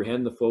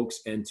apprehend the folks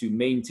and to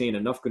maintain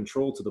enough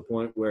control to the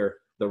point where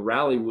the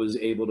rally was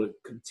able to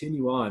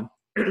continue on.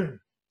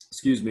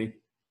 Excuse me.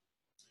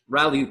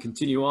 Rally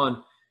continue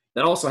on.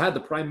 That also had the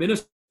prime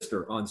minister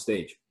on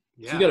stage.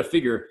 Yeah. So you got to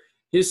figure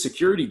his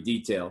security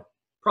detail,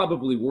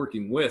 probably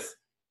working with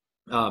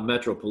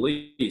Metro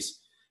Police,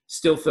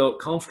 still felt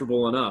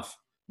comfortable enough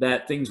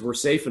that things were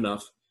safe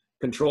enough,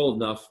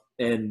 controlled enough,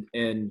 and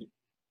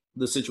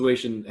the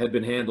situation had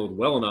been handled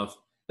well enough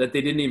that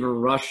they didn't even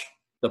rush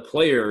the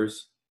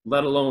players,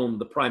 let alone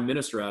the prime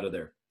minister, out of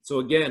there. So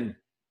again,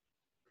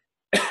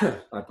 I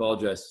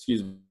apologize,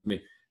 excuse me,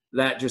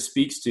 that just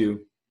speaks to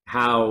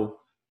how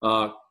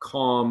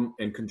calm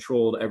and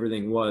controlled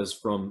everything was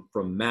from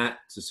Matt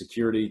to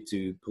security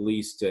to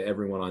police to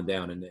everyone on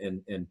down.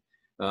 And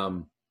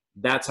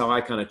that's how I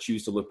kind of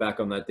choose to look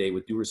back on that day.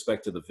 With due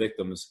respect to the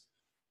victims,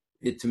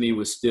 it to me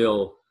was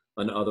still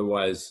an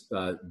otherwise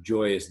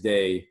joyous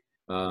day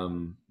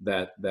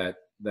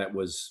that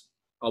was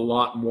a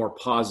lot more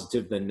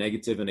positive than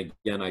negative. And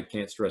again, I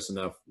can't stress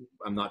enough,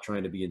 I'm not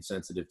trying to be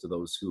insensitive to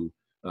those who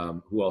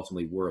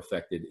ultimately were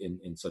affected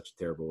in such a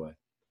terrible way.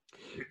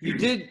 You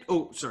did.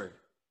 Oh, sorry.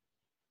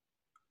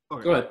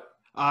 Okay. Go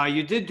ahead.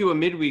 You did do a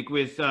midweek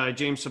with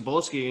James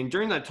Cebulski, and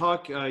during that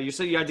talk, you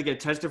said you had to get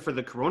tested for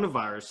the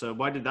coronavirus.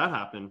 Why did that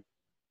happen?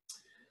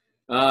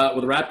 Well,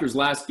 the Raptors'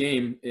 last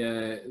game,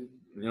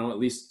 at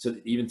least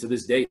even to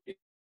this date,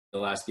 the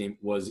last game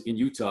was in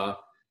Utah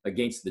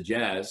against the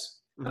Jazz.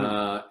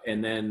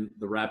 And then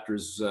the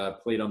Raptors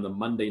played on the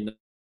Monday night.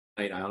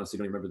 I honestly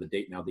don't remember the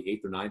date now, the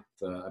 8th or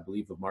 9th, I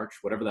believe, of March,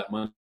 whatever that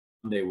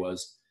Monday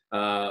was.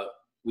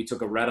 We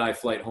took a red-eye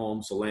flight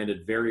home, so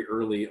landed very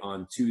early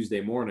on Tuesday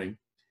morning.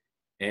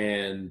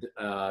 And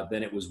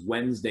then it was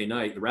Wednesday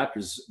night. The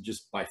Raptors,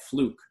 just by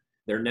fluke,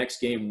 their next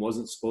game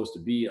wasn't supposed to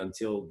be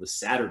until the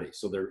Saturday.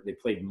 So they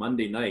played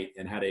Monday night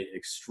and had an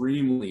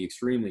extremely,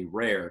 extremely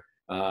rare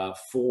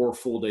 4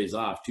 full days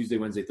off, Tuesday,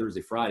 Wednesday,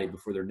 Thursday, Friday,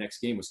 before their next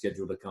game was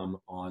scheduled to come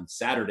on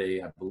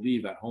Saturday, I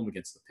believe, at home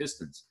against the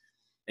Pistons.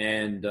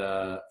 And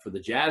for the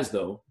Jazz,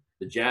 though,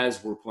 the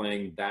Jazz were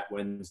playing that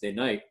Wednesday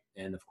night.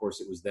 And, of course,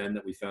 it was then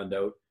that we found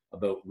out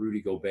about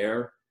Rudy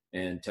Gobert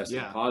and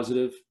tested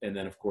positive. And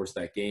then, of course,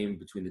 that game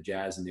between the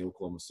Jazz and the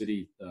Oklahoma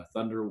City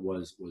Thunder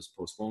was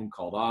postponed,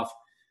 called off.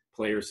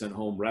 Players sent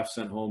home, refs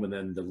sent home, and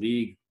then the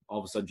league all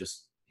of a sudden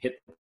just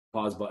hit the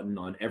pause button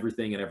on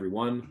everything and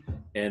everyone.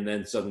 And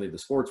then suddenly the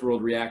sports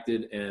world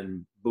reacted,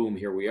 and boom,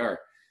 here we are.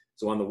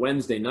 So on the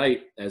Wednesday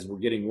night, as we're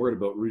getting word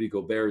about Rudy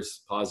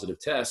Gobert's positive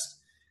test,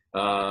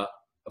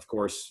 of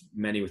course,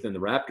 many within the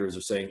Raptors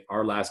are saying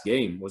our last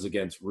game was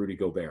against Rudy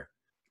Gobert.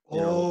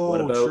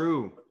 What about,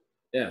 true.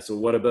 Yeah, so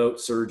what about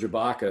Serge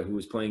Ibaka, who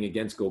was playing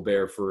against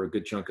Gobert for a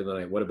good chunk of the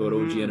night? What about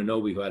OG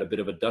Anunoby, who had a bit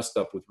of a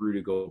dust-up with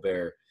Rudy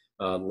Gobert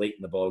late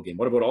in the ballgame?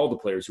 What about all the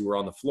players who were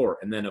on the floor?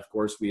 And then, of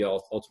course, we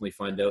all ultimately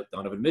find out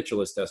Donovan Mitchell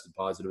has tested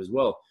positive as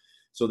well.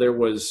 So there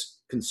was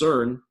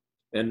concern,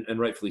 and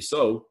rightfully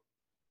so,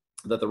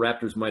 that the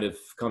Raptors might have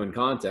come in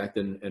contact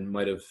and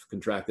might have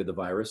contracted the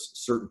virus,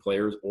 certain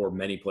players or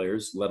many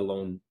players, let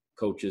alone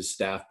coaches,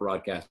 staff,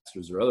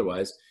 broadcasters, or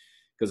otherwise,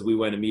 because we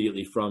went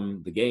immediately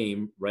from the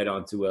game right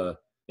onto a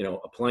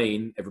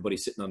plane, everybody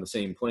sitting on the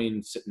same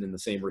plane, sitting in the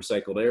same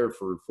recycled air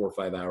for 4 or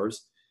 5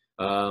 hours.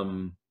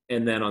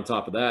 And then on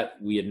top of that,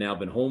 we had now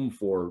been home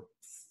for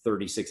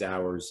 36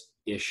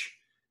 hours-ish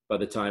by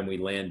the time we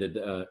landed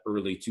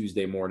early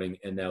Tuesday morning,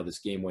 and now this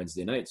game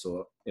Wednesday night.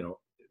 So,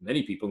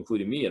 many people,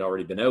 including me, had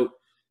already been out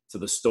to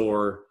the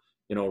store,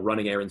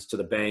 running errands, to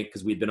the bank,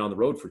 because we'd been on the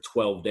road for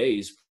 12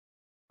 days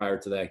prior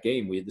to that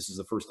game. This is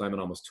the first time in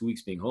almost 2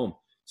 weeks being home.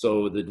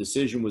 So the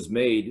decision was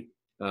made.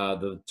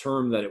 The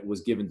term that it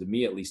was given to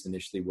me, at least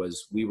initially,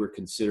 was we were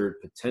considered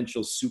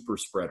potential super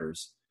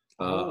spreaders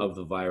of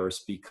the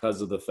virus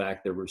because of the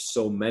fact there were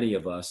so many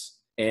of us,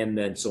 and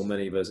then so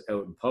many of us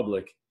out in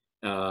public,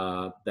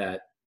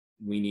 that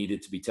we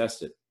needed to be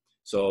tested.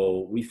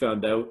 So we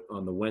found out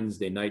on the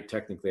Wednesday night,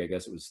 technically, I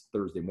guess it was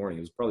Thursday morning.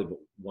 It was probably about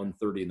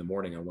 1:30 in the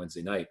morning on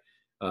Wednesday night,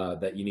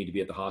 that you need to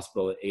be at the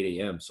hospital at 8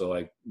 a.m. So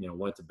I,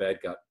 went to bed,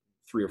 got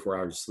 3 or 4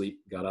 hours of sleep,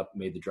 got up,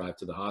 made the drive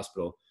to the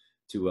hospital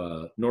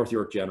to North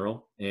York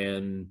General,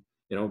 and,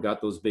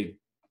 got those big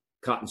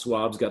cotton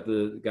swabs, got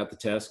the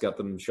test, got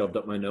them shoved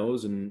up my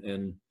nose,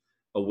 and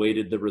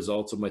awaited the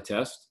results of my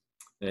test.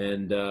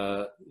 And,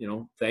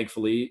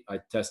 thankfully I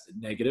tested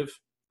negative.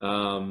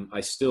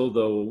 I still,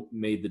 though,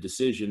 made the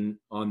decision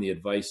on the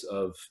advice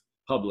of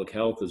public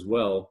health as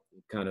well,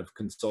 kind of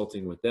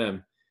consulting with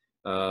them.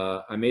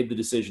 I made the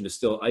decision to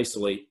still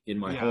isolate in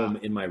my home,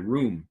 in my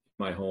room,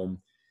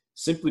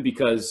 simply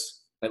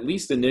because at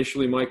least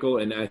initially, Michael,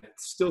 and I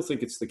still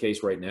think it's the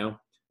case right now,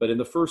 but in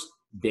the first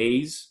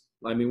days,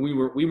 I mean,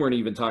 we weren't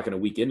even talking a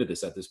week into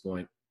this at this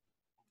point.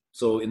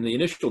 So in the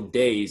initial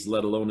days,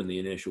 let alone in the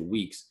initial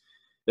weeks,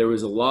 there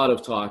was a lot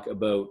of talk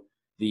about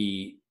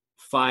the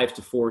 5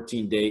 to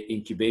 14 day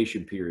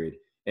incubation period,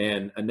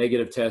 and a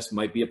negative test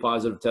might be a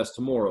positive test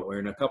tomorrow or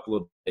in a couple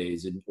of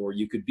days, or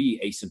you could be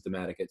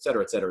asymptomatic, et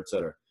cetera, et cetera, et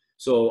cetera.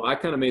 So I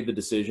kind of made the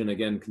decision,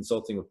 again,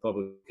 consulting with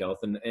public health,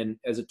 and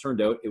as it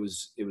turned out, it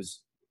was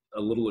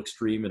a little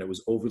extreme and it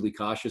was overly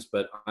cautious,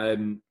 but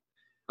I'm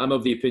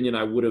of the opinion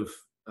I would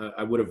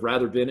have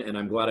rather been, and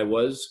I'm glad I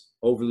was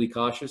overly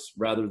cautious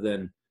rather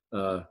than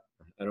I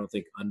don't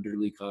think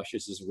underly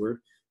cautious is a word,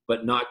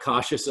 but not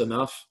cautious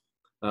enough.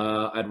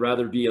 I'd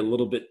rather be a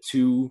little bit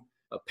too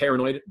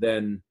paranoid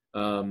than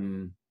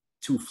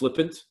too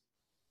flippant.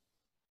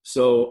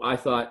 So I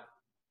thought,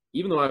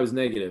 even though I was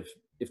negative,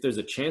 if there's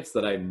a chance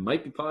that I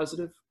might be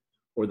positive,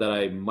 or that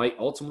I might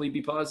ultimately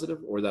be positive,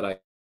 or that I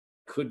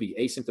could be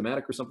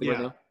asymptomatic or something like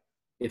that,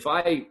 if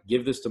I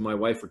give this to my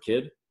wife or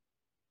kid,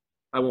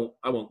 I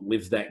won't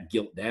live that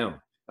guilt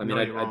down. I mean,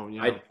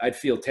 I'd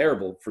feel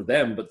terrible for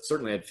them, but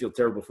certainly I'd feel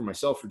terrible for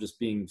myself for just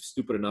being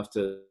stupid enough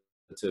to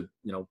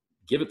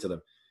give it to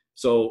them.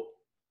 So,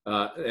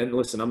 and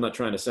listen, I'm not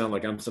trying to sound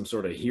like I'm some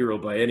sort of hero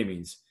by any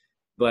means,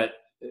 but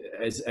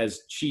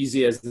as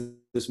cheesy as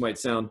this might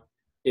sound,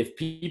 if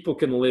people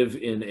can live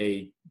in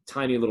a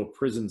tiny little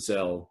prison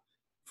cell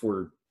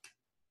for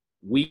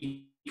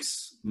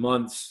weeks,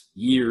 months,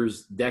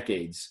 years,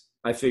 decades,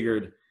 I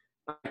figured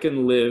I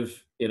can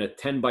live in a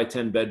 10 by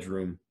 10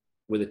 bedroom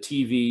with a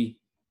TV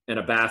and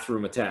a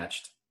bathroom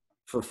attached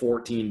for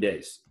 14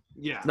 days.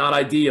 Yeah. It's not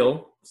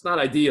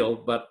ideal,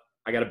 but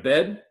I got a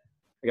bed,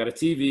 I got a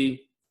TV,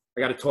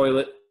 I got a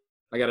toilet,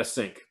 I got a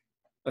sink.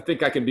 I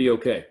think I can be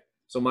okay.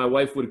 So my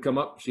wife would come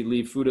up, she'd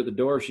leave food at the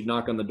door, she'd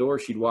knock on the door,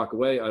 she'd walk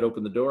away, I'd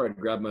open the door, I'd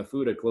grab my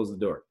food, I'd close the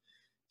door.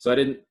 So I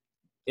didn't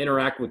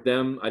interact with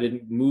them. I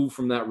didn't move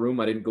from that room.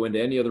 I didn't go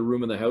into any other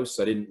room in the house.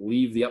 I didn't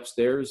leave the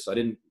upstairs.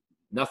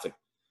 Nothing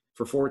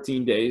for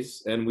 14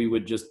 days. And we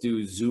would just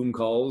do Zoom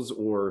calls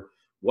or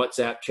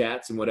WhatsApp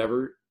chats and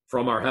whatever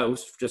from our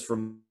house, just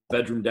from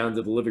bedroom down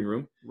to the living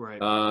room.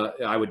 Right.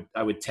 I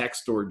would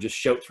text or just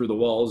shout through the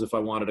walls if I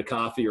wanted a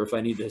coffee or if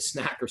I needed a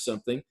snack or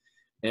something.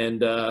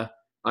 And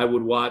I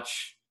would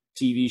watch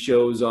TV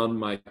shows on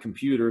my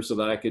computer so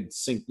that I could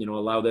sync,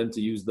 allow them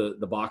to use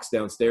the box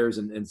downstairs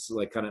and so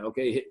like kind of,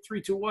 okay, hit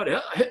 3, 2, 1,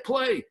 hit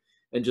play,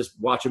 and just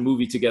watch a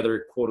movie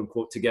together, quote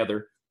unquote,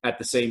 together at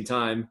the same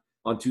time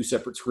on 2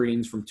 separate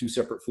screens from 2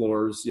 separate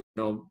floors,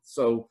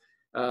 So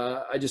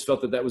I just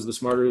felt that was the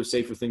smarter,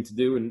 safer thing to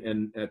do.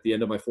 And at the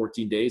end of my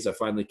 14 days, I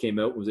finally came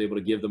out and was able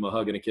to give them a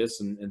hug and a kiss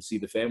and see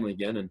the family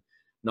again. And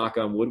knock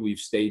on wood, we've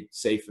stayed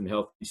safe and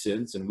healthy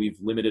since, and we've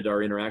limited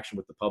our interaction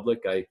with the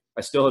public. I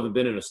still haven't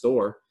been in a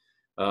store.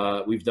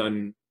 We've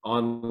done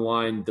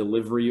online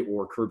delivery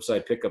or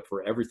curbside pickup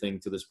for everything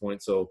to this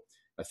point. So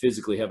I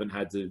physically haven't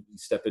had to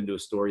step into a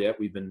store yet.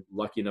 We've been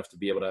lucky enough to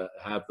be able to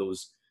have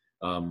those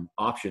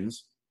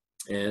options.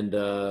 And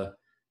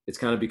it's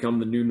kind of become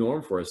the new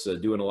norm for us,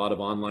 doing a lot of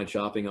online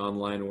shopping,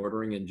 online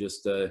ordering, and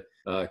just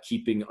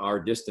keeping our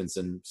distance.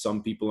 And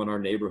some people in our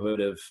neighborhood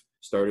have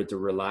started to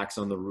relax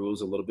on the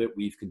rules a little bit.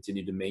 We've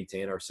continued to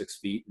maintain our 6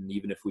 feet. And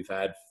even if we've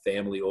had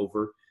family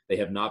over, they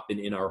have not been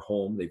in our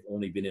home. They've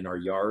only been in our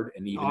yard.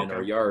 And even in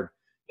our yard,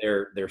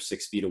 they're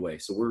 6 feet away.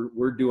 So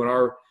we're doing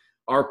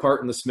our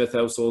part in the Smith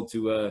household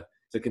to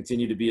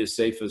continue to be as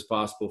safe as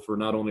possible for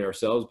not only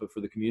ourselves, but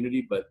for the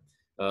community. But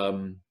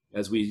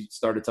as we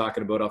started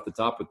talking about off the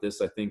top with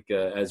this, I think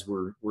as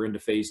we're into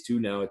phase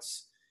 2 now,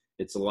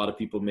 it's a lot of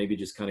people maybe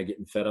just kind of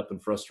getting fed up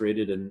and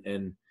frustrated,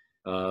 and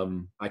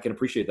I can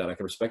appreciate that. I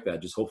can respect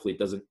that. Just hopefully it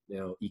doesn't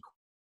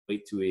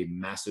equate to a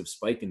massive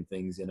spike in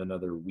things in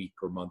another week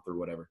or month or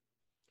whatever.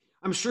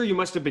 I'm sure you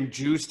must have been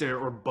juiced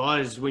or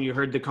buzzed when you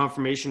heard the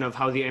confirmation of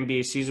how the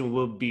NBA season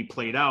will be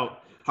played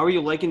out. How are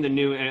you liking the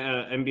new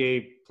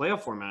NBA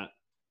playoff format?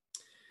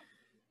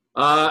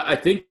 I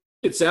think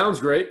it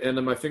sounds great,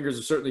 and my fingers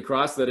are certainly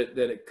crossed that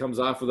it comes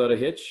off without a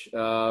hitch.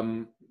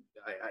 I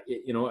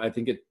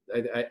think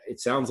it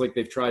sounds like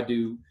they've tried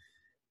to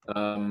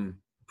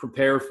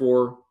prepare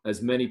for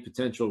as many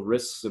potential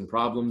risks and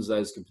problems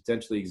as can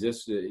potentially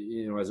exist,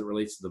 as it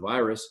relates to the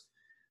virus.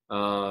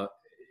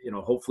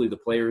 Hopefully the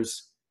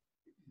players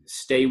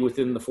stay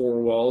within the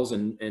 4 walls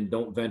and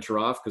don't venture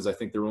off, because I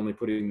think they're only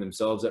putting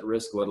themselves at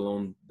risk, let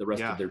alone the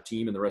rest of their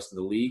team and the rest of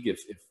the league.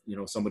 If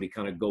somebody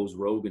kind of goes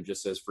rogue and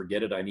just says,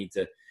 forget it, I need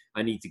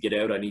to get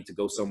out, I need to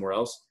go somewhere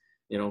else,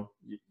 you're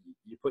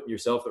putting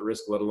yourself at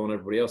risk, let alone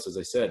everybody else, as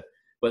I said.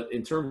 But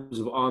in terms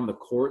of on the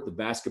court, the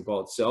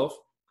basketball itself,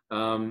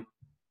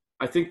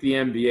 I think the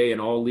NBA and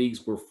all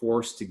leagues were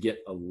forced to get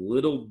a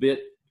little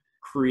bit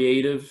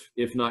creative,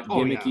 if not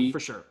gimmicky, for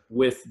sure,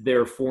 with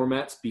their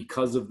formats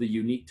because of the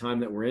unique time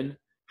that we're in.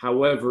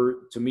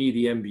 However, to me,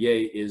 the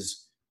NBA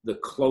is the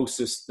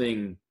closest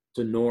thing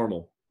to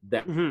normal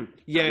that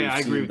I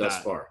agree with thus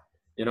that. far.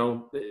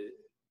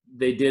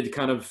 They did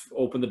kind of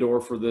open the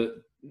door for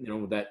the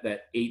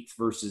that 8th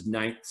versus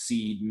 9th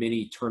seed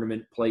mini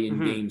tournament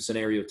play-in game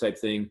scenario type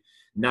thing.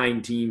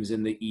 9 teams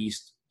in the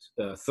East,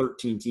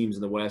 13 teams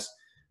in the West.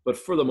 But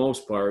for the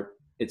most part,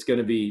 it's going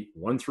to be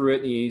 1 through 8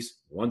 in the East,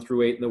 1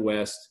 through 8 in the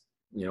West,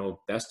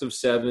 best of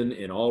 7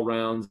 in all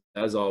rounds,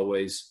 as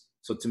always.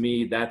 So to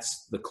me,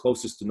 that's the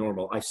closest to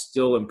normal. I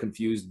still am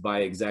confused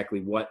by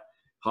exactly what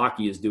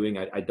hockey is doing.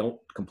 I don't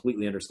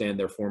completely understand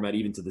their format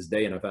even to this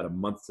day, and I've had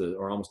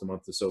almost a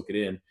month to soak it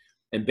in.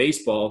 And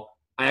baseball,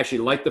 I actually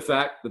like the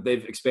fact that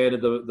they've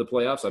expanded the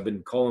playoffs. I've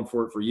been calling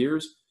for it for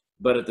years,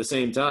 but at the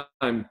same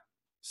time,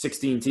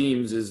 16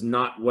 teams is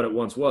not what it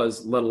once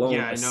was, let alone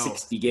a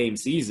 60-game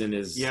season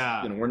is,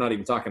 we're not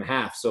even talking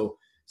half. So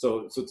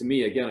to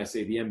me, again, I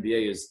say the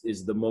NBA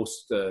is the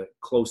most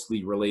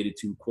closely related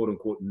to quote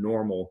unquote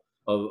normal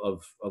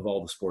of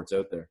all the sports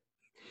out there.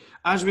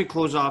 As we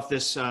close off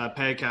this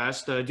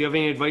podcast, do you have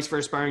any advice for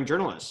aspiring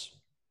journalists?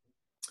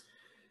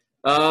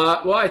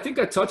 Well, I think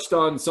I touched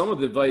on some of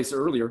the advice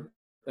earlier.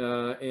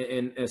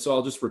 And so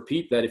I'll just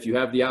repeat that. If you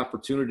have the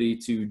opportunity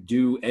to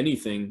do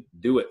anything,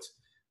 do it.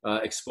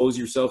 Expose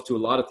yourself to a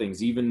lot of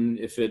things, even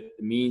if it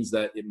means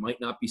that it might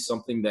not be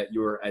something that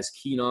you're as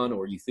keen on,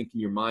 or you think in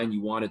your mind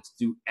you wanted to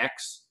do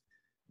X,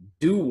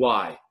 do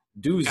Y,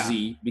 do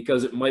Z,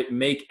 because it might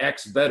make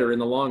X better in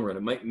the long run.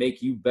 It might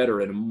make you better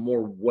and a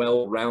more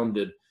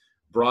well-rounded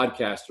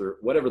broadcaster,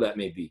 whatever that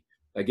may be.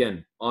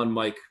 Again, on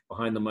mic,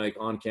 behind the mic,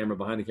 on camera,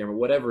 behind the camera,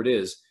 whatever it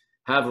is,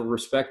 have a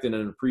respect and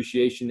an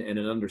appreciation and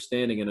an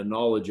understanding and a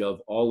knowledge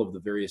of all of the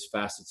various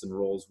facets and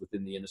roles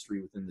within the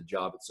industry, within the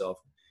job itself.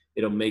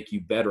 It'll make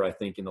you better, I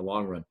think, in the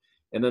long run.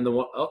 And then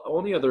the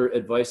only other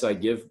advice I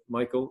give,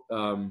 Michael,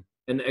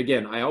 and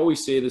again, I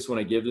always say this when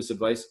I give this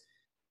advice,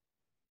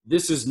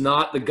 this is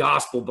not the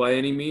gospel by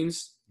any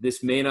means.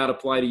 This may not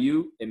apply to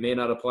you. It may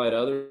not apply to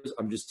others.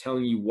 I'm just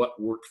telling you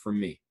what worked for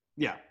me.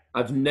 Yeah.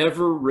 I've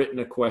never written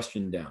a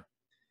question down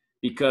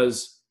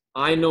because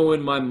I know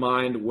in my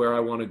mind where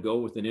I want to go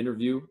with an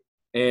interview.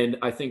 And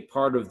I think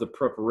part of the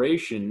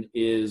preparation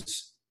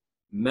is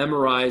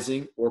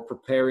memorizing or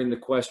preparing the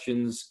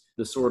questions,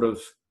 the sort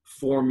of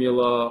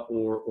formula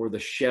or the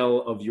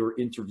shell of your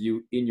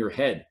interview in your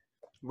head.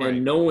 Right.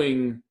 And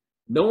knowing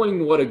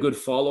what a good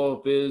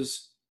follow-up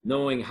is,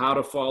 knowing how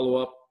to follow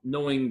up,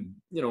 knowing,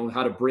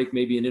 how to break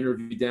maybe an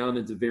interview down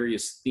into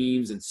various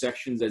themes and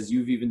sections, as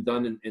you've even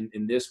done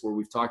in this, where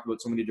we've talked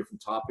about so many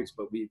different topics,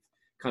 but we've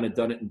kind of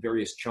done it in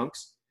various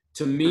chunks.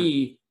 To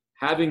me,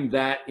 having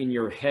that in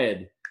your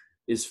head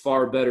is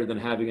far better than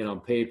having it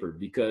on paper,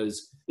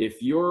 because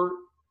if you're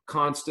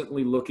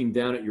constantly looking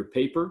down at your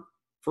paper,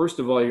 first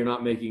of all, you're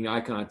not making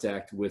eye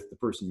contact with the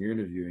person you're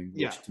interviewing,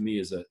 which to me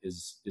is a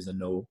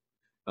no.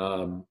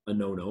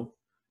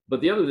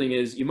 But the other thing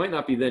is, you might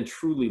not be then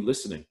truly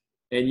listening,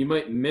 and you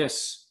might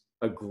miss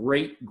a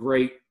great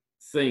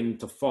thing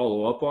to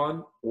follow up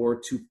on or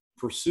to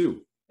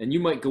pursue. And you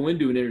might go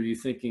into an interview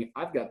thinking,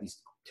 I've got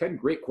these 10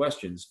 great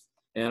questions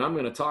and I'm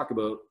going to talk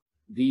about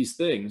these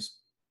things.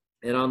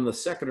 And on the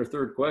second or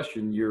third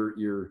question,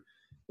 your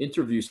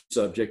interview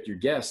subject, your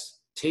guest,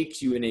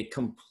 takes you in a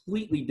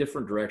completely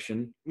different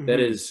direction that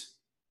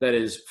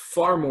is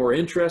far more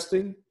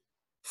interesting,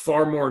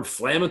 far more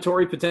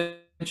inflammatory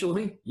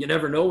potentially. You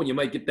never know when you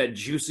might get that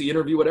juicy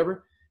interview,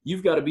 whatever.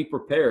 You've got to be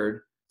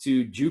prepared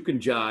to juke and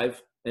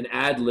jive and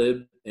ad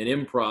lib and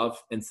improv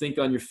and think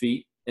on your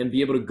feet and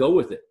be able to go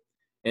with it.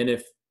 And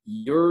if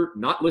you're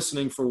not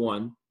listening for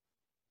one,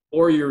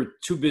 or you're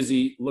too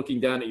busy looking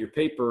down at your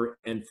paper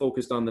and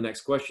focused on the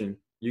next question,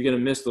 you're going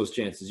to miss those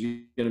chances. You're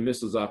going to miss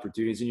those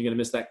opportunities, and you're going to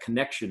miss that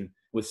connection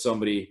with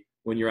somebody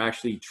when you're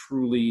actually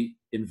truly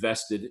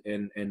invested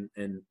and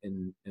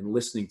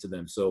listening to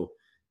them. So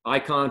eye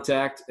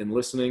contact and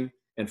listening,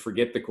 and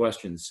forget the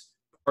questions.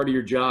 Part of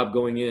your job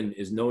going in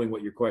is knowing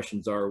what your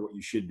questions are, what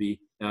you should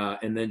be,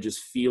 and then just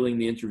feeling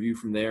the interview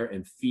from there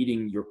and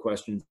feeding your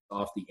questions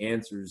off the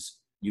answers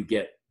you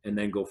get, and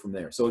then go from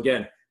there. So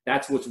again,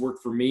 that's what's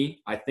worked for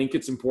me. I think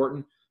it's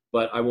important,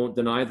 but I won't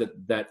deny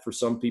that for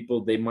some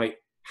people, they might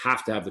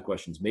have to have the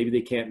questions. Maybe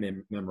they can't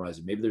memorize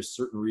it. Maybe there's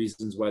certain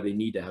reasons why they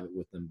need to have it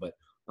with them. But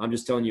I'm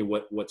just telling you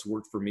what's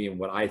worked for me and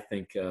what I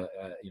think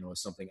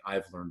is something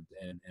I've learned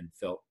and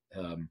felt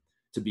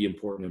to be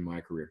important in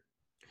my career.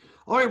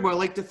 All right. Well, I'd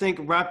like to thank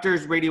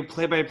Raptors radio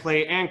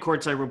play-by-play and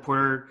courtside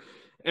reporter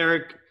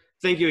Eric.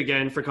 Thank you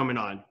again for coming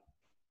on.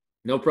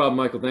 No problem,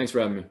 Michael. Thanks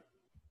for having me.